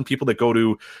 20,000 people that go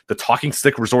to the Talking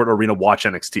Stick Resort Arena watch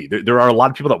NXT. There are a lot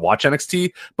of people that watch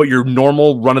NXT, but your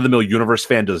normal run-of-the-mill universe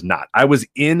fan does not. I was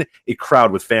in a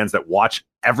crowd with fans that watch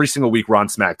every single week Raw and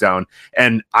SmackDown,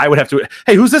 and I would have to,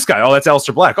 hey, who's this guy? Oh, that's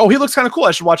Aleister Black. Oh, he looks kind of cool.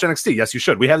 I should watch NXT. Yes, you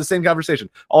should. We have the same conversation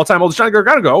all the time. Oh, does Johnny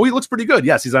Gargano go? Oh, he looks pretty good.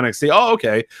 Yes, he's on NXT. Oh,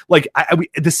 okay. Like at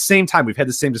the same time, we've had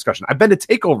the same discussion. I've been to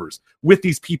takeovers with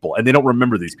these people, and they don't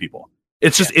remember these people.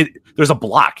 It's just there's a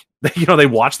block. They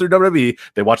watch their WWE,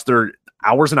 they watch their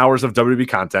hours and hours of WWE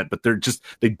content, but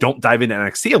they don't dive into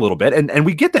NXT a little bit. And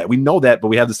we get that. We know that, but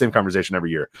we have the same conversation every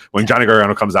year. When Johnny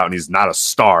Gargano comes out and he's not a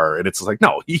star, and it's like,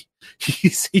 no,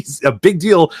 he's a big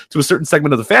deal to a certain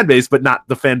segment of the fan base, but not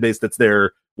the fan base that's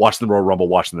there watching the Royal Rumble,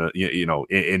 watching the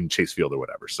in Chase Field or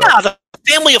whatever. So the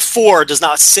family of four does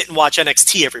not sit and watch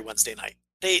NXT every Wednesday night.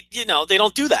 They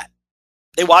don't do that.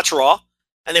 They watch Raw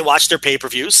and they watch their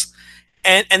pay-per-views.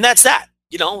 And that's that.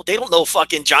 They don't know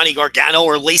fucking Johnny Gargano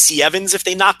or Lacey Evans if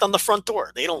they knocked on the front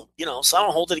door. They don't, so I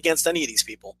don't hold it against any of these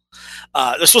people.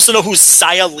 They're supposed to know who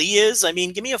Xia Li is. I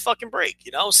mean, give me a fucking break,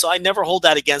 So I never hold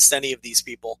that against any of these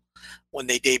people when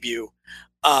they debut.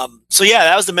 So yeah,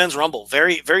 that was the men's Rumble.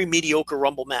 Very, very mediocre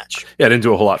Rumble match. Yeah, it didn't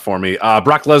do a whole lot for me.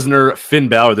 Brock Lesnar, Finn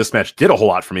Balor, this match did a whole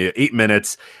lot for me. 8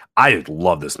 minutes. I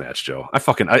love this match, Joe.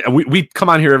 We come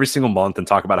on here every single month and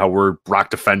talk about how we're Brock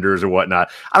defenders or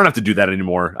whatnot. I don't have to do that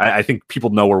anymore. I think people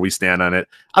know where we stand on it.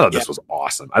 I thought this was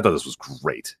awesome. I thought this was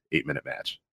great. 8-minute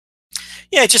match.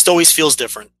 Yeah, it just always feels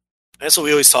different. That's what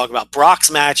we always talk about.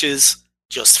 Brock's matches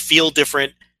just feel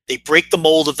different. They break the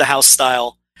mold of the house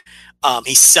style.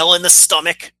 He's selling the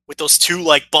stomach with those 2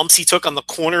 bumps he took on the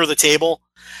corner of the table.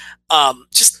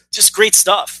 Just great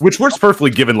stuff. Which works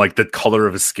perfectly given the color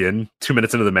of his skin 2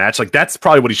 minutes into the match. That's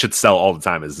probably what he should sell all the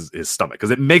time is his stomach, because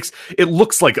it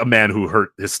looks like a man who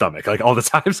hurt his stomach all the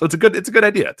time. So it's a good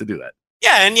idea to do that.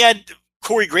 Yeah, and you had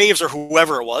Corey Graves or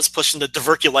whoever it was pushing the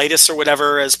diverculitis or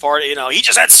whatever as part of, he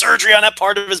just had surgery on that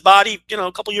part of his body,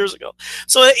 a couple years ago.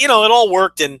 So it all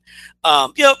worked. And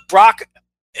Brock,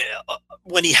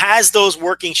 when he has those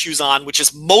working shoes on, which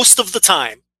is most of the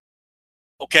time,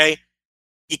 okay,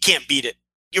 you can't beat it.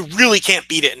 You really can't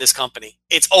beat it in this company.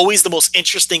 It's always the most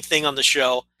interesting thing on the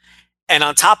show. And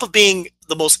on top of being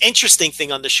the most interesting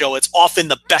thing on the show, it's often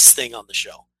the best thing on the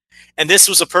show. And this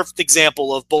was a perfect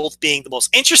example of both being the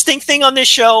most interesting thing on this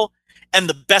show and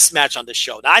the best match on this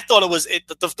show. Now, I thought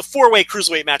the 4-way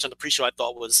cruiserweight match on the pre-show, I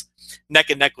thought was neck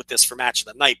and neck with this for match of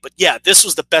the night. But yeah, this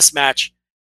was the best match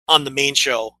on the main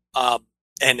show. And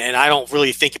I don't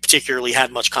really think it particularly had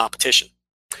much competition.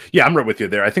 Yeah, I'm right with you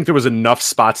there. I think there was enough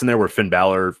spots in there where Finn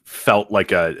Balor felt like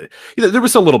there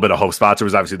was a little bit of hope spots. There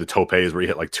was obviously the topes where he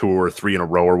hit 2 or 3 in a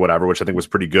row or whatever, which I think was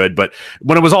pretty good. But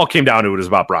when it was all came down to it, was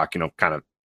about Brock, kind of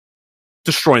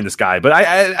destroying this guy. But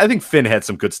I think Finn had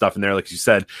some good stuff in there. Like you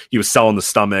said, he was selling the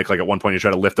stomach. At one point he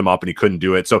tried to lift him up and he couldn't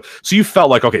do it. So you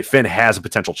felt like, okay, Finn has a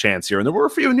potential chance here. And there were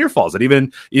a few near falls that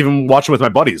even watching with my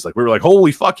buddies, we were like,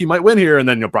 holy fuck, he might win here. And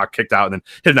then Brock kicked out and then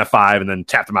hit an F5 and then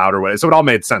tapped him out or whatever. So it all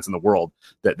made sense in the world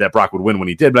that Brock would win when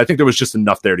he did. But I think there was just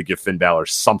enough there to give Finn Balor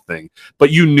something.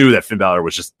 But you knew that Finn Balor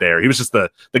was just there. He was just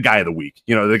the guy of the week,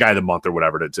 the guy of the month or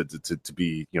whatever to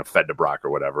be fed to Brock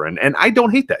or whatever. And I don't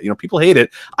hate that. People hate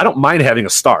it. I don't mind having a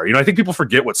star. I think people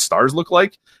forget what stars look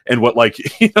like and what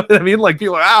you know what I mean?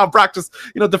 People are Brock just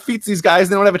defeats these guys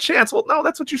and they don't have a chance. Well, no,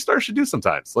 that's what your stars should do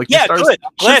sometimes. Yeah, your stars good.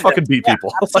 should fucking beat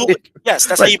people. Yes,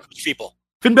 that's right. How you push people.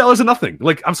 Finn Balor's a nothing.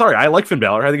 I'm sorry, I like Finn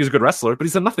Balor. I think he's a good wrestler, but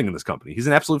he's a nothing in this company. He's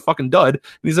an absolute fucking dud, and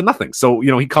he's a nothing. So,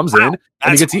 he comes in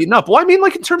and he gets eaten up. Well, I mean,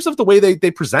 in terms of the way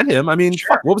they present him, I mean,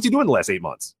 fuck, what was he doing the last 8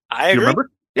 months? I agree. You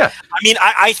remember? Yeah. I mean,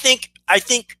 I think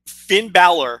Finn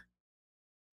Balor,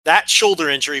 that shoulder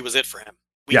injury was it for him.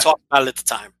 We talked about it at the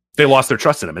time. They lost their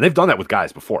trust in him, and they've done that with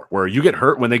guys before, where you get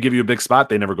hurt when they give you a big spot,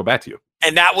 they never go back to you.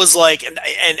 And that was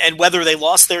and whether they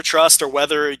lost their trust or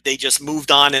whether they just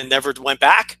moved on and never went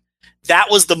back,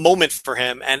 that was the moment for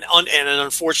him, and an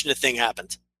unfortunate thing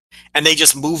happened. And they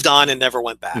just moved on and never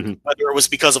went back. Mm-hmm. Whether it was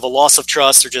because of a loss of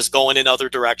trust or just going in other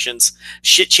directions.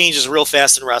 Shit changes real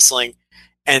fast in wrestling,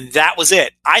 and that was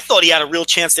it. I thought he had a real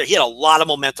chance there. He had a lot of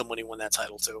momentum when he won that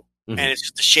title, too. Mm-hmm. And it's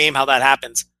just a shame how that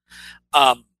happens.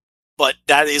 But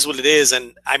that is what it is.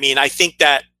 And I don't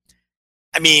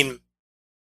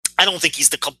think he's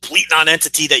the complete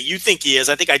non-entity that you think he is.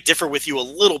 I think I differ with you a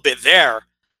little bit there,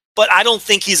 but I don't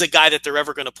think he's a guy that they're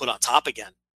ever going to put on top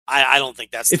again. I don't think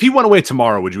that's... If he went away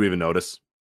tomorrow, would you even notice?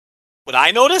 Would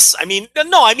I notice? I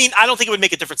don't think it would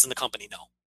make a difference in the company. No.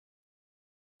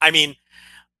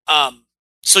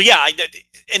 So yeah,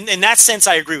 in that sense,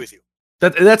 I agree with you.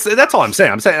 That's all I'm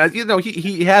saying. I'm saying,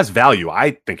 he has value.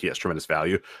 I think he has tremendous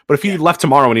value. But if he left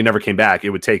tomorrow and he never came back, it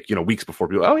would take, weeks before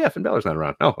people, oh yeah, Finn Balor's not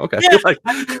around. Oh, okay. Yeah.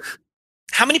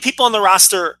 How many people on the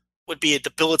roster would be a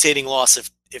debilitating loss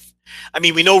if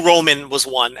we know Roman was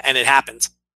one and it happened.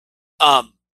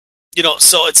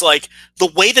 So it's like the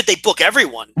way that they book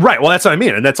everyone. Right. Well, that's what I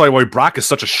mean. And that's why Brock is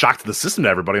such a shock to the system to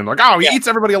everybody. And they're like, oh, he eats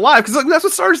everybody alive. Because that's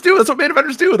what stars do. That's what main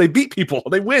eventers do. They beat people.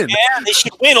 They win. Yeah, they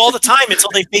should win all the time until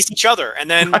they face each other.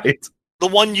 And then the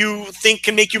one you think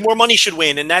can make you more money should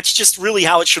win. And that's just really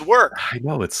how it should work. I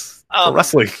know. It's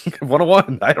wrestling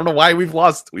 101. I don't know why we've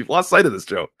lost sight of this,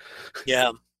 Joe.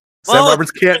 Yeah. Sam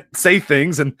Roberts can't say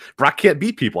things and Brock can't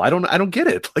beat people. I don't get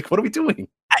it. Like, what are we doing?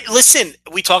 Listen,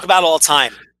 we talk about it all the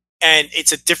time. And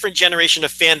it's a different generation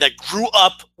of fan that grew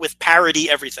up with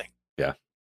parody everything. Yeah.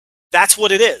 That's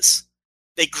what it is.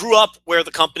 They grew up where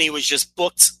the company was just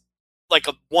booked like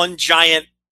a one giant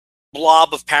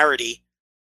blob of parody.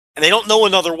 And they don't know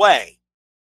another way.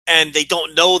 And they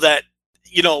don't know that,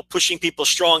 pushing people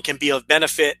strong can be of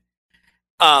benefit.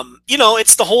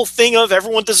 It's the whole thing of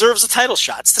everyone deserves a title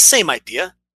shot. It's the same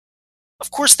idea. Of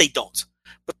course they don't.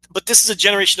 But this is a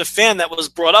generation of fan that was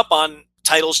brought up on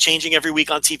titles changing every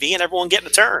week on TV and everyone getting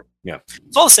a turn. Yeah.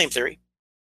 It's all the same theory.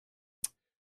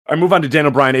 I move on to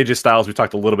Daniel Bryan, AJ Styles. We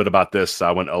talked a little bit about this.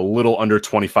 I went a little under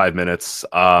 25 minutes.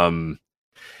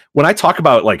 When I talk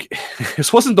about, like,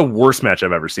 this wasn't the worst match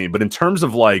I've ever seen, but in terms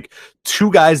of, like, two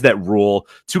guys that rule,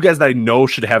 two guys that I know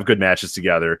should have good matches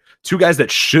together, two guys that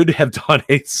should have done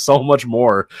so much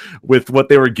more with what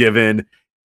they were given.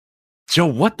 Joe,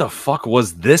 what the fuck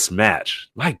was this match?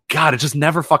 My God, it just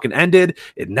never fucking ended.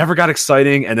 It never got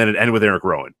exciting, and then it ended with Eric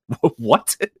Rowan.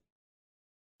 What?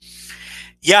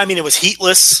 Yeah, I mean, it was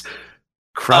heatless.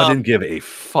 Crowd didn't give a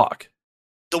fuck.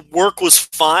 The work was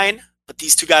fine, but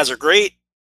these two guys are great.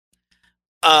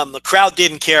 The crowd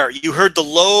didn't care. You heard the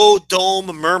low dome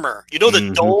murmur. You know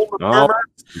the dome murmur?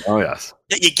 Oh, yes.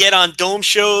 That you get on dome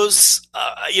shows,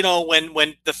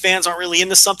 when the fans aren't really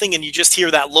into something and you just hear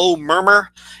that low murmur.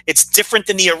 It's different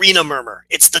than the arena murmur.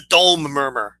 It's the dome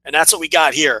murmur. And that's what we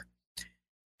got here.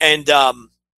 And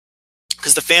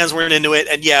because the fans weren't into it.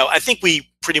 And yeah, I think we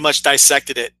pretty much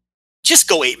dissected it. Just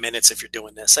go 8 minutes if you're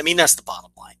doing this. I mean, that's the bottom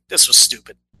line. This was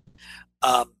stupid.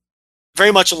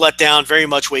 Very much a letdown, very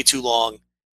much way too long.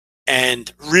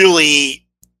 And really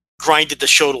grinded the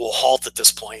show to a halt at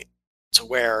this point, to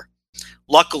where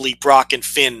luckily Brock and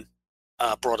Finn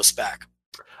brought us back.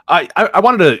 I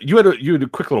wanted to, you had a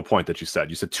quick little point that you said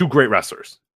two great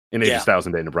wrestlers in AJ Styles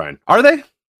and Daniel Bryan. Are they?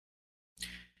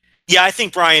 Yeah, I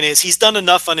think Bryan is. He's done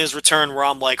enough on his return where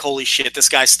I'm like, holy shit, this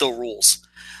guy still rules.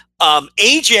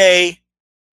 AJ,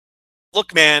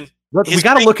 look, man. We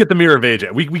got to look at the mirror of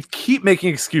AJ. We keep making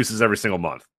excuses every single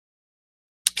month.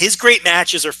 His great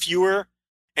matches are fewer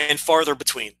and farther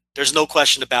between. There's no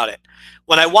question about it.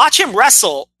 When I watch him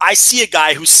wrestle, I see a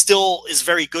guy who still is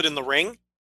very good in the ring.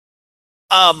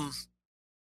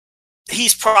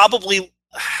 He's probably,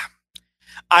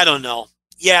 I don't know.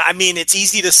 Yeah, I mean, it's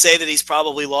easy to say that he's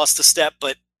probably lost a step,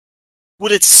 but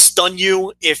would it stun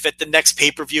you if at the next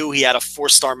pay-per-view he had a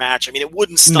 4-star match? I mean, it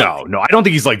wouldn't stun me. No, I don't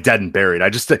think he's like dead and buried.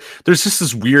 There's just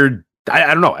this weird,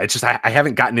 I don't know. It's just, I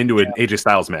haven't gotten into an AJ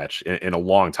Styles match in a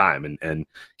long time. And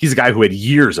he's a guy who had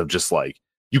years of just like,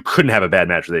 you couldn't have a bad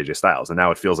match with AJ Styles. And now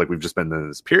it feels like we've just been in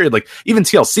this period, like even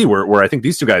TLC where I think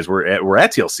these two guys were at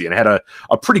TLC and had a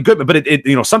pretty good, but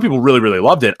it some people really, really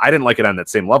loved it. I didn't like it on that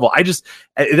same level.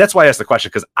 That's why I asked the question,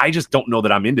 because I just don't know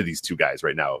that I'm into these two guys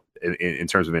right now in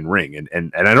terms of in ring.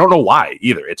 And I don't know why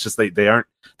either. It's just, they're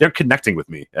connecting with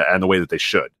me and the way that they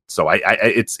should. So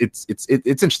it's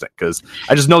interesting because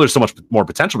I just know there's so much more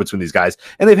potential between these guys.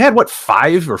 And they've had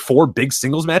 5 or 4 big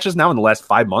singles matches now in the last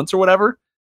 5 months or whatever.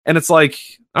 And it's like,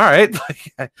 all right,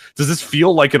 does this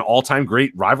feel like an all-time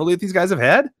great rivalry that these guys have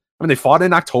had? I mean, they fought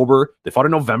in October, they fought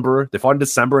in November, they fought in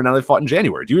December, and now they fought in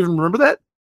January. Do you even remember that?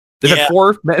 They've had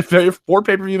 4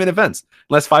 pay-per-view main events in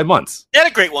the last 5 months. They had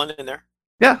a great one in there.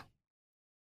 Yeah.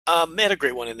 They had a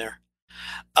great one in there.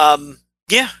 With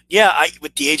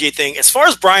the AJ thing, as far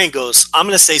as Bryan goes, I'm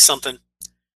going to say something.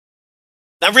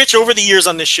 Now, Rich, over the years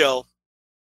on this show,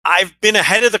 I've been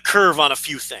ahead of the curve on a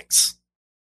few things.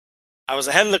 I was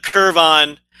ahead of the curve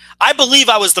on, I believe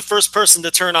I was the first person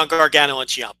to turn on Gargano and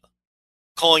Ciampa,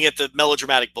 calling it the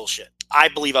melodramatic bullshit. I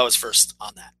believe I was first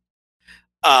on that.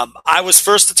 I was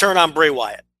first to turn on Bray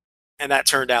Wyatt, and that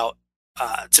turned out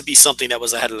to be something that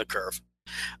was ahead of the curve.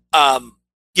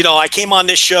 I came on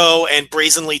this show and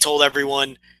brazenly told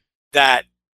everyone that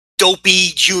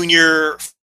dopey junior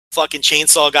fucking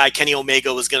chainsaw guy Kenny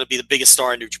Omega was going to be the biggest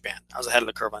star in New Japan. I was ahead of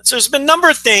the curve on it. So there's been a number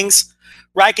of things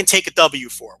where I can take a W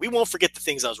for. We won't forget the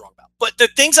things I was wrong about. But the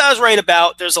things I was right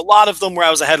about, there's a lot of them where I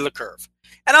was ahead of the curve.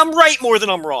 And I'm right more than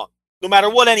I'm wrong, no matter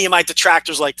what any of my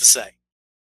detractors like to say.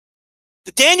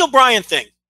 The Daniel Bryan thing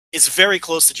is very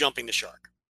close to jumping the shark.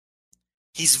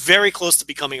 He's very close to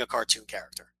becoming a cartoon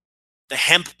character. The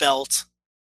hemp belt,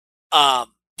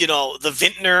 the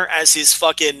vintner as his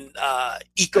fucking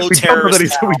eco We terrorist.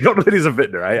 we don't know that he's a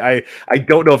vintner. I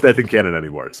don't know if that's in canon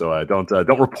anymore, so I don't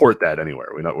report that anywhere.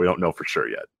 We don't know for sure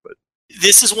yet. But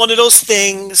This is one of those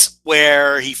things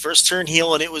where he first turned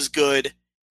heel and it was good.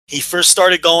 He first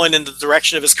started going in the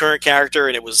direction of his current character,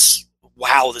 and it was,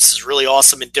 wow, this is really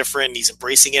awesome and different. He's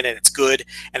embracing it, and it's good,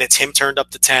 and it's him turned up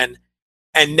to 10.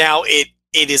 And now it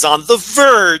is on the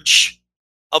verge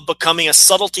of becoming a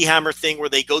subtlety hammer thing where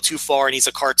they go too far and he's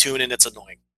a cartoon and it's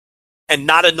annoying. And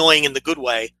not annoying in the good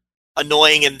way,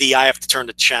 annoying in the I have to turn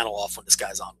the channel off when this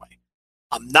guy's on way.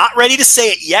 I'm not ready to say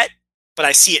it yet, but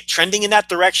I see it trending in that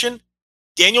direction.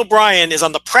 Daniel Bryan is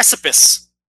on the precipice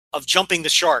of jumping the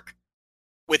shark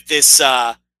with this,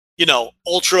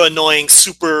 ultra annoying,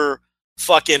 super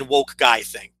fucking woke guy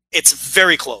thing. It's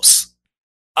very close.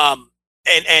 And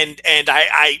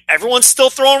everyone's still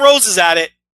throwing roses at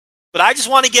it, but I just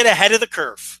want to get ahead of the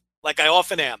curve, like I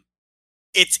often am.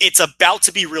 It's about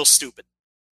to be real stupid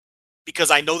because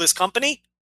I know this company,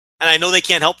 and I know they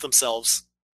can't help themselves,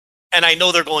 and I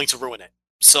know they're going to ruin it.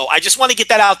 So I just want to get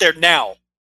that out there now,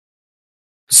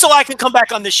 so I can come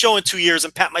back on this show in 2 years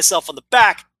and pat myself on the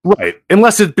back. right,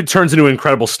 unless it turns into an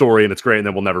incredible story and it's great, and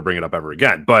then we'll never bring it up ever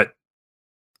again. But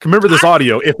remember this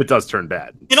audio if it does turn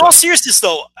bad. In all seriousness,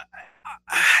 though,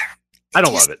 I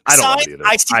don't love it. I don't love it either.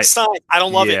 I see the sign. I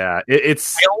don't love it. Yeah, I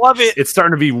don't love it. It's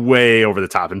starting to be way over the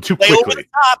top and too Way quickly. over the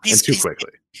top. Too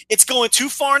quickly. It's going too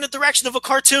far in the direction of a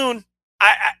cartoon.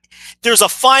 There's a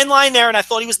fine line there, and I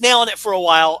thought he was nailing it for a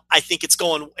while. I think it's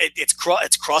going. It's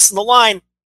crossing the line.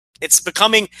 It's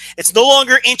no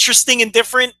longer interesting and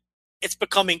different. It's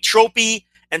becoming tropey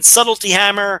and subtlety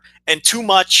hammer and too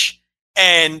much.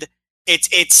 And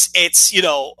it's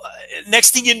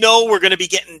next thing you know, we're going to be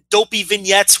getting dopey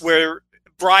vignettes where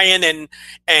Brian and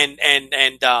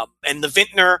the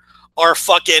vintner are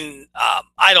fucking.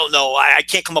 I don't know. I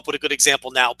can't come up with a good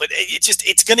example now, but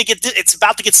it's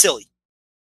about to get silly.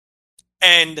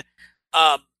 And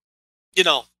I don't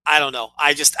know. I don't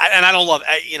love it.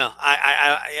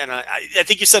 I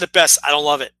think you said it best. I don't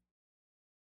love it.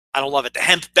 The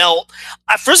hemp belt.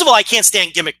 First of all, I can't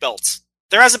stand gimmick belts.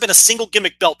 There hasn't been a single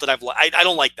gimmick belt that I've liked. I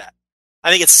don't like that. I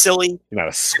think it's silly. You're not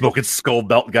a smoking skull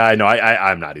belt guy. No,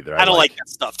 I'm not either. I don't like that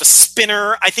stuff. The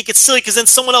spinner, I think it's silly because then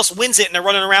someone else wins it and they're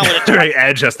running around with it. Right,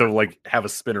 Edge has to have a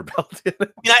spinner belt.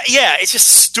 Yeah, it's just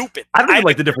stupid. I don't even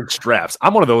like the different straps.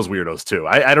 I'm one of those weirdos too.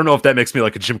 I don't know if that makes me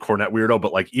like a Jim Cornette weirdo,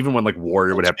 but like even when like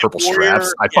Warrior would have purple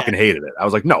straps, I fucking hated it. I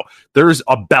was like, no, there's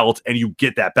a belt and you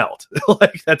get that belt.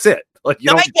 Like that's it. Like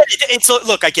I get it. And so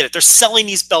look, I get it. They're selling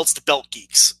these belts to belt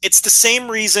geeks. It's the same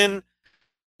reason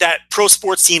that pro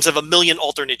sports teams have a million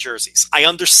alternate jerseys. I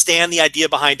understand the idea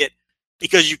behind it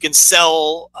because you can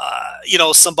sell,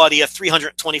 somebody a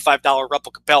 $325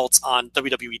 replica belt on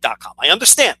WWE.com. I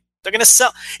understand. They're going to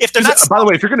sell if they're not. By the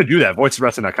way, if you're going to do that,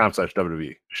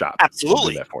 voiceswrestling.com/WWE shop.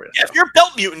 Absolutely. Do that for you, If you're a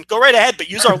belt mutant, go right ahead, but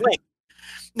use our link.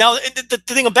 Now, the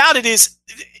thing about it is,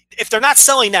 if they're not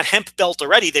selling that hemp belt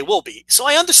already, they will be. So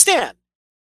I understand.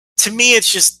 To me,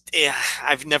 it's just,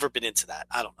 I've never been into that.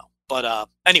 I don't know. But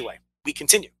anyway, we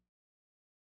continue.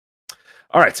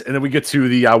 All right, and then we get to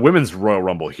the Women's Royal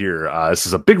Rumble here. This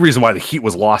is a big reason why the heat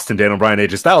was lost in Daniel Bryan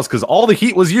AJ Styles, because all the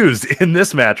heat was used in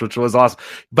this match, which was awesome.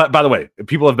 But by the way,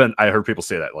 I heard people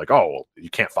say that, like, oh, well, you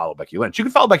can't follow Becky Lynch. You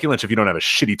can follow Becky Lynch if you don't have a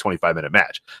shitty 25-minute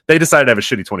match. They decided to have a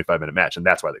shitty 25-minute match, and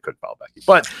that's why they couldn't follow Becky.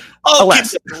 But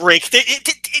alas, give me a break.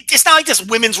 It's not like this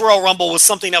Women's Royal Rumble was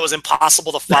something that was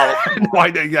impossible to follow. No,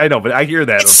 I know, but I hear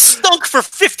that. It stunk for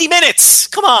 50 minutes.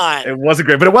 Come on. It wasn't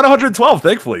great, but it went 112,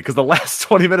 thankfully, because the last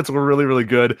 20 minutes were really, really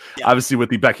good. Yeah. Obviously, with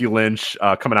the Becky Lynch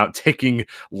coming out, taking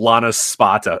Lana's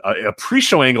spot, a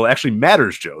pre-show angle actually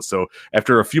matters, Joe. So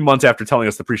after a few months after telling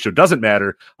us the pre-show doesn't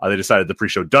matter, they decided the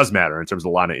pre-show does matter in terms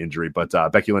of the Lana injury. But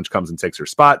Becky Lynch comes and takes her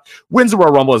spot, wins the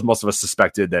Royal Rumble, as most of us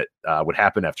suspected that would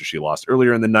happen after she lost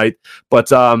earlier in the night.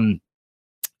 But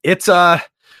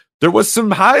there was some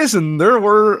highs and there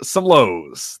were some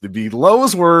lows. The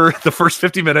lows were the first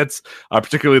 50 minutes,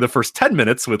 particularly the first 10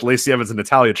 minutes with Lacey Evans and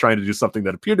Natalya trying to do something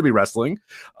that appeared to be wrestling.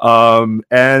 And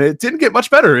it didn't get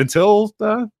much better until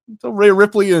Rhea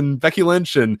Ripley and Becky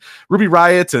Lynch and Ruby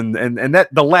Riott and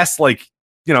that the last, then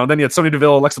you had Sonya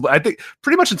Deville, Alexa Bliss, I think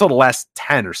pretty much until the last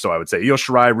 10 or so, I would say. Io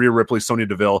Shirai, Rhea Ripley, Sonya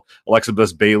Deville, Alexa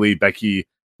Bliss, Bayley, Becky,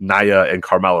 Nia, and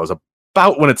Carmella is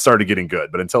about when it started getting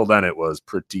good. But until then, it was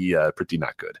pretty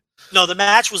not good. No, the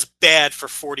match was bad for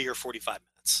 40 or 45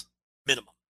 minutes,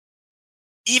 minimum.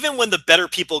 Even when the better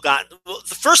people the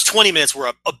first 20 minutes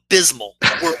were abysmal,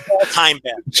 were all-time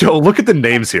bad. Joe, look at the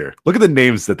names here. Look at the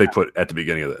names that they put at the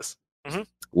beginning of this. Mm-hmm.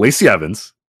 Lacey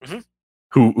Evans,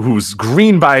 who's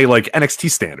green by like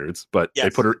NXT standards, but Yes. they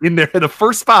put her in there in the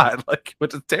first spot, like,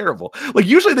 which is terrible. Like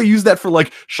usually they use that for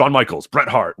like Shawn Michaels, Bret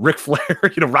Hart, Ric Flair,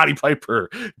 Roddy Piper,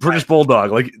 British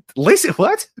Bulldog. Like Lacey,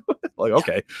 what? Like,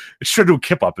 okay, should do a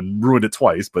kip up and ruined it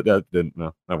twice, but that didn't.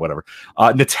 No, whatever.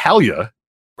 Natalia,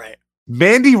 Right.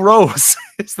 Mandy Rose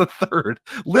is the third.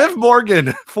 Liv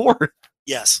Morgan fourth.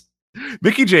 Yes.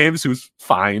 Mickie James, who's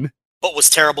fine. But was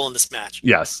terrible in this match.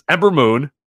 Yes. Ember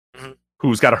Moon,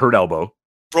 who's got a hurt elbow.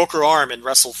 Broke her arm and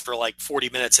wrestled for like 40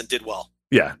 minutes and did well.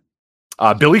 Yeah.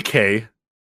 Billy Kay.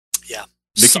 Yeah.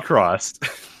 Nikki Cross.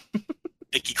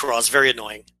 Nikki Cross, very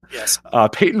annoying. Yes.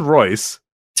 Peyton Royce.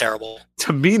 Terrible.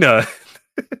 Tamina.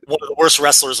 One of the worst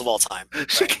wrestlers of all time.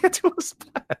 She can't do a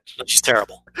splash. No, she's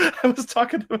terrible. I was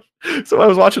talking to him. So I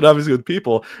was watching obviously with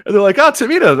people, and they're like, "Oh,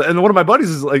 Tamina." And one of my buddies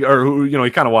is like, or who,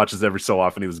 he kind of watches every so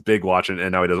often. He was big watching,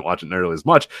 and now he doesn't watch it nearly as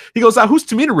much. He goes, "Who's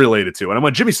Tamina related to?" And I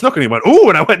went, "Jimmy Snuka." And he went, "Ooh,"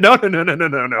 and I went,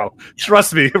 "No.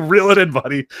 Trust me, reel it in,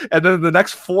 buddy." And then the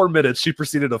next 4 minutes, she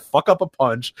proceeded to fuck up a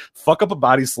punch, fuck up a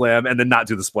body slam, and then not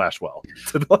do the splash well.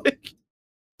 Like,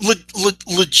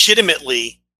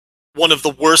 legitimately one of the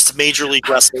worst major league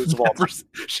wrestlers of all time.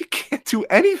 She can't do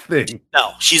anything.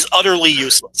 No, she's utterly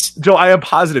useless. Joe, I am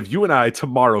positive you and I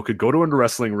tomorrow could go to a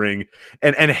wrestling ring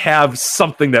and have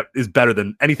something that is better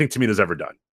than anything Tamina's ever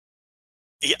done.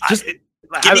 Yeah,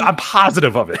 I'm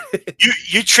positive of it.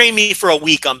 You train me for a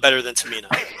week, I'm better than Tamina.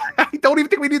 I don't even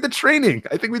think we need the training.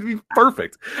 I think we'd be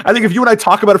perfect. I think if you and I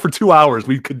talk about it for 2 hours,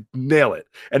 we could nail it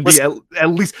and be at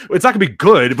least. It's not going to be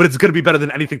good, but it's going to be better than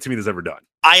anything Tamina's ever done.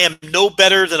 I am no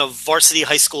better than a varsity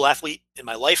high school athlete in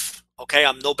my life. Okay,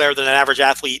 I'm no better than an average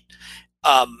athlete,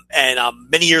 and I'm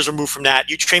many years removed from that.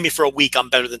 You train me for a week, I'm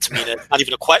better than Tamina.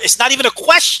 It's not even a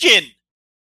question.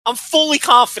 I'm fully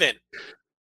confident.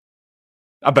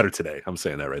 I'm better today. I'm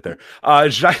saying that right there.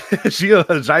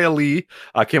 Xia Li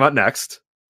came out next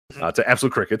to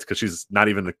Absolute Crickets because she's not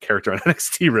even a character on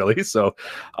NXT really. So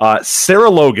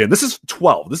Sarah Logan, this is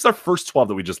 12. This is our first 12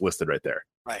 that we just listed right there.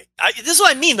 Right. This is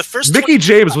what I mean. The first Mickie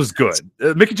James was good.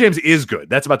 Mickie James is good.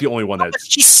 That's about the only one that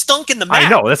she stunk in the match. I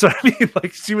know. That's what I mean.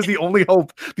 Like she was the only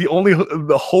hope, the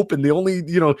hope, and the only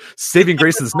saving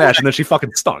grace of this match, and then she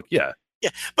fucking stunk. Yeah.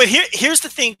 Yeah. But here's the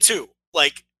thing too.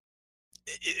 Like,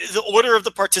 the order of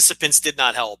the participants did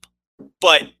not help,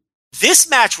 but this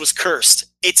match was cursed.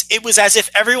 It was as if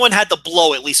everyone had to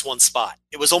blow at least one spot.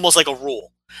 It was almost like a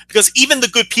rule because even the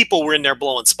good people were in there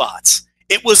blowing spots.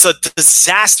 It was a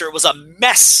disaster. It was a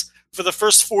mess for the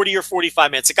first 40 or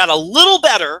 45 minutes. It got a little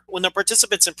better when the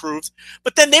participants improved,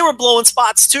 but then they were blowing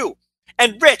spots too.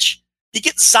 And Rich, you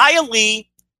get Xia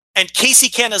Li and Casey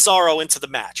Cannizzaro into the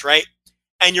match, right?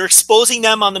 And you're exposing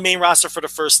them on the main roster for the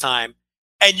first time.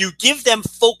 And you give them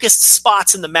focused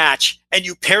spots in the match, and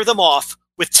you pair them off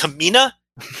with Tamina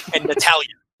and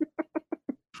Natalia.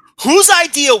 Whose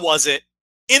idea was it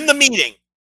in the meeting?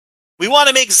 We want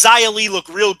to make Xia Li look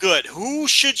real good. Who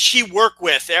should she work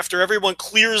with after everyone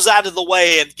clears out of the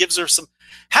way and gives her some...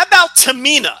 How about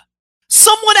Tamina?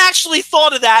 Someone actually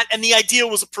thought of that, and the idea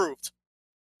was approved.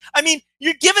 I mean,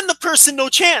 you're giving the person no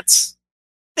chance.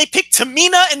 They picked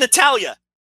Tamina and Natalia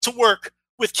to work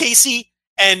with Casey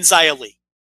and Xia Li.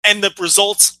 And the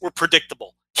results were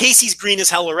predictable. Casey's green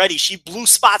as hell already. She blew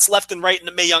spots left and right in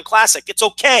the Mae Young Classic. It's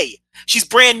okay. She's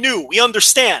brand new. We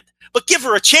understand. But give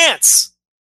her a chance.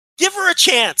 Give her a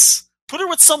chance. Put her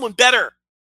with someone better.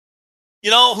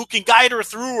 Who can guide her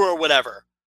through or whatever.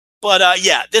 But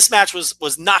yeah, this match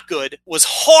was not good. Was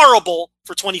horrible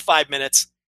for 25 minutes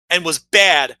and was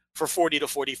bad for 40 to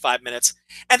 45 minutes.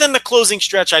 And then the closing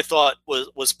stretch I thought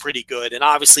was pretty good. And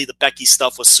obviously the Becky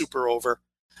stuff was super over.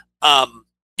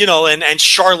 And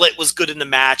Charlotte was good in the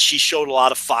match. She showed a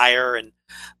lot of fire. And,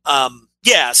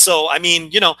 so, I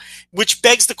mean, which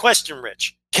begs the question,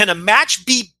 Rich, can a match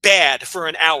be bad for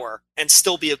an hour and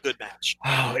still be a good match?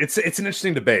 Oh, it's an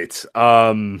interesting debate.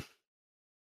 Yeah,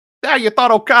 you thought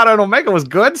Okada and Omega was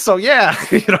good, so yeah.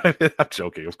 I'm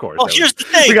joking, of course. Well, here's the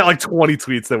thing. We got like 20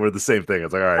 tweets that were the same thing.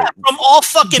 It's like, all right. From all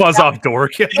fucking... Buzz off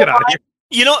dork. Get out of here.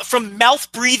 From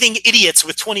mouth-breathing idiots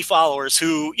with 20 followers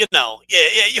who,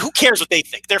 who cares what they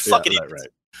think? They're fucking idiots. Right.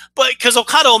 But because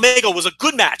Okada Omega was a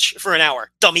good match for an hour,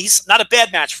 dummies. Not a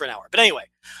bad match for an hour. But anyway,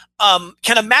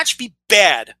 can a match be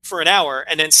bad for an hour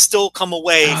and then still come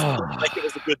away like it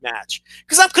was a good match?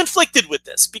 Because I'm conflicted with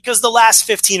this because the last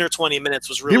 15 or 20 minutes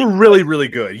was really... They were really, really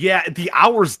good. Yeah, the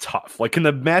hour's tough. Like, can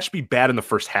the match be bad in the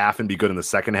first half and be good in the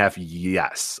second half?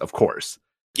 Yes, of course.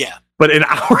 Yeah. But an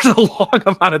hour's a long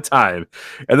amount of time.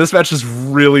 And this match is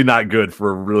really not good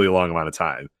for a really long amount of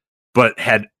time. But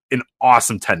had an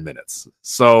awesome 10 minutes.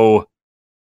 So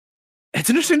It's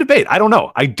an interesting debate. I don't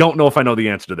know. I don't know if I know the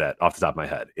answer to that off the top of my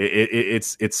head.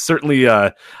 It's certainly.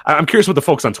 I'm curious what the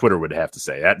folks on Twitter would have to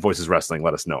say at Voices Wrestling.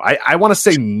 Let us know. I want to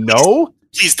say no.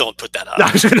 Please don't put that up.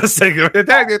 I was going to say,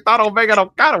 I thought Omega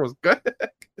Okada was good.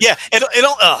 Yeah,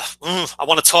 I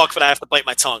want to talk, but I have to bite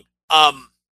my tongue. But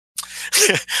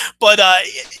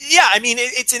yeah, I mean,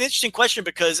 it's an interesting question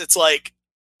because it's like.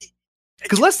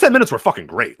 Because last 10 minutes were fucking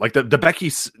great. Like the Becky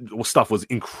stuff was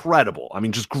incredible. I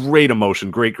mean, just great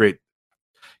emotion, great.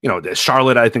 You know,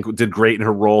 Charlotte, I think, did great in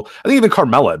her role. I think even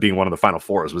Carmella being one of the final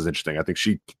fours was interesting. I think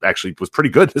she actually was pretty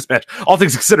good this match. All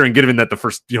things considering, given that the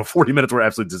first 40 minutes were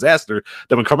absolute disaster,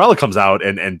 that when Carmella comes out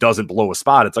and doesn't blow a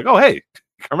spot, it's like, oh, hey,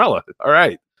 Carmella, all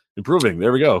right, improving.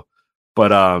 There we go.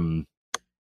 But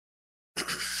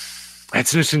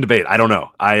it's an interesting debate. I don't know.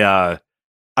 I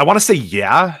want to say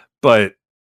yeah, but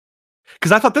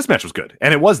because I thought this match was good,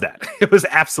 and it was that. It was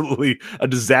absolutely a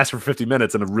disaster for 50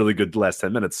 minutes and a really good last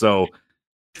 10 minutes. So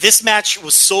this match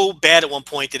was so bad at one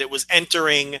point that it was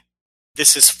entering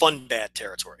this is fun bad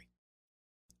territory.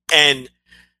 And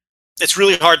it's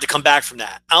really hard to come back from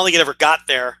that. I don't think it ever got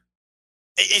there.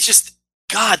 It's just,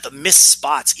 God, the missed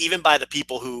spots, even by the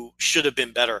people who should have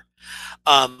been better.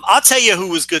 I'll tell you who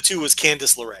was good too was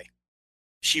Candice LeRae.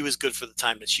 She was good for the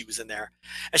time that she was in there.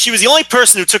 And she was the only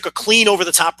person who took a clean over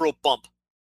the top rope bump.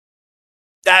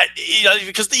 That,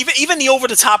 because even the over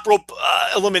the top rope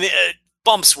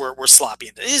bumps were sloppy.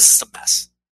 This is a mess.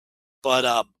 But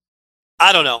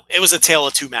I don't know. It was a tale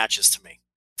of two matches to me.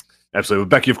 Absolutely.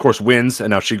 Becky, of course, wins,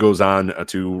 and now she goes on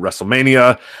to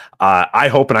WrestleMania. I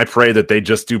hope and I pray that they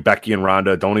just do Becky and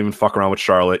Ronda. Don't even fuck around with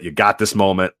Charlotte. You got this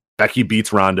moment. Becky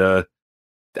beats Ronda.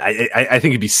 I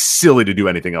think it'd be silly to do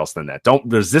anything else than that. Don't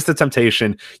resist the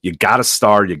temptation. You got a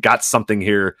star. You got something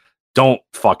here. Don't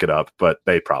fuck it up. But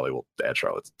they probably will add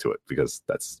Charlotte to it because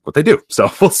that's what they do.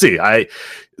 So we'll see.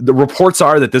 The reports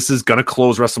are that this is going to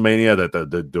close WrestleMania.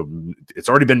 That it's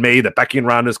already been made that Becky and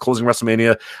Ronda is closing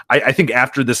WrestleMania. I think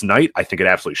after this night, I think it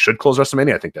absolutely should close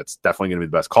WrestleMania. I think that's definitely going to be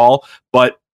the best call.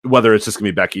 But whether it's just going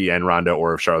to be Becky and Ronda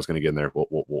or if Charlotte's going to get in there,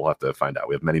 we'll have to find out.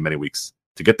 We have many weeks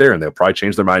to get there, and they'll probably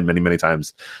change their mind many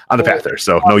times on the path there.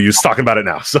 So no use talking about it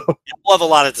now. So we'll have a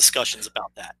lot of discussions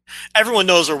about that. Everyone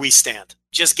knows where we stand.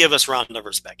 Just give us Ronda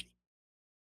versus Becky.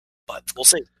 But we'll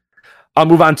see. I'll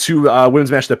move on to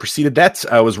women's match that preceded that.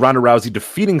 Was Ronda Rousey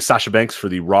defeating Sasha Banks for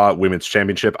the Raw Women's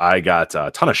Championship. I got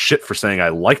a ton of shit for saying I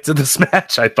liked this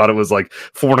match. I thought it was like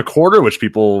 4 1/4, which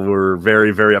people were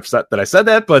very upset that I said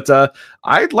that. But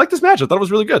I liked this match. I thought it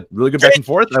was really good back and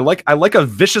forth. I like a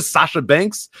vicious Sasha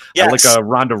Banks. Yes. I like a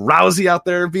Ronda Rousey out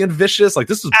there being vicious. Like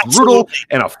this was brutal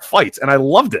and a fight, and I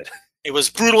loved it. It was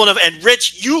brutal. And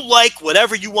Rich, you like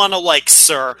whatever you want to like,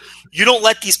 sir. You don't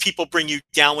let these people bring you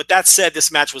down. With that said,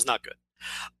 this match was not good.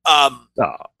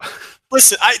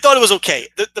 Listen, I thought it was okay.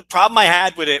 The problem I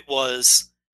had with it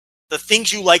was the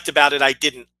things you liked about it, I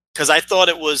didn't. Because I thought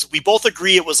we both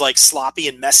agree it was like sloppy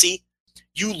and messy.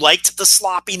 You liked the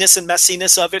sloppiness and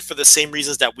messiness of it for the same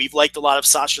reasons that we've liked a lot of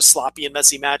Sasha's sloppy and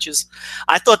messy matches.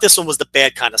 I thought this one was the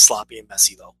bad kind of sloppy and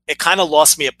messy, though. It kind of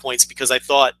lost me at points because I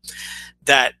thought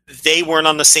that they weren't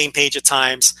on the same page at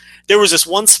times. There was this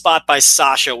one spot by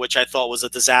Sasha, which I thought was a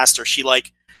disaster. She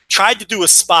tried to do a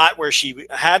spot where she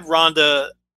had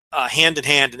Ronda hand in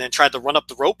hand and then tried to run up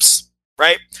the ropes,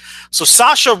 right? So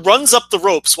Sasha runs up the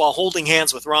ropes while holding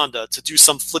hands with Ronda to do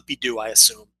some flippy-do, I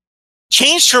assume.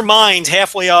 Changed her mind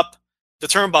halfway up the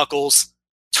turnbuckles,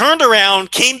 turned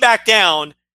around, came back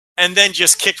down, and then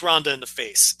just kicked Ronda in the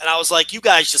face. And I was like, you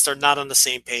guys just are not on the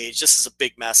same page. This is a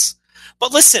big mess.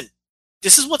 But listen,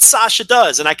 this is what Sasha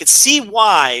does, and I could see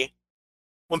why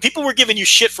when people were giving you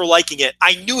shit for liking it,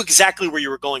 I knew exactly where you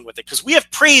were going with it because we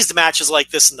have praised matches like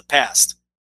this in the past.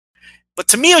 But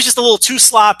to me, it was just a little too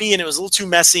sloppy and it was a little too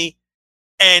messy.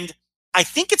 And I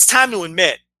think it's time to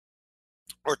admit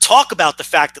or talk about the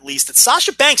fact, at least, that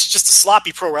Sasha Banks is just a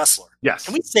sloppy pro wrestler. Yes.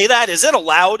 Can we say that? Is it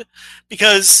allowed?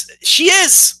 Because she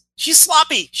is. She's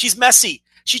sloppy. She's messy.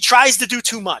 She tries to do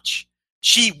too much.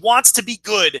 She wants to be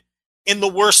good in the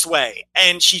worst way.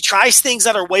 And she tries things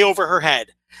that are way over her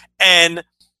head. And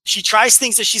she tries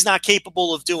things that she's not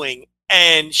capable of doing,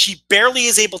 and she barely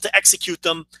is able to execute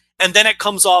them, and then it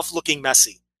comes off looking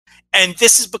messy. And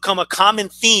this has become a common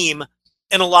theme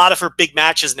in a lot of her big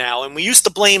matches now, and we used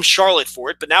to blame Charlotte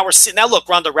for it, but now look,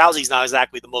 Ronda Rousey's not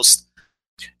exactly the most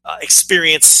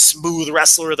experienced, smooth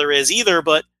wrestler there is either,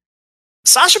 but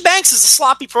Sasha Banks is a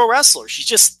sloppy pro wrestler.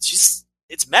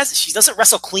 It's messy. She doesn't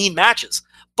wrestle clean matches.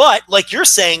 But, like you're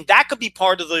saying, that could be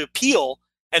part of the appeal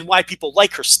and why people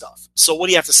like her stuff. So what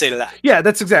do you have to say to that? Yeah,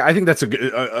 that's exactly. I think that's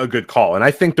a good call. And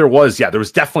I think there was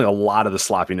definitely a lot of the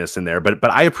sloppiness in there, but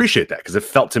I appreciate that because it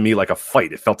felt to me like a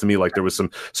fight. It felt to me like there was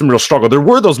some real struggle. There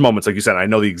were those moments, like you said, I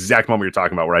know the exact moment you're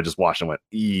talking about where I just watched and went,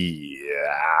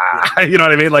 yeah, you know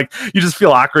what I mean? Like you just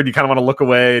feel awkward. You kind of want to look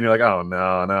away and you're like, oh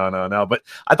no. But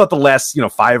I thought the last,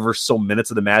 5 or so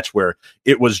minutes of the match where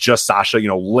it was just Sasha,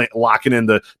 locking in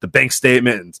the bank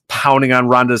statement and pounding on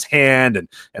Ronda's hand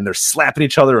and they're slapping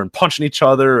each other and punching each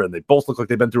other and they both look like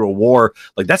they've been through a war.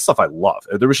 Like that stuff I love.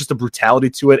 There was just a brutality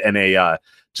to it and a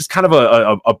just kind of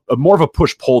a more of a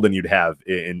push pull than you'd have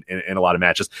in a lot of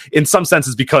matches. In some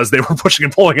senses because they were pushing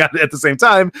and pulling at the same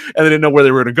time and they didn't know where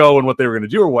they were going to go and what they were going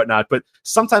to do or whatnot. But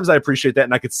sometimes I appreciate that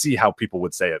and I could see how people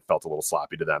would say it felt a little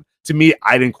sloppy to them. To me,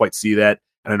 I didn't quite see that.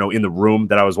 And I know in the room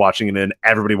that I was watching it in,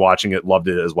 everybody watching it loved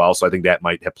it as well. So I think that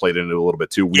might have played into it a little bit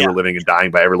too. We were living and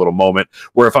dying by every little moment,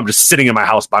 where if I'm just sitting in my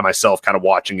house by myself kind of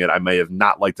watching it, I may have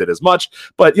not liked it as much.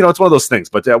 But, it's one of those things.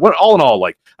 But all in all,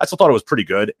 like, I still thought it was pretty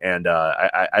good. And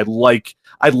I like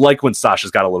when Sasha's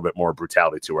got a little bit more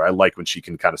brutality to her. I like when she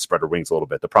can kind of spread her wings a little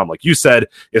bit. The problem, like you said,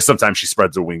 is sometimes she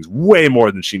spreads her wings way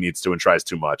more than she needs to and tries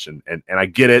too much. And I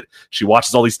get it. She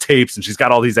watches all these tapes and she's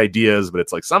got all these ideas, but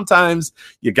it's like sometimes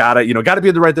you gotta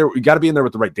be in the right there. You gotta be in there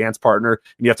with the right dance partner,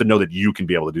 and you have to know that you can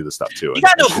be able to do this stuff too. You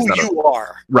gotta know who you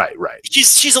are. Right.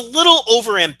 She's a little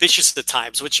over ambitious at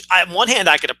times, which on one hand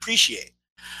I could appreciate.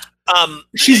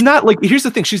 She's not like, here's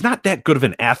the thing, she's not that good of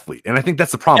an athlete, and I think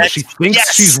that's the problem. She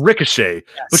thinks she's Ricochet,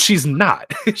 but she's not.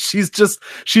 she's just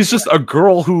a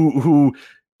girl who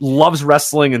loves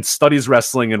wrestling and studies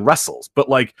wrestling and wrestles. But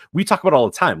like we talk about all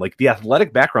the time, like the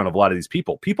athletic background of a lot of these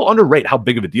people underrate how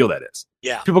big of a deal that is.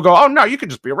 Yeah. People go, oh no, you can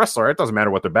just be a wrestler. It doesn't matter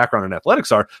what their background in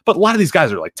athletics are. But a lot of these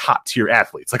guys are like top tier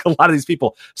athletes. Like a lot of these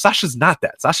people, Sasha's not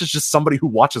that. Sasha's just somebody who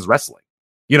watches wrestling.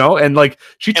 And like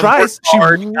she tries, she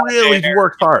really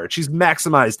works hard. She's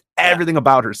maximized everything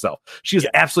about herself. She has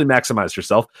absolutely maximized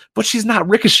herself, but she's not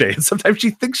Ricochet. And sometimes she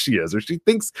thinks she is, or she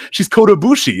thinks she's Kota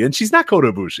Ibushi, and she's not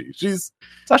Kota Ibushi. She's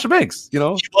Sasha Banks. She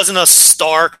wasn't a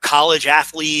star college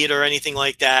athlete or anything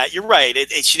like that. You're right.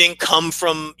 She didn't come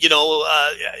from an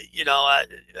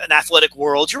athletic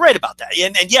world. You're right about that.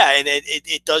 And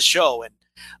it does show. And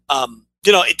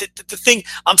the thing,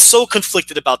 I'm so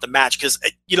conflicted about the match because,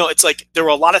 it's like there were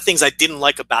a lot of things I didn't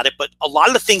like about it, but a lot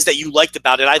of the things that you liked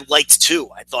about it, I liked too.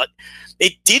 I thought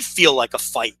it did feel like a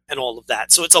fight and all of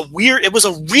that. So it was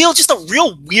a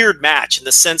real weird match in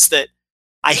the sense that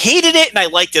I hated it and I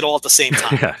liked it all at the same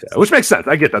time. yeah, which makes sense.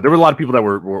 I get that. There were a lot of people that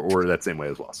were that same way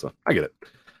as well. So I get it.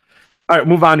 All right,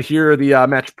 move on here. The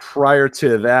match prior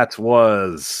to that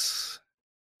was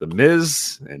The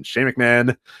Miz and Shane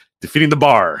McMahon defeating The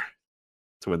Bar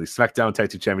to win the SmackDown Tag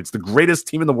Team Champions, the greatest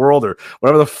team in the world, or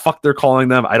whatever the fuck they're calling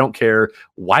them. I don't care.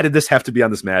 Why did this have to be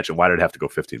on this match, and why did it have to go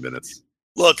 15 minutes?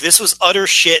 Look, this was utter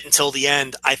shit until the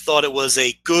end. I thought it was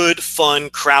a good,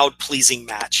 fun, crowd-pleasing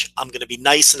match. I'm going to be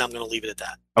nice, and I'm going to leave it at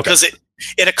that. Okay. Because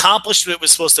it accomplished what it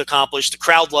was supposed to accomplish. The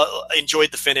crowd enjoyed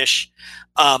the finish.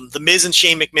 The Miz and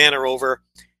Shane McMahon are over.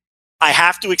 I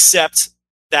have to accept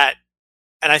that,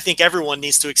 and I think everyone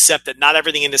needs to accept that not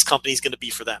everything in this company is going to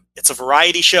be for them. It's a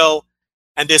variety show.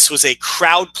 And this was a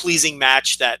crowd-pleasing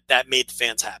match that made the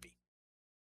fans happy.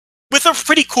 With a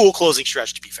pretty cool closing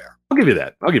stretch, to be fair. I'll give you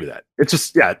that. It's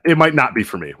just, it might not be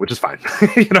for me, which is fine.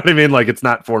 You know what I mean? Like, it's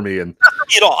not for me. And not for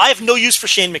me at all. I have no use for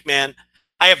Shane McMahon.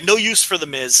 I have no use for The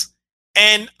Miz.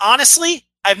 And honestly,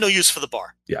 I have no use for The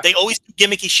Bar. Yeah. They always do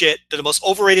gimmicky shit. They're the most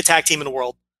overrated tag team in the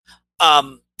world.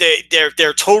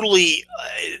 They're totally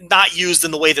not used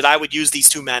in the way that I would use these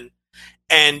two men.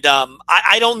 And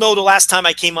I don't know the last time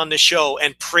I came on this show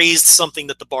and praised something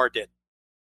that The Bar did.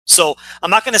 So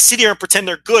I'm not going to sit here and pretend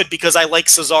they're good because I like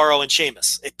Cesaro and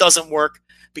Sheamus. It doesn't work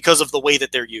because of the way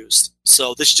that they're used.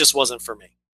 So this just wasn't for me.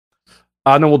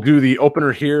 And then we'll do the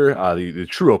opener here, the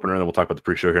true opener, and then we'll talk about the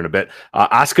pre-show here in a bit.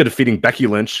 Asuka defeating Becky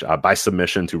Lynch by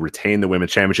submission to retain the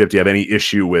Women's Championship. Do you have any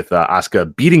issue with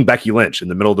Asuka beating Becky Lynch in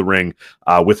the middle of the ring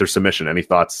with her submission? Any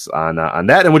thoughts on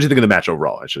that? And what do you think of the match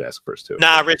overall? I should ask first, too.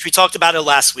 Nah, Rich, we talked about it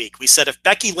last week. We said if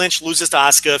Becky Lynch loses to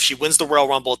Asuka, if she wins the Royal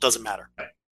Rumble, it doesn't matter.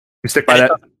 You stick by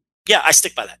that? Yeah, I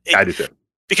stick by that. I do, too.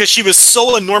 Because she was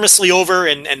so enormously over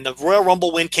and the Royal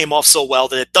Rumble win came off so well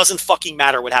that it doesn't fucking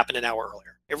matter what happened an hour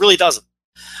earlier. It really doesn't.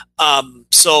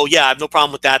 So yeah, I have no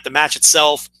problem with that. The match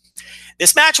itself,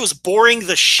 this match was boring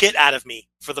the shit out of me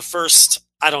for the first,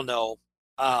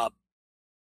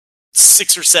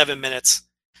 6 or 7 minutes.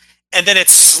 And then it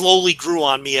slowly grew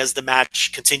on me as the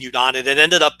match continued on. And it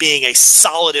ended up being a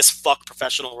solid as fuck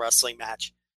professional wrestling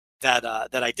match that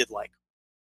I did like.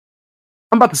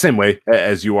 I'm about the same way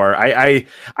as you are. I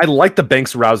like the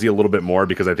Banks Rousey a little bit more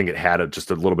because I think it had just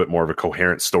a little bit more of a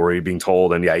coherent story being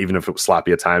told. And yeah, even if it was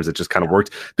sloppy at times, it just kind of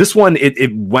worked. This one,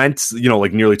 it went,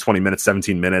 like nearly 20 minutes,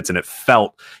 17 minutes, and it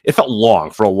felt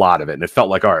long for a lot of it. And it felt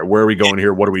like, all right, where are we going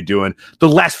here? What are we doing? The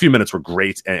last few minutes were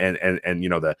great. And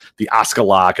the Asuka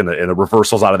lock and the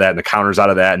reversals out of that and the counters out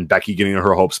of that and Becky getting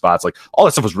her hope spots, like all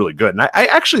that stuff was really good. And I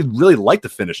actually really liked the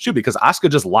finish too, because Asuka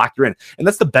just locked her in. And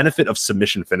that's the benefit of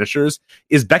submission finishers.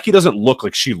 Is Becky doesn't look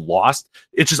like she lost.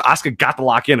 It's just Asuka got the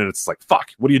lock in, and it's like, fuck,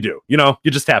 what do?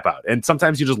 You just tap out. And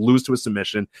sometimes you just lose to a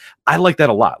submission. I like that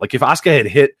a lot. Like if Asuka had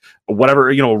hit whatever,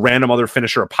 a random other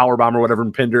finisher, a power bomb or whatever,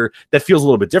 and pinned her, that feels a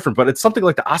little bit different. But it's something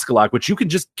like the Asuka lock, which you can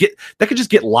just get, that could just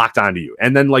get locked onto you.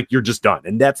 And then like you're just done.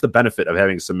 And that's the benefit of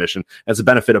having a submission. That's the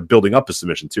benefit of building up a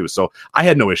submission too. So I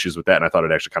had no issues with that. And I thought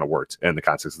it actually kind of worked in the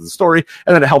context of the story.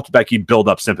 And then it helped Becky build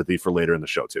up sympathy for later in the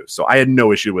show too. So I had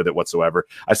no issue with it whatsoever.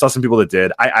 I saw some people that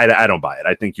did. I don't buy it.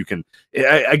 I think you can,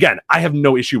 again, I have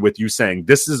no issue with you saying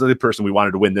this is the person we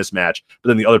wanted to win this match, but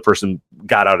then the other person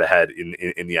got out ahead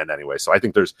in the end anyway. So I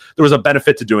think there was a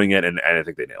benefit to doing it, and I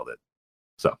think they nailed it.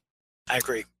 So I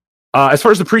agree. As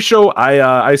far as the pre-show,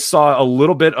 I saw a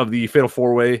little bit of the Fatal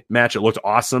 4-Way match. It looked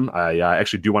awesome. I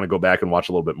actually do want to go back and watch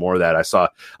a little bit more of that. I saw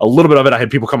a little bit of it. I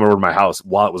had people come over to my house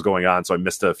while it was going on, so I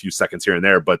missed a few seconds here and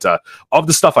there. But of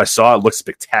the stuff I saw, it looked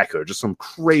spectacular. Just some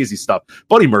crazy stuff.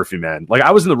 Buddy Murphy, man. Like,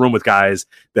 I was in the room with guys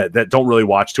that don't really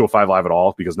watch 205 Live at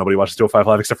all, because nobody watches 205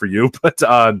 Live except for you. But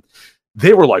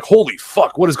they were like, holy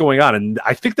fuck, what is going on? And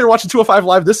I think they're watching 205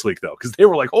 Live this week, though, because they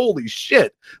were like, holy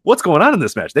shit, what's going on in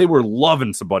this match? They were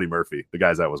loving some Buddy Murphy, the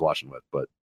guys I was watching with. But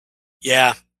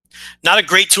yeah, not a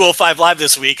great 205 Live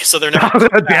this week, so they're not.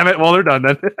 Damn it, well, they're done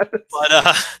then.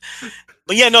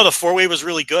 But yeah, no, the 4-Way was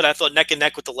really good. I thought neck and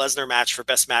neck with the Lesnar match for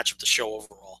best match of the show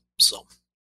overall. So,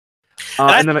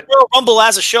 and then Royal Rumble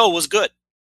as a show was good.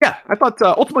 Yeah, I thought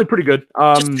ultimately pretty good.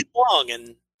 Just too long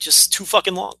and just too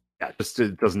fucking long. Yeah,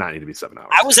 it does not need to be 7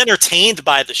 hours. I was entertained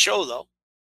by the show, though.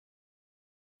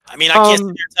 I mean, I can't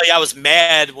tell you I was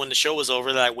mad when the show was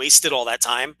over that I wasted all that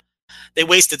time. They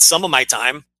wasted some of my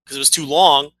time because it was too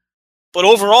long. But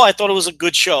overall, I thought it was a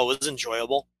good show. It was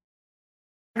enjoyable.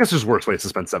 I guess there's worse ways to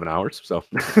spend 7 hours. So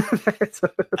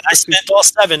I spent all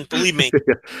 7, believe me.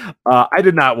 I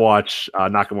did not watch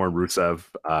Nakamura and Rusev.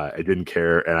 I didn't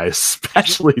care, and I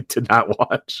especially did not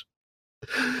watch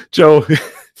Joe.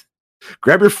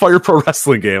 Grab your Fire Pro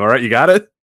Wrestling game, all right? You got it?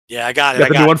 Yeah, I got it. You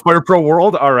got the new one, Fire Pro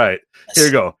World? All right. Yes. Here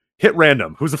you go. Hit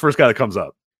random. Who's the first guy that comes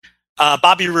up?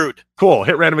 Bobby Roode. Cool.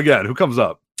 Hit random again. Who comes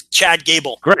up? Chad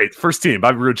Gable. Great. First team.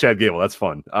 Bobby Roode, Chad Gable. That's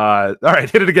fun. All right.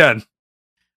 Hit it again.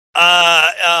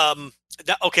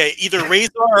 Okay, either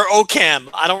Razor or Ocam.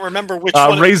 I don't remember which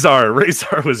one. Razor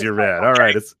was your man. All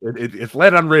right, it's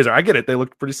landed on Razor. I get it. They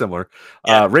look pretty similar.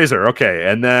 Yeah. Razor,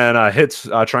 okay, and then hits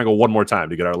Triangle one more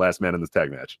time to get our last man in this tag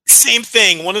match. Same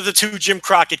thing. One of the two Jim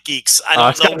Crockett geeks. I don't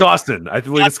know. Scott Dawson. I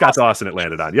believe it's Scott Dawson it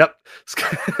landed on. Yep.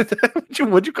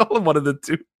 What'd you call him? One of the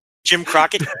two. Jim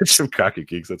Crockett. Jim Crockett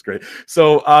geeks. That's great.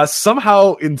 So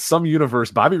somehow in some universe,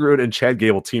 Bobby Roode and Chad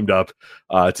Gable teamed up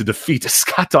to defeat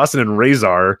Scott Dawson and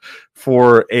Razor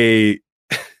for a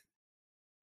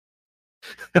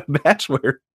match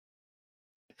where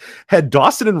had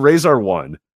Dawson and Razor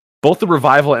won, both the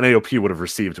Revival and AOP would have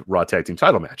received Raw Tag Team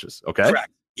title matches. Okay. Correct.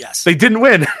 Yes. They didn't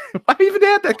win. Why even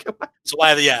add that? So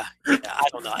why? Yeah. I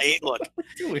don't know. Look.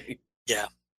 Yeah.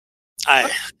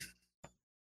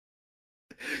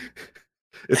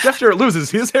 If Jeff Jarrett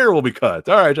loses, his hair will be cut.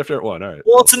 All right, Jeff Jarrett won. All right.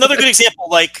 Well, it's another good example.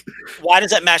 Like, why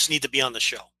does that match need to be on the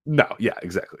show? No, yeah,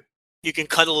 exactly. You can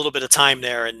cut a little bit of time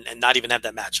there and not even have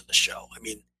that match on the show. I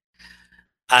mean,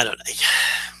 I don't know.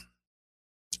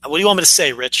 What do you want me to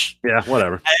say, Rich? Yeah,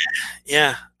 whatever.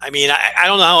 I mean, I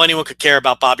don't know how anyone could care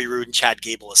about Bobby Roode and Chad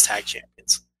Gable as tag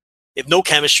champions. They have no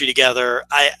chemistry together.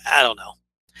 I don't know.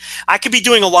 I could be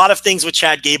doing a lot of things with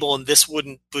Chad Gable, and this would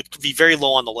be very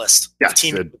low on the list. Yeah,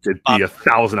 it'd be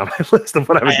 1,000 on my list of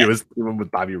what I would do is even with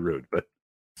Bobby Roode. But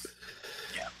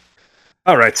yeah.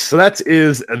 All right, so that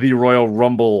is the Royal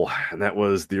Rumble, and that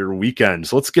was their weekend.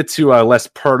 So let's get to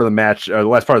last part of the match, the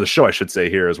last part of the show, I should say.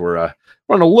 Here as we're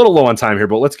running a little low on time here,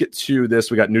 but let's get to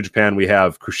this. We got New Japan. We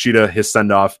have Kushida, his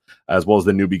send-off, as well as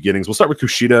the New Beginnings. We'll start with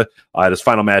Kushida, his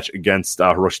final match against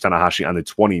Hiroshi Tanahashi on the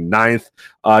 29th.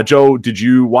 Joe, did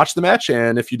you watch the match?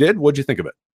 And if you did, what'd you think of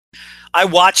it? I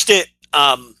watched it.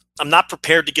 I'm not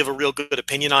prepared to give a real good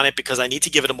opinion on it because I need to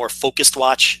give it a more focused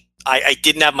watch. I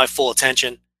didn't have my full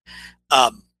attention.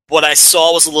 What I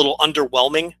saw was a little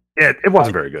underwhelming. It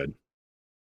wasn't very good.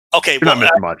 Okay, you're not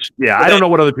missing much. Yeah, I don't know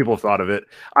what other people thought of it.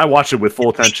 I watched it with full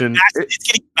attention. It's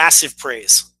getting massive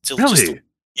praise. Really?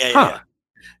 Yeah.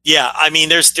 Yeah, I mean,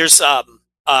 there's Jojo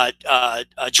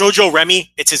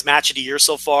Remy. It's his match of the year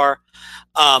so far.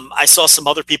 I saw some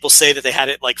other people say that they had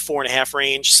it like 4.5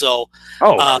 range. So,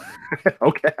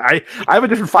 okay, I have a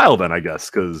different file then, I guess,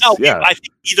 because I think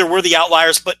either we're the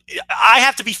outliers, but I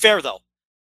have to be fair though.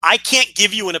 I can't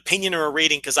give you an opinion or a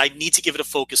rating because I need to give it a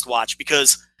focused watch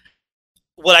because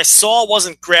what I saw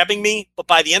wasn't grabbing me. But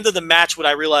by the end of the match, what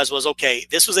I realized was, okay,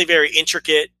 this was a very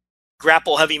intricate,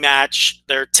 grapple-heavy match.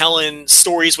 They're telling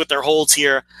stories with their holds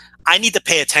here. I need to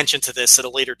pay attention to this at a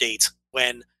later date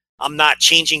when I'm not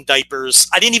changing diapers.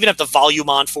 I didn't even have the volume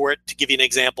on for it, to give you an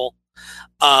example.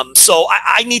 So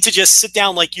I need to just sit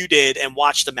down like you did and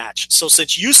watch the match. So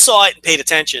since you saw it and paid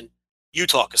attention, you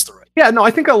talk us through it. Yeah, no,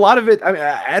 I think a lot of it, I mean,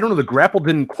 I don't know, the grapple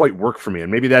didn't quite work for me. And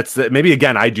maybe maybe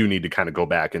again, I do need to kind of go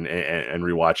back and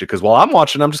rewatch it. Because while I'm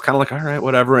watching, I'm just kind of like, all right,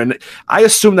 whatever. And I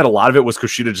assume that a lot of it was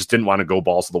Kushida just didn't want to go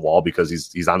balls to the wall because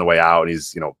he's on the way out and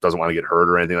he's, doesn't want to get hurt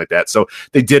or anything like that. So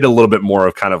they did a little bit more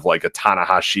of kind of like a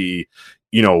Tanahashi,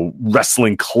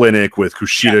 wrestling clinic with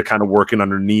Kushida kind of working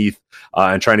underneath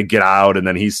and trying to get out. And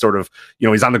then he's sort of,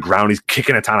 he's on the ground, he's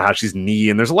kicking at Tanahashi's knee.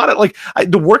 And there's a lot of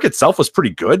the work itself was pretty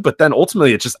good, but then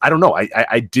ultimately it just, I don't know.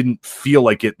 I didn't feel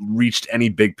like it reached any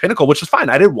big pinnacle, which is fine.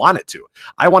 I didn't want it to.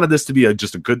 I wanted this to be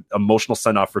just a good emotional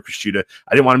send off for Kushida.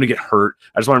 I didn't want him to get hurt.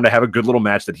 I just wanted him to have a good little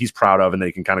match that he's proud of and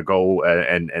they can kind of go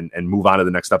and move on to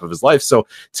the next step of his life. So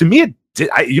to me,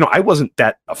 I wasn't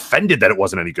that offended that it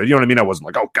wasn't any good. You know what I mean? I wasn't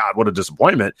like, oh God, what a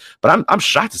disappointment. But I'm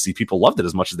shocked to see people loved it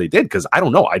as much as they did because I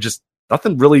don't know.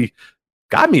 Nothing really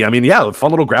got me. I mean, yeah, a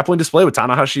fun little grappling display with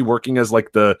Tanahashi working as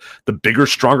like the bigger,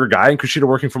 stronger guy and Kushida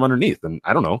working from underneath. And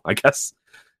I don't know. I guess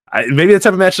maybe that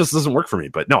type of match just doesn't work for me.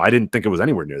 But no, I didn't think it was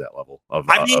anywhere near that level of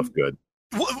good.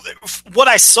 What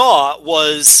I saw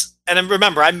was, and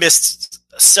remember, I missed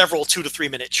several 2 to 3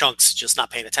 minute chunks just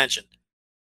not paying attention.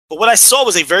 But what I saw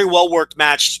was a very well worked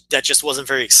match that just wasn't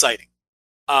very exciting.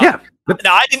 Now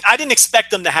I didn't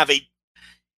expect them to have a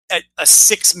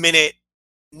 6 minute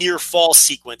near fall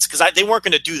sequence because they weren't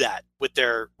going to do that with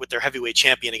their heavyweight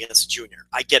champion against a junior.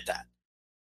 I get that.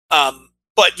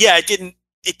 But yeah,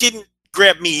 it didn't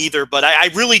grab me either. But I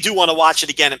really do want to watch it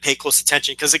again and pay close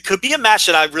attention because it could be a match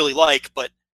that I really like, but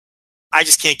I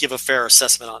just can't give a fair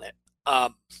assessment on it.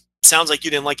 Sounds like you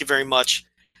didn't like it very much.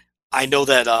 I know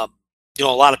that. A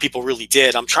lot of people really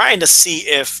did. I'm trying to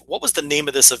see what was the name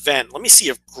of this event? Let me see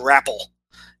if Grapple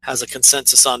has a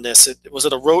consensus on this. Was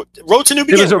it a road to new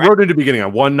beginning? It was a road to new beginning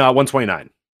on 129.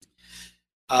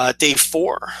 Day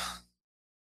 4.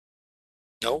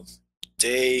 No.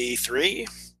 Day 3.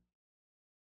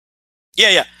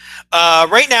 Yeah.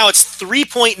 Right now it's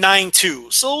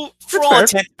 3.92. So for all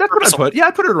intent, that's what I put. Yeah,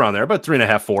 I put it around there, about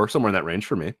 3.5, 4, somewhere in that range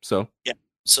for me. So yeah.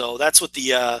 So that's what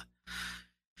the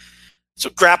so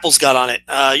Grapple's got on it.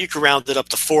 You can round it up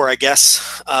to 4, I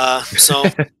guess. So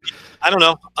I don't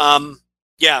know.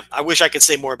 Yeah, I wish I could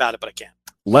say more about it, but I can't.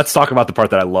 Let's talk about the part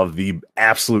that I love the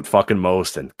absolute fucking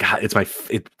most. And God,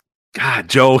 God,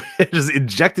 Joe, it is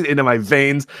injected into my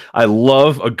veins. I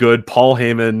love a good Paul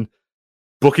Heyman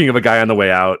booking of a guy on the way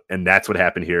out. And that's what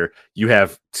happened here. You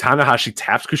have Tanahashi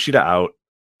taps Kushida out.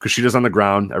 Kushida's on the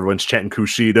ground. Everyone's chanting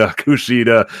Kushida.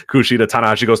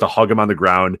 Tanahashi goes to hug him on the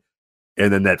ground.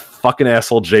 And then that fucking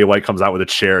asshole Jay White comes out with a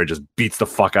chair and just beats the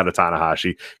fuck out of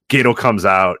Tanahashi. Gato comes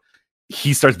out.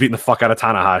 He starts beating the fuck out of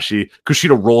Tanahashi.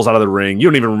 Kushida rolls out of the ring. You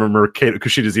don't even remember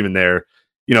Kushida's even there.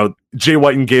 Jay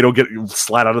White and Gato get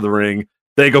slid out of the ring.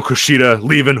 They go Kushida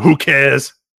leaving. Who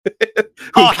cares?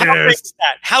 Who cares?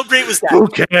 How great was that? Who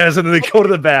cares? And then they go to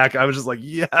the back. I was just like,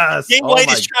 yes. Jay White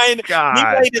is trying. Jay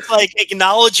White is like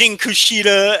acknowledging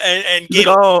Kushida and Gato.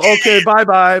 Like, oh, okay, bye.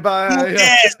 Who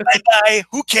cares? Bye.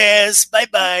 Who cares?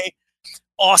 Bye.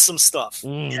 Awesome stuff.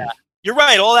 Yeah, you're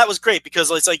right. All that was great because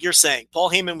it's like you're saying.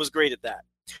 Paul Heyman was great at that.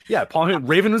 Yeah, Paul Heyman.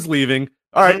 Raven was leaving.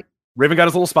 All right, Raven got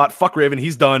his little spot. Fuck Raven.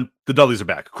 He's done. The Dudleys are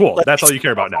back. Cool. That's all you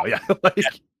care about now. Yeah.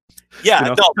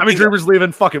 Yeah, Tommy Dreamer's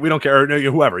leaving. Fuck it, we don't care.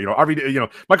 Whoever, RVD,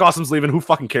 Mike Awesome's leaving. Who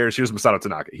fucking cares? Here's Masato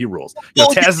Tanaka. He rules.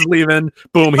 Taz is leaving.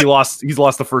 Boom, He's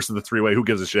lost the first of the 3-way. Who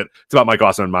gives a shit? It's about Mike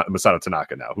Awesome and Masato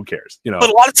Tanaka now. Who cares? But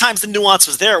a lot of times the nuance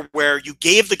was there where you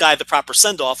gave the guy the proper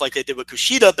send off, like they did with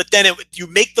Kushida, but then you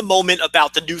make the moment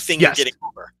about the new thing you're getting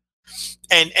over.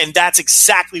 And that's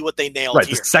exactly what they nailed right,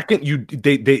 here. The second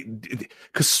they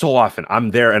because so often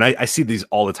I'm there and I see these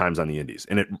all the times on the indies,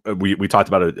 and we talked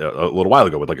about it a little while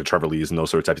ago with like a Trevor Lee's and those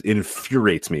sort of types. It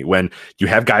infuriates me when you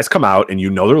have guys come out and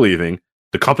they're leaving,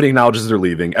 the company acknowledges they're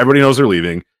leaving, everybody knows they're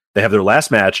leaving, they have their last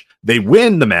match, they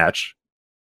win the match,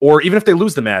 or even if they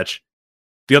lose the match,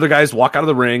 the other guys walk out of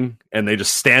the ring and they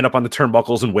just stand up on the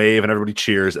turnbuckles and wave and everybody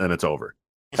cheers and then it's over.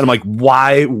 And I'm like,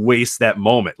 why waste that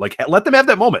moment? Like, let them have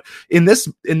that moment. In this,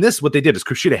 what they did is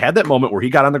Kushida had that moment where he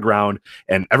got on the ground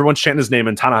and everyone's chanting his name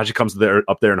and Tanahashi comes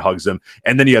up there and hugs him.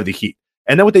 And then you have the heat.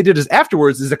 And then what they did is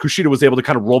afterwards is that Kushida was able to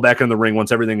kind of roll back in the ring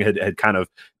once everything had kind of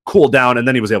cooled down. And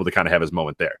then he was able to kind of have his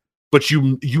moment there. But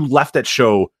you left that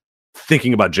show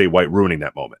thinking about Jay White ruining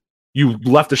that moment. You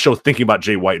left the show thinking about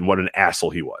Jay White and what an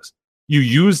asshole he was. You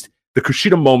used the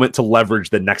Kushida moment to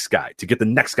leverage the next guy, to get the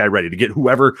next guy ready, to get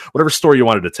whatever story you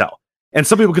wanted to tell. And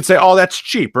some people could say, oh, that's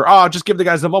cheap, or oh, just give the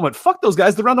guys the moment. Fuck those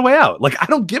guys, they're on the way out. Like, I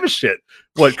don't give a shit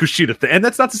what Kushida thinks. And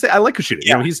that's not to say I like Kushida.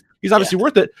 Yeah. You know, he's obviously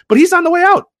worth it, but he's on the way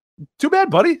out. Too bad,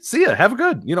 buddy. See ya. Have a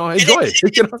good, enjoy it.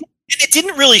 It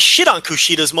didn't really shit on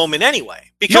Kushida's moment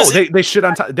anyway. Because they shit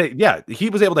on he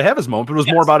was able to have his moment, but it was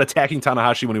more about attacking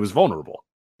Tanahashi when he was vulnerable.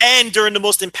 And during the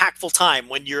most impactful time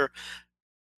when you're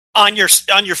on your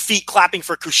feet clapping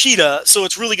for Kushida, so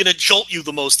it's really going to jolt you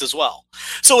the most as well.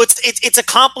 So it's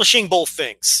accomplishing both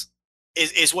things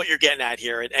is what you're getting at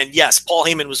here. And yes, Paul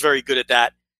Heyman was very good at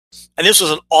that. And this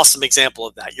was an awesome example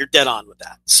of that. You're dead on with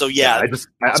that. So yeah,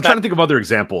 I'm trying to think of other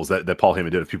examples that Paul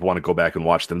Heyman did if people want to go back and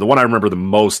watch them. The one I remember the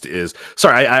most is,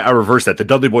 I reversed that. The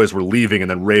Dudley Boys were leaving and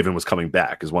then Raven was coming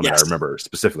back is one that I remember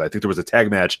specifically. I think there was a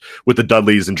tag match with the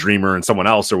Dudleys and Dreamer and someone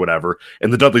else or whatever.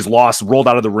 And the Dudleys lost, rolled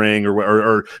out of the ring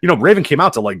or Raven came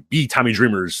out to like be Tommy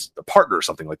Dreamer's partner or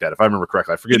something like that. If I remember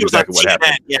correctly, I forget exactly what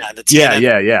happened.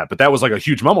 Yeah. But that was like a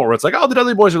huge moment where it's like, oh, the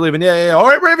Dudley Boys are leaving. Yeah. All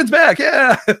right, Raven's back.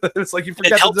 Yeah. It's like you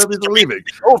forgot the Dudleys are leaving.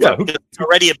 It's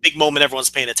already a big moment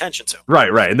everyone's paying attention to.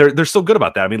 Right. And they're so good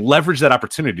about that. I mean, leverage that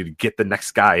opportunity to get the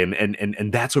next guy,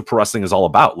 and that's what pro wrestling is all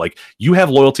about. Like, you have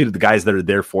loyalty to the guys that are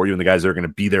there for you and the guys that are going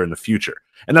to be there in the future.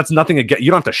 And that's nothing again. You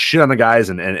don't have to shit on the guys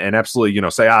and absolutely,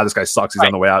 say, this guy sucks, he's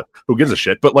on the way out. Who gives a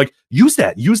shit? But like, use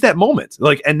that moment.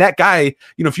 Like, and that guy,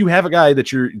 if you have a guy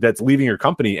that's leaving your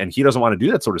company and he doesn't want to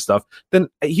do that sort of stuff, then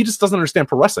he just doesn't understand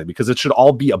pro wrestling, because it should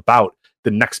all be about the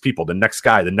next people, the next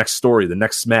guy, the next story, the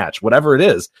next match, whatever it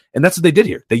is. And that's what they did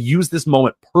here. They used this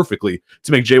moment perfectly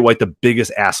to make Jay White the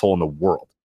biggest asshole in the world.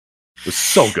 It was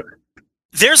so good.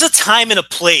 There's a time and a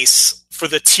place for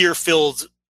the tear-filled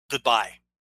goodbye.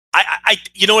 I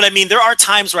you know what I mean? There are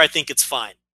times where I think it's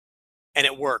fine and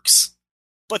it works,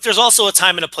 but there's also a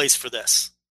time and a place for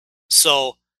this.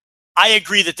 So I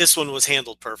agree that this one was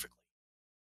handled perfectly.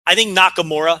 I think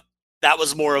Nakamura, that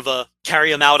was more of a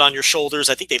carry him out on your shoulders.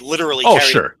 I think they literally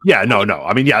carried him. Yeah, no.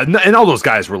 I mean, yeah, and all those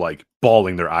guys were like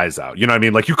bawling their eyes out. You know what I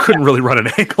mean? Like, you couldn't really run an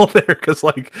angle there because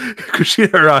like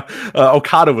Kushida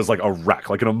Okada was like a wreck,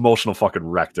 like an emotional fucking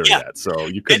wreck during that. So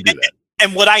you couldn't do that.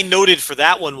 And what I noted for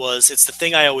that one was, it's the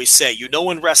thing I always say,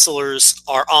 when wrestlers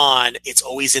are on, it's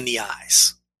always in the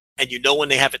eyes. And when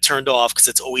they have it turned off, because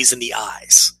it's always in the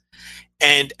eyes.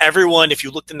 And everyone, if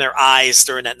you looked in their eyes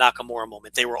during that Nakamura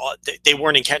moment, they weren't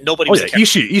in. Nobody was.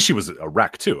 Ishii was a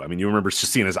wreck too. I mean, you remember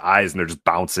just seeing his eyes and they're just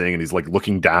bouncing, and he's like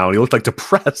looking down. He looked like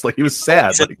depressed, like he was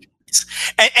sad.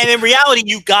 And in reality,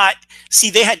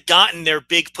 they had gotten their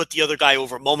big put the other guy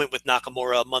over moment with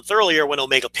Nakamura a month earlier when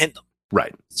Omega pinned them.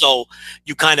 Right. So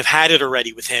you kind of had it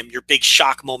already with him, your big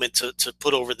shock moment to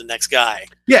put over the next guy.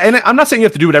 Yeah, and I'm not saying you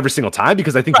have to do it every single time,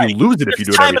 because I think you lose it if you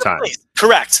do it every time.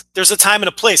 Correct. There's a time and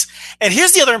a place. And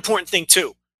here's the other important thing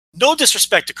too. No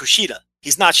disrespect to Kushida.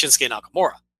 He's not Shinsuke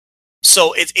Nakamura.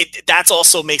 So that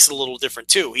also makes it a little different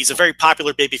too. He's a very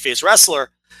popular babyface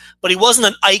wrestler, but he wasn't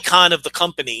an icon of the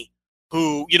company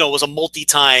who, was a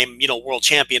multi-time, world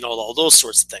champion, all those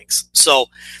sorts of things. So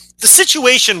the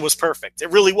situation was perfect.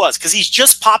 It really was, because he's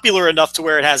just popular enough to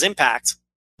where it has impact,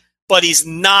 but he's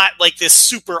not like this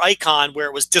super icon where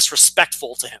it was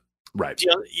disrespectful to him. Right.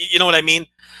 You know what I mean?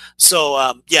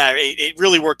 So, it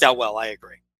really worked out well. I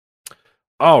agree.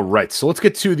 All right, so let's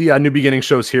get to the New Beginning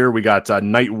shows here. We got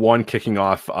night one kicking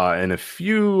off in a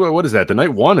few, what is that? The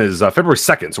night one is February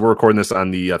 2nd, so we're recording this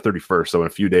on the 31st, so in a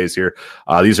few days here.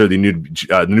 These are the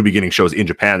New Beginning shows in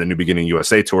Japan. The New Beginning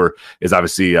USA tour is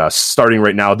obviously starting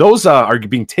right now. Those are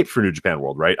being taped for New Japan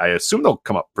World, right? I assume they'll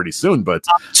come up pretty soon, but...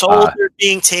 I'm told they're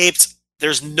being taped.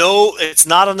 It's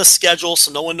not on the schedule,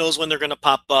 so no one knows when they're going to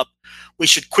pop up. We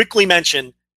should quickly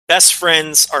mention, Best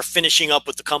Friends are finishing up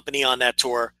with the company on that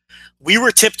tour. We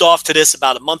were tipped off to this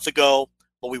about a month ago,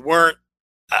 but we weren't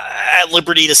at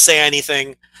liberty to say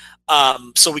anything.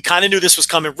 So we kind of knew this was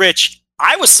coming. Rich,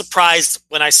 I was surprised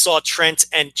when I saw Trent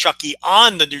and Chucky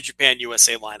on the New Japan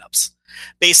USA lineups,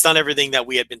 based on everything that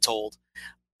we had been told.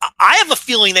 I have a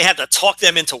feeling they had to talk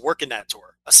them into working that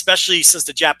tour, especially since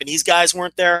the Japanese guys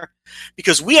weren't there,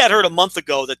 because we had heard a month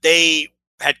ago that they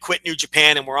had quit New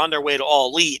Japan and were on their way to All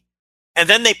Elite. and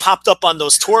then they popped up on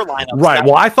those tour lineups. Right.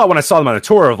 Well, I thought when I saw them on a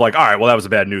tour of like, all right, well, that was a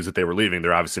bad news that they were leaving.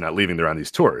 They're obviously not leaving. They're on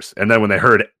these tours. And then when they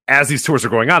heard as these tours are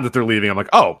going on that they're leaving, I'm like,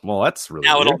 oh, well, that's really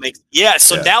now weird. it all makes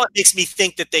now it makes me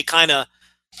think that they kind of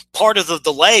part of the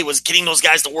delay was getting those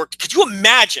guys to work. Could you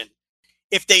imagine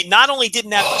if they not only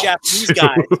didn't have the Japanese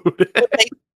guys,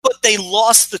 but they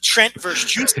lost the Trent versus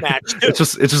Juice match too? It's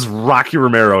just Rocky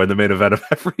Romero in the main event of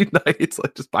every night. It's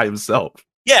like just by himself.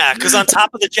 Yeah, because on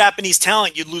top of the Japanese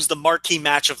talent, you'd lose the marquee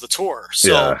match of the tour.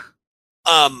 So,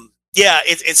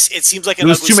 it seems like you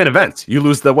lose two main events. You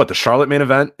lose the Charlotte main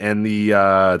event and the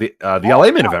LA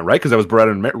main event, right? Because that was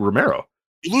Beretta and Romero.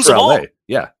 You lose them all.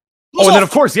 Yeah. And then of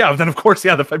course, the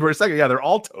February 2nd, they're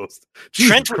all toast.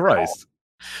 Jesus Christ.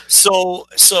 So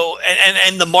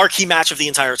and the marquee match of the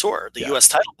entire tour, the U.S.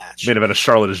 title match. Main event of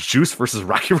Charlotte is Juice versus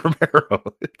Rocky Romero.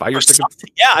 Buy your tickets.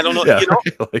 Yeah, I don't know. Yeah,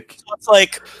 so it's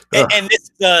like, and it's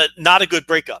not a good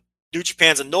breakup. New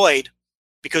Japan's annoyed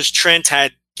because Trent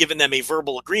had given them a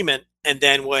verbal agreement, and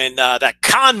then when that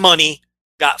con money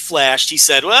got flashed, he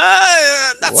said,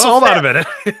 "Well, hold on a minute."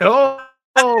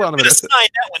 Hold on a minute. Sign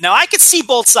that one. Now I could see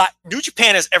both sides. New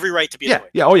Japan has every right to be annoyed.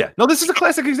 Yeah. Oh yeah. No, this is a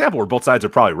classic example where both sides are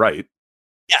probably right.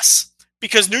 Yes,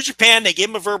 because New Japan, they gave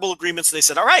him a verbal agreement, so they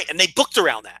said, all right, and they booked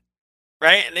around that,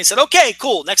 right? And they said, okay,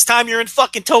 cool. Next time you're in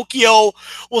fucking Tokyo,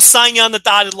 we'll sign you on the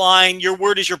dotted line. Your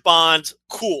word is your bond.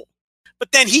 Cool.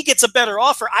 But then he gets a better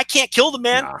offer. I can't kill the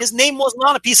man. Nah. His name wasn't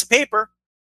on a piece of paper.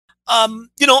 I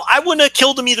wouldn't have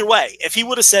killed him either way. If he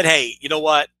would have said, hey, you know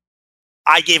what?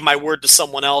 I gave my word to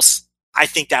someone else, I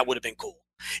think that would have been cool.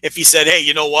 If he said, hey,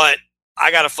 you know what? I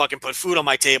got to fucking put food on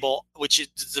my table, which is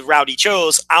the route he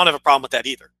chose. I don't have a problem with that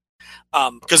either.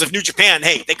 Because if New Japan,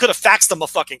 hey, they could have faxed them a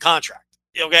fucking contract.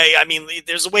 Okay. I mean,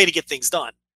 there's a way to get things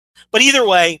done, but either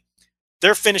way,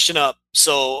 they're finishing up.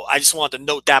 So I just wanted to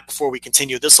note that before we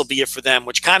continue. This will be it for them,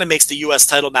 which kind of makes the U.S.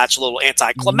 title match a little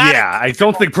anticlimactic. Yeah. I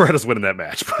don't think Beretta's winning that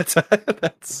match, but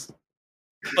that's.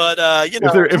 But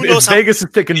if Vegas is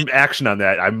taking action on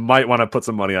that, I might want to put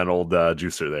some money on old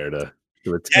Juicer there to.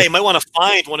 Yeah, you might want to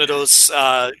find one of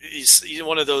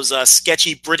those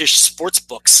sketchy British sports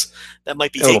books that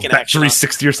might be taking action.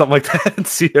 360 or something like that, and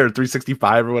see, or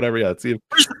 365 or whatever. Yeah, see.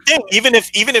 Here's the thing: even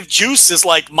if Juice is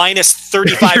like minus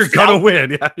 35, you're gonna win.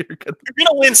 Yeah, you're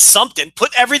gonna win something. Put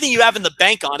everything you have in the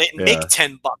bank on it and make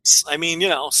 $10. I mean,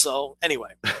 So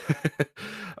anyway.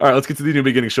 All right, let's get to the new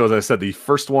beginning shows. As I said, the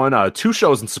first one, 2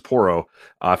 shows in Sapporo,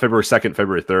 February 2nd,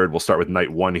 February 3rd. We'll start with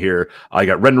night 1 here. You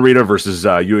got Ren Narita versus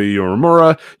Yuya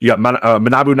Uemura. You got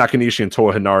Manabu Nakanishi and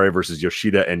Toa Hinare versus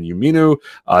Yoshida and Yumino.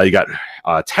 You got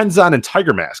Tenzan and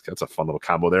Tiger Mask. That's a fun little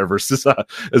combo there versus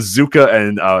Azuka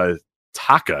and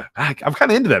Taka. I'm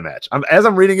kind of into that match. As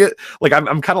I'm reading it, like I'm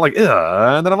kind of like,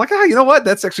 and then I'm like, you know what?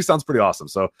 That actually sounds pretty awesome.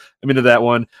 So I'm into that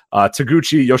one.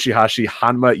 Taguchi, Yoshihashi,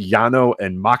 Hanma, Yano,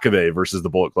 and Makabe versus the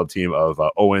Bullet Club team of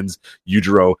Owens,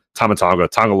 Yujiro, Tamatonga,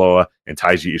 Tangaloa, and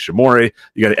Taiji Ishimori.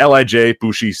 You got LIJ,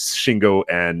 Bushi, Shingo,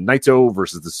 and Naito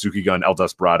versus the Suzuki Gun, El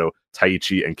Desperado,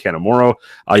 Taichi, and Kanemaru.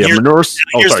 You have Minoru.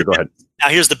 Oh, sorry, go ahead. Now,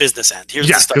 here's the business end.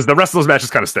 Because the rest of those matches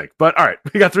kind of stink. But all right,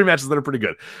 we got 3 matches that are pretty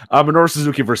good. Minoru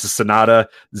Suzuki versus Sonata,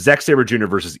 Zack Sabre Jr.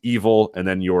 versus Evil, and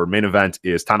then your main event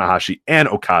is Tanahashi and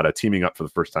Okada teaming up for the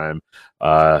first time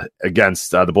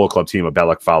against the Bullet Club team of Bad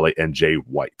Luck Fale and Jay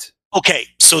White. Okay,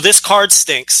 so this card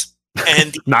stinks.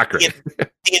 And not great.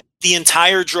 The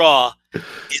entire draw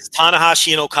is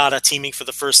Tanahashi and Okada teaming for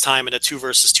the first time in a 2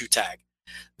 versus 2 tag.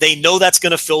 They know that's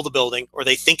going to fill the building, or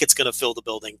they think it's going to fill the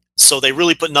building, so they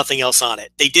really put nothing else on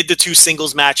it. They did the 2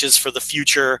 singles matches for the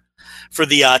future, for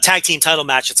the tag team title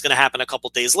match that's going to happen a couple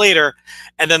days later,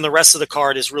 and then the rest of the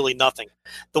card is really nothing.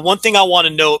 The one thing I want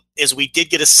to note is we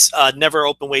did get a never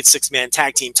openweight 6-man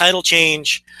tag team title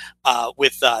change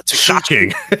with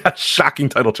Taguchi. Shocking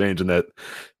title change in that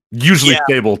usually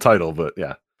stable title, but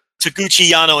yeah. Taguchi,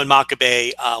 Yano, and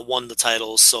Makabe won the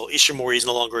titles, so Ishimori is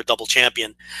no longer a double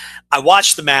champion. I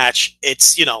watched the match.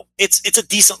 It's a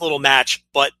decent little match,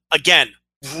 but again,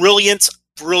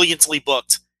 brilliantly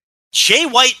booked. Jay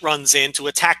White runs in to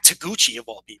attack Taguchi, of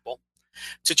all people,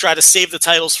 to try to save the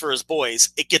titles for his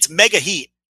boys. It gets mega heat,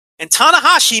 and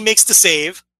Tanahashi makes the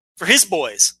save for his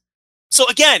boys. So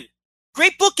again,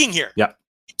 great booking here. Yeah.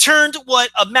 Turned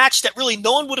what a match that really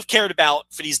no one would have cared about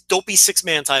for these dopey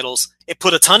 6-man titles. It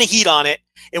put a ton of heat on it.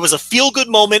 It was a feel-good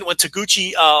moment when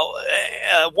Taguchi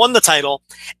won the title,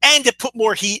 and it put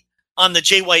more heat on the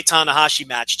Jay White Tanahashi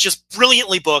match. Just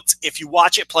brilliantly booked. If you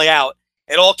watch it play out,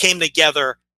 it all came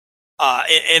together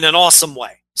in an awesome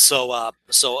way. So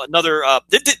another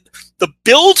the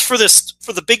build for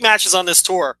the big matches on this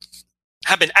tour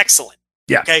have been excellent.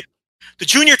 Yeah. Okay. The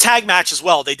junior tag match as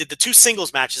well. They did the 2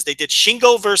 singles matches. They did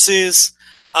Shingo versus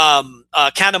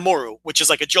Kanemaru, which is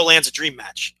like a Joe Lanza dream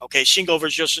match. Okay, Shingo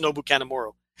versus Yoshinobu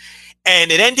Kanemaru.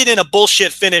 And it ended in a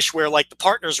bullshit finish where like the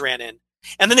partners ran in.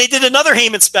 And then they did another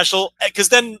Heyman special because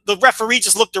then the referee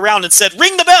just looked around and said,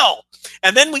 ring the bell.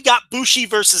 And then we got Bushi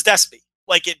versus Despy.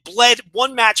 Like it bled,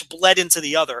 one match bled into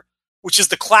the other, which is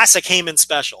the classic Heyman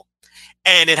special.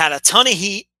 And it had a ton of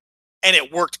heat and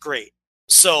it worked great.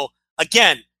 So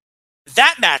again,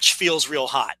 that match feels real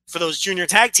hot for those junior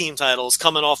tag team titles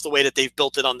coming off the way that they've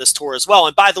built it on this tour as well.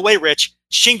 And by the way, Rich,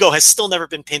 Shingo has still never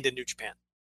been pinned in New Japan.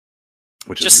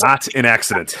 Which is not an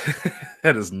accident.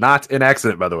 That is not an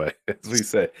accident, by the way, as we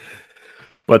say.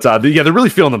 But yeah, they're really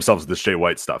feeling themselves with this Jay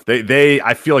White stuff.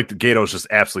 I feel like the Gato's just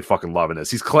absolutely fucking loving this.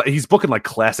 He's booking like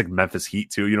classic Memphis Heat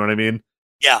too. You know what I mean?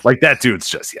 Yeah. Like that dude's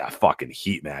just fucking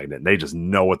heat magnet. And they just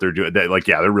know what they're doing.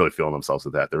 They're really feeling themselves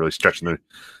with that. They're really stretching their,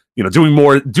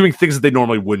 doing things that they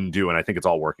normally wouldn't do. And I think it's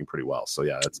all working pretty well. So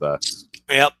yeah, that's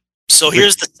Yep. So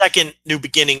here's the second New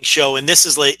Beginning show, and this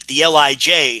is like the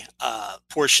LIJ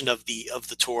portion of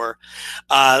the tour.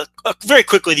 Very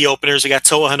quickly, the openers. We got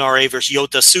Toa Hanare versus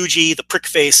Yota Tsuji, the prick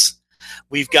face.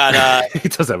 We've got he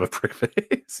does have a prick face.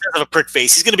 He does have a prick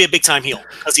face. He's going to be a big time heel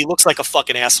because he looks like a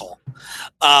fucking asshole.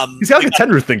 He's got like a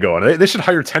Tenru thing going. They should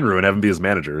hire Tenru and have him be his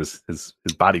manager, his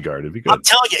bodyguard. It'd be good. I'm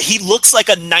telling you, he looks like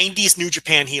a '90s New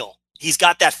Japan heel. He's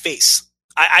got that face.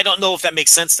 I don't know if that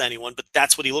makes sense to anyone, but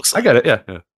that's what he looks like. I get it.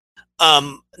 Yeah.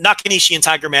 Nakanishi and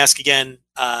Tiger Mask again.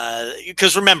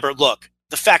 Because remember, look,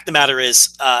 the fact of the matter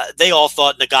is, they all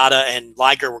thought Nagata and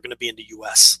Liger were going to be in the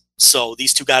U.S. So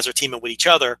these two guys are teaming with each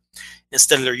other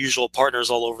instead of their usual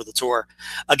partners all over the tour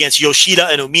against Yoshida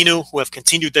and Umino, who have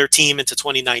continued their team into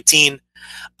 2019.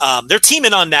 They're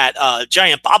teaming on that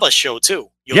Giant Baba show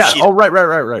too. Yoshida. Yeah. Oh,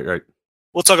 right.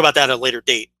 We'll talk about that at a later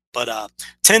date. But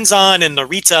Tenzan and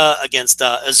Narita against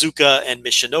Azuka and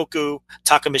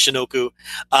Taka Michinoku.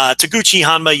 Taguchi,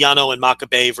 Hanma, Yano, and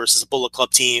Makabe versus a Bullet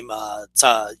Club team.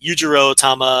 Yujiro,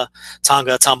 Tonga,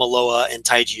 Tamaloa, and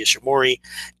Taiji Ishimori.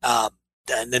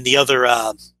 And then the other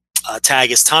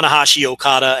tag is Tanahashi,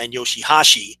 Okada, and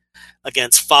Yoshihashi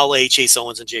against Fale, Chase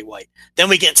Owens, and Jay White. Then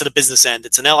we get into the business end.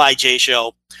 It's an LIJ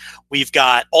show. We've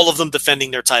got all of them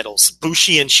defending their titles.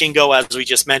 Bushi and Shingo, as we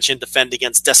just mentioned, defend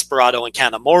against Desperado and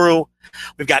Kanemaru.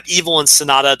 We've got Evil and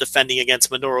Sonata defending against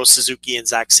Minoru Suzuki and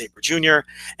Zack Sabre Jr.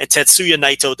 And Tetsuya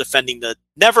Naito defending the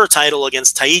Never title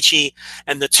against Taichi.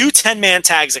 And the two 10-man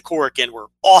tags at Korakuen were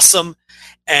awesome.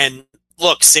 And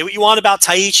look, say what you want about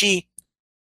Taichi.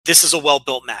 This is a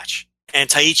well-built match. And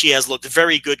Taichi has looked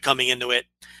very good coming into it,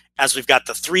 as we've got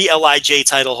the three LIJ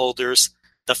title holders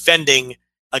defending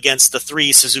against the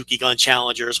three Suzuki Gun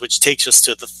challengers, which takes us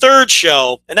to the third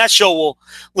show. And that show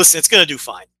it's going to do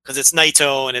fine because it's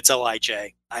Naito and it's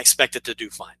LIJ. I expect it to do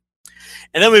fine.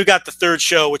 And then we've got the third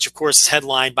show, which of course is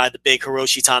headlined by the big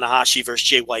Hiroshi Tanahashi versus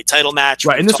Jay White title match.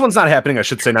 Right, and this one's not happening, I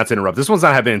should say, not to interrupt. This one's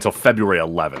not happening until February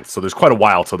 11th, so there's quite a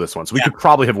while till this one. So we could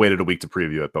probably have waited a week to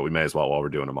preview it, but we may as well while we're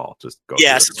doing them all. Just go.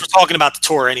 Yeah, since we're talking about the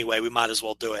tour anyway, we might as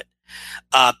well do it.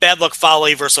 Bad Luck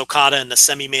Fale versus Okada in the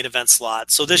semi-main event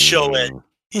slot. So this show,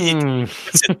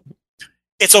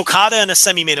 it's Okada in a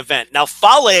semi-main event. Now,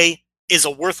 Fale is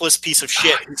a worthless piece of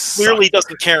shit. He clearly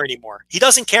doesn't care anymore. He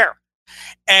doesn't care.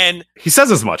 And he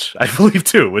says as much, I believe,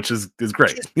 too, which is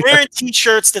great. He's wearing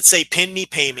T-shirts that say "Pin me,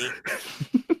 pay me."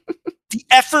 The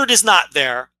effort is not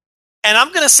there. And I'm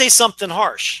going to say something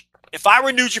harsh. If I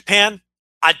were New Japan,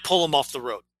 I'd pull him off the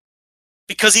road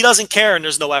because he doesn't care and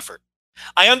there's no effort.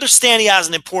 I understand he has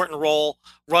an important role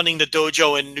running the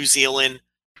dojo in New Zealand,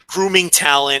 grooming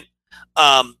talent,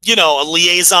 a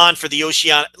liaison for the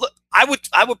Oceania. Look, I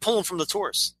would pull him from the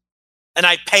tours, and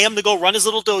I'd pay him to go run his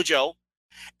little dojo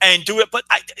and do it. But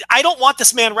I don't want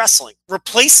this man wrestling.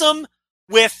 Replace him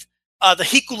with the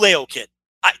Hikuleo kid.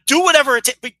 Do whatever it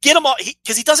takes, but get him off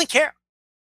because he doesn't care.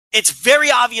 It's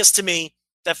very obvious to me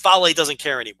that Fale doesn't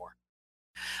care anymore.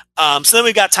 So then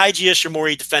we've got Taiji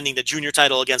Ishimori defending the junior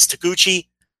title against Taguchi.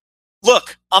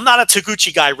 Look, I'm not a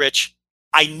Taguchi guy, Rich.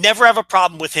 I never have a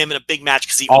problem with him in a big match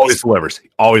because he always delivers. He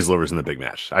always delivers in the big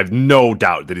match. I have no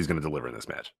doubt that he's going to deliver in this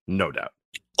match. No doubt.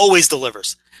 Always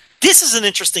delivers. This is an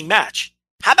interesting match.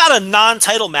 How about a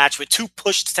non-title match with two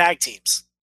pushed tag teams?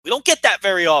 We don't get that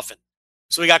very often.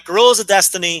 So we got Guerrillas of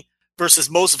Destiny versus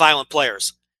Most Violent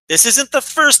Players. This isn't the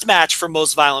first match for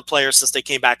Most Violent Players since they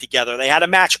came back together. They had a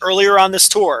match earlier on this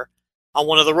tour on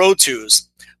one of the Road 2s,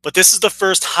 but this is the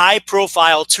first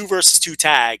high-profile 2 versus 2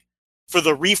 tag for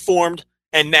the reformed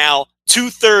and now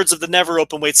 2/3 of the never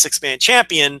openweight 6-man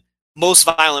champion, Most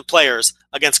Violent Players,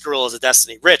 against Guerrillas of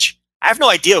Destiny. Rich, I have no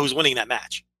idea who's winning that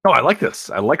match. Oh, I like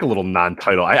this. I like a little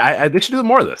non-title. They should do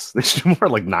more of this. They should do more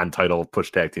like non-title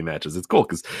push tag team matches. It's cool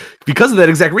because of that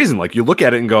exact reason. Like you look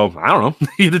at it and go, I don't know,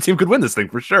 either team could win this thing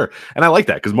for sure. And I like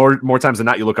that because more times than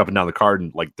not, you look up and down the card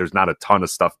and like there's not a ton of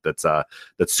stuff that's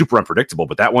super unpredictable.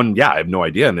 But that one, yeah, I have no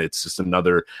idea. And it's just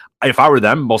another. If I were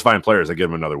them, most Violent Players, I'd give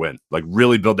them another win. Like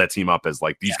really build that team up as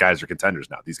like these guys are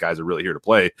contenders now. These guys are really here to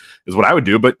play is what I would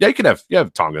do. But yeah, you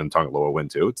have Tonga and Tonga Loa win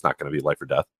too. It's not going to be life or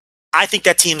death. I think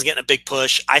that team's getting a big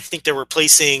push. I think they're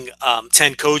replacing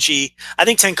Tenkoji. I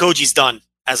think Tenkoji's done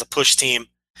as a push team.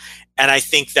 And I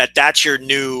think that's your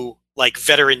new like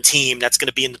veteran team that's going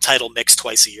to be in the title mix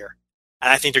twice a year.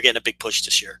 And I think they're getting a big push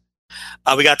this year.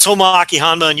 We got Tomoaki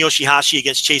Honma and Yoshihashi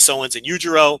against Chase Owens and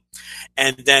Yujiro.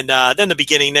 And then the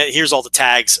beginning, here's all the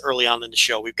tags early on in the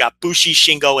show. We've got Bushi,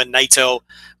 Shingo, and Naito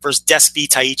versus Despi,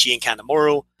 Taichi, and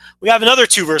Kanemaru. We have another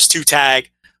 2-versus-2 tag.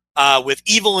 With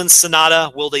Evil and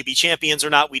Sonata. Will they be champions or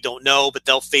not? We don't know, but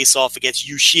they'll face off against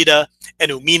Yoshida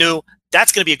and Umino.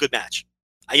 That's going to be a good match.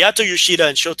 Hayato Yoshida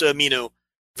and Shota Umino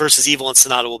versus Evil and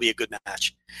Sonata will be a good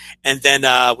match. And then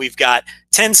we've got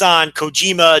Tenzan,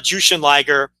 Kojima, Jushin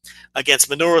Liger against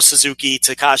Minoru Suzuki,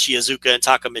 Takashi Iizuka, and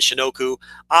Taka Michinoku.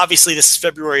 Obviously, this is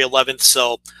February 11th,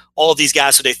 so all of these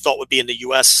guys who they thought would be in the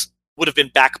U.S. would have been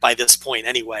back by this point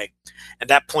anyway. And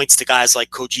that points to guys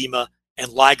like Kojima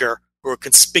and Liger, who are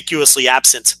conspicuously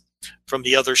absent from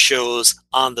the other shows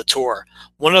on the tour.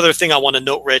 One other thing I want to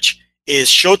note, Rich, is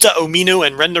Shota Umino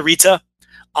and Ren Narita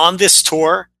on this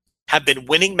tour have been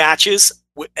winning matches,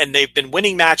 and they've been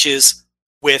winning matches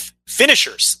with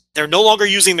finishers. They're no longer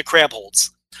using the crab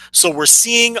holds. So we're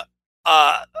seeing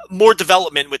more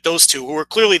development with those two, who are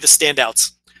clearly the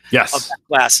standouts of that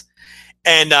class.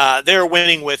 And they're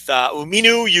winning with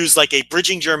Umino used like a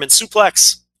bridging German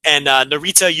suplex, and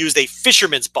Narita used a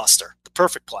fisherman's buster, the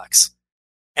perfect plex.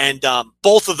 And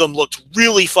both of them looked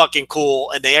really fucking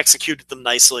cool, and they executed them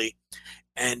nicely.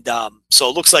 And so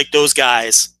it looks like those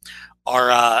guys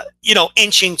are,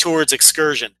 inching towards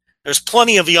excursion. There's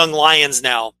plenty of young lions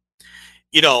now.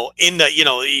 You've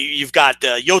got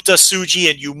Yota, Tsuji,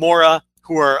 and Yumura,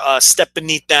 who are a step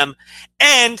beneath them.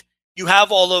 And you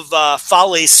have all of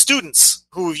Fale's students,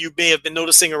 who you may have been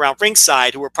noticing around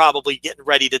ringside, who are probably getting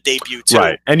ready to debut too.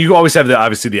 Right, and you always have the LA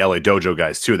Dojo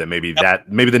guys too. That maybe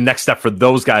the next step for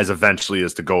those guys eventually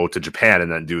is to go to Japan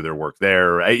and then do their work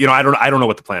there. I don't know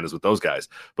what the plan is with those guys,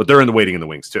 but they're waiting in the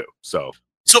wings too. So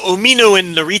Umino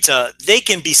and Narita, they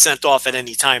can be sent off at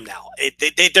any time now.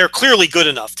 They're clearly good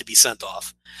enough to be sent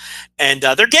off. And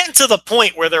they're getting to the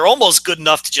point where they're almost good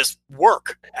enough to just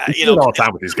work. All the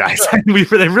time with these guys.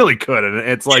 They really could. And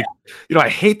it's like, I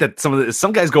hate that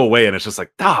some guys go away and it's just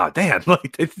like, damn,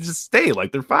 like they just stay,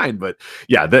 like they're fine. But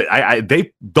yeah,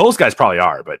 those guys probably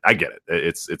are. But I get it.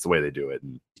 It's the way they do it,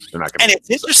 and they're not going. And it's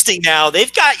interesting now.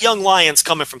 They've got young lions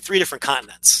coming from 3 different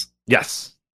continents.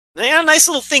 Yes, they got a nice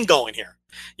little thing going here.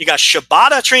 You got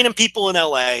Shibata training people in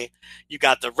LA. You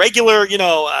got the regular,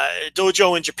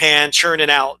 dojo in Japan churning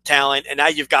out talent, and now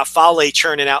you've got Fale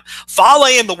churning out. Fale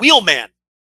and the Wheelman,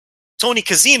 Tony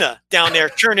Kazina down there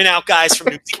churning out guys from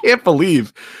New Zealand. I can't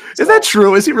believe. Is that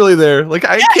true? Is he really there? Like,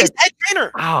 he's head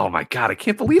trainer. Oh my god, I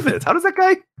can't believe it. How does that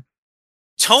guy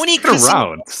Tony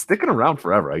sticking around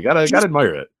forever? I gotta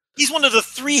admire it. He's one of the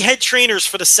 3 head trainers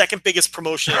for the second biggest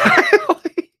promotion.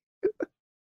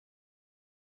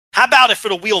 How about it for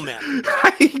the Wheelman?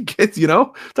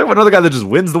 Talk about another guy that just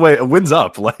wins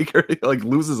up, or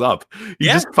loses up. He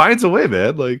just finds a way,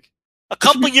 man. Like a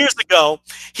couple years ago,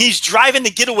 he's driving the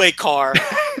getaway car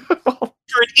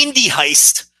for an indie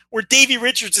heist where Davey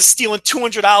Richards is stealing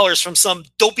 $200 from some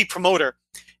dopey promoter.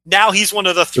 Now he's one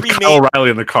of the 3 Kyle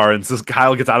O'Reilly in the car, and says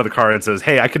Kyle gets out of the car and says,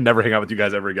 "Hey, I can never hang out with you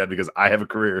guys ever again because I have a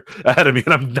career ahead of me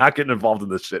and I'm not getting involved in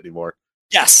this shit anymore."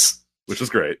 Yes, which is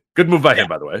great. Good move by him,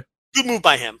 by the way. Good move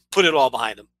by him. Put it all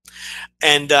behind him.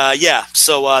 And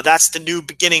so that's the new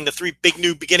beginning, the 3 big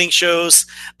new beginning shows.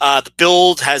 The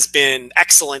build has been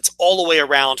excellent all the way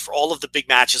around for all of the big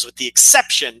matches, with the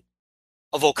exception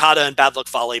of Okada and Bad Luck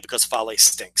Fale, because Fale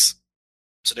stinks.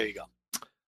 So there you go.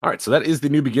 All right, so that is the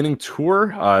New Beginning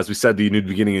tour. As we said, the New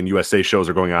Beginning and USA shows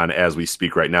are going on as we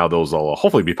speak right now. Those will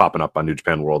hopefully be popping up on New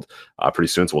Japan World pretty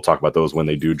soon, so we'll talk about those when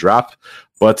they do drop.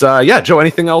 But Joe,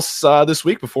 anything else this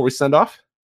week before we send off?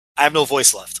 I have no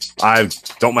voice left. I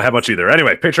don't have much either.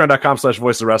 Anyway,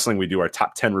 patreon.com/Voices of Wrestling. We do our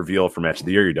top 10 reveal for Match of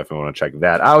the Year. You definitely want to check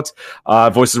that out.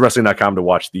 VoicesWrestling.com to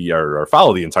watch or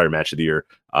follow the entire Match of the Year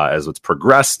as it's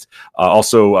progressed.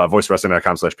 Also,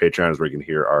 voicewrestling.com/Patreon is where you can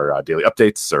hear our daily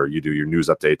updates, or you do your news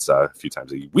updates a few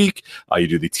times a week. You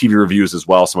do the TV reviews as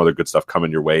well. Some other good stuff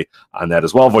coming your way on that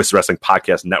as well. Voice Wrestling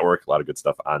Podcast Network, a lot of good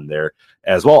stuff on there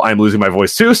as well. I'm losing my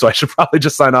voice too, so I should probably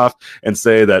just sign off and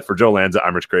say that for Joe Lanza,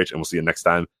 I'm Rich Craich, and we'll see you next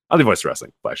time on the Voice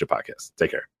Wrestling Flagship Podcast.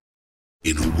 Take care.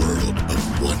 In a world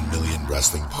of 1 million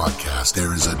wrestling podcasts,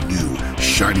 there is a new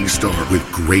shining star with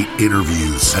great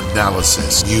interviews,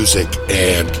 analysis, music,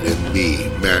 and me,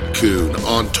 Matt Kuhn,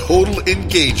 on total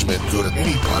engagement. Go to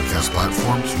any podcast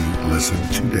platform to listen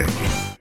today.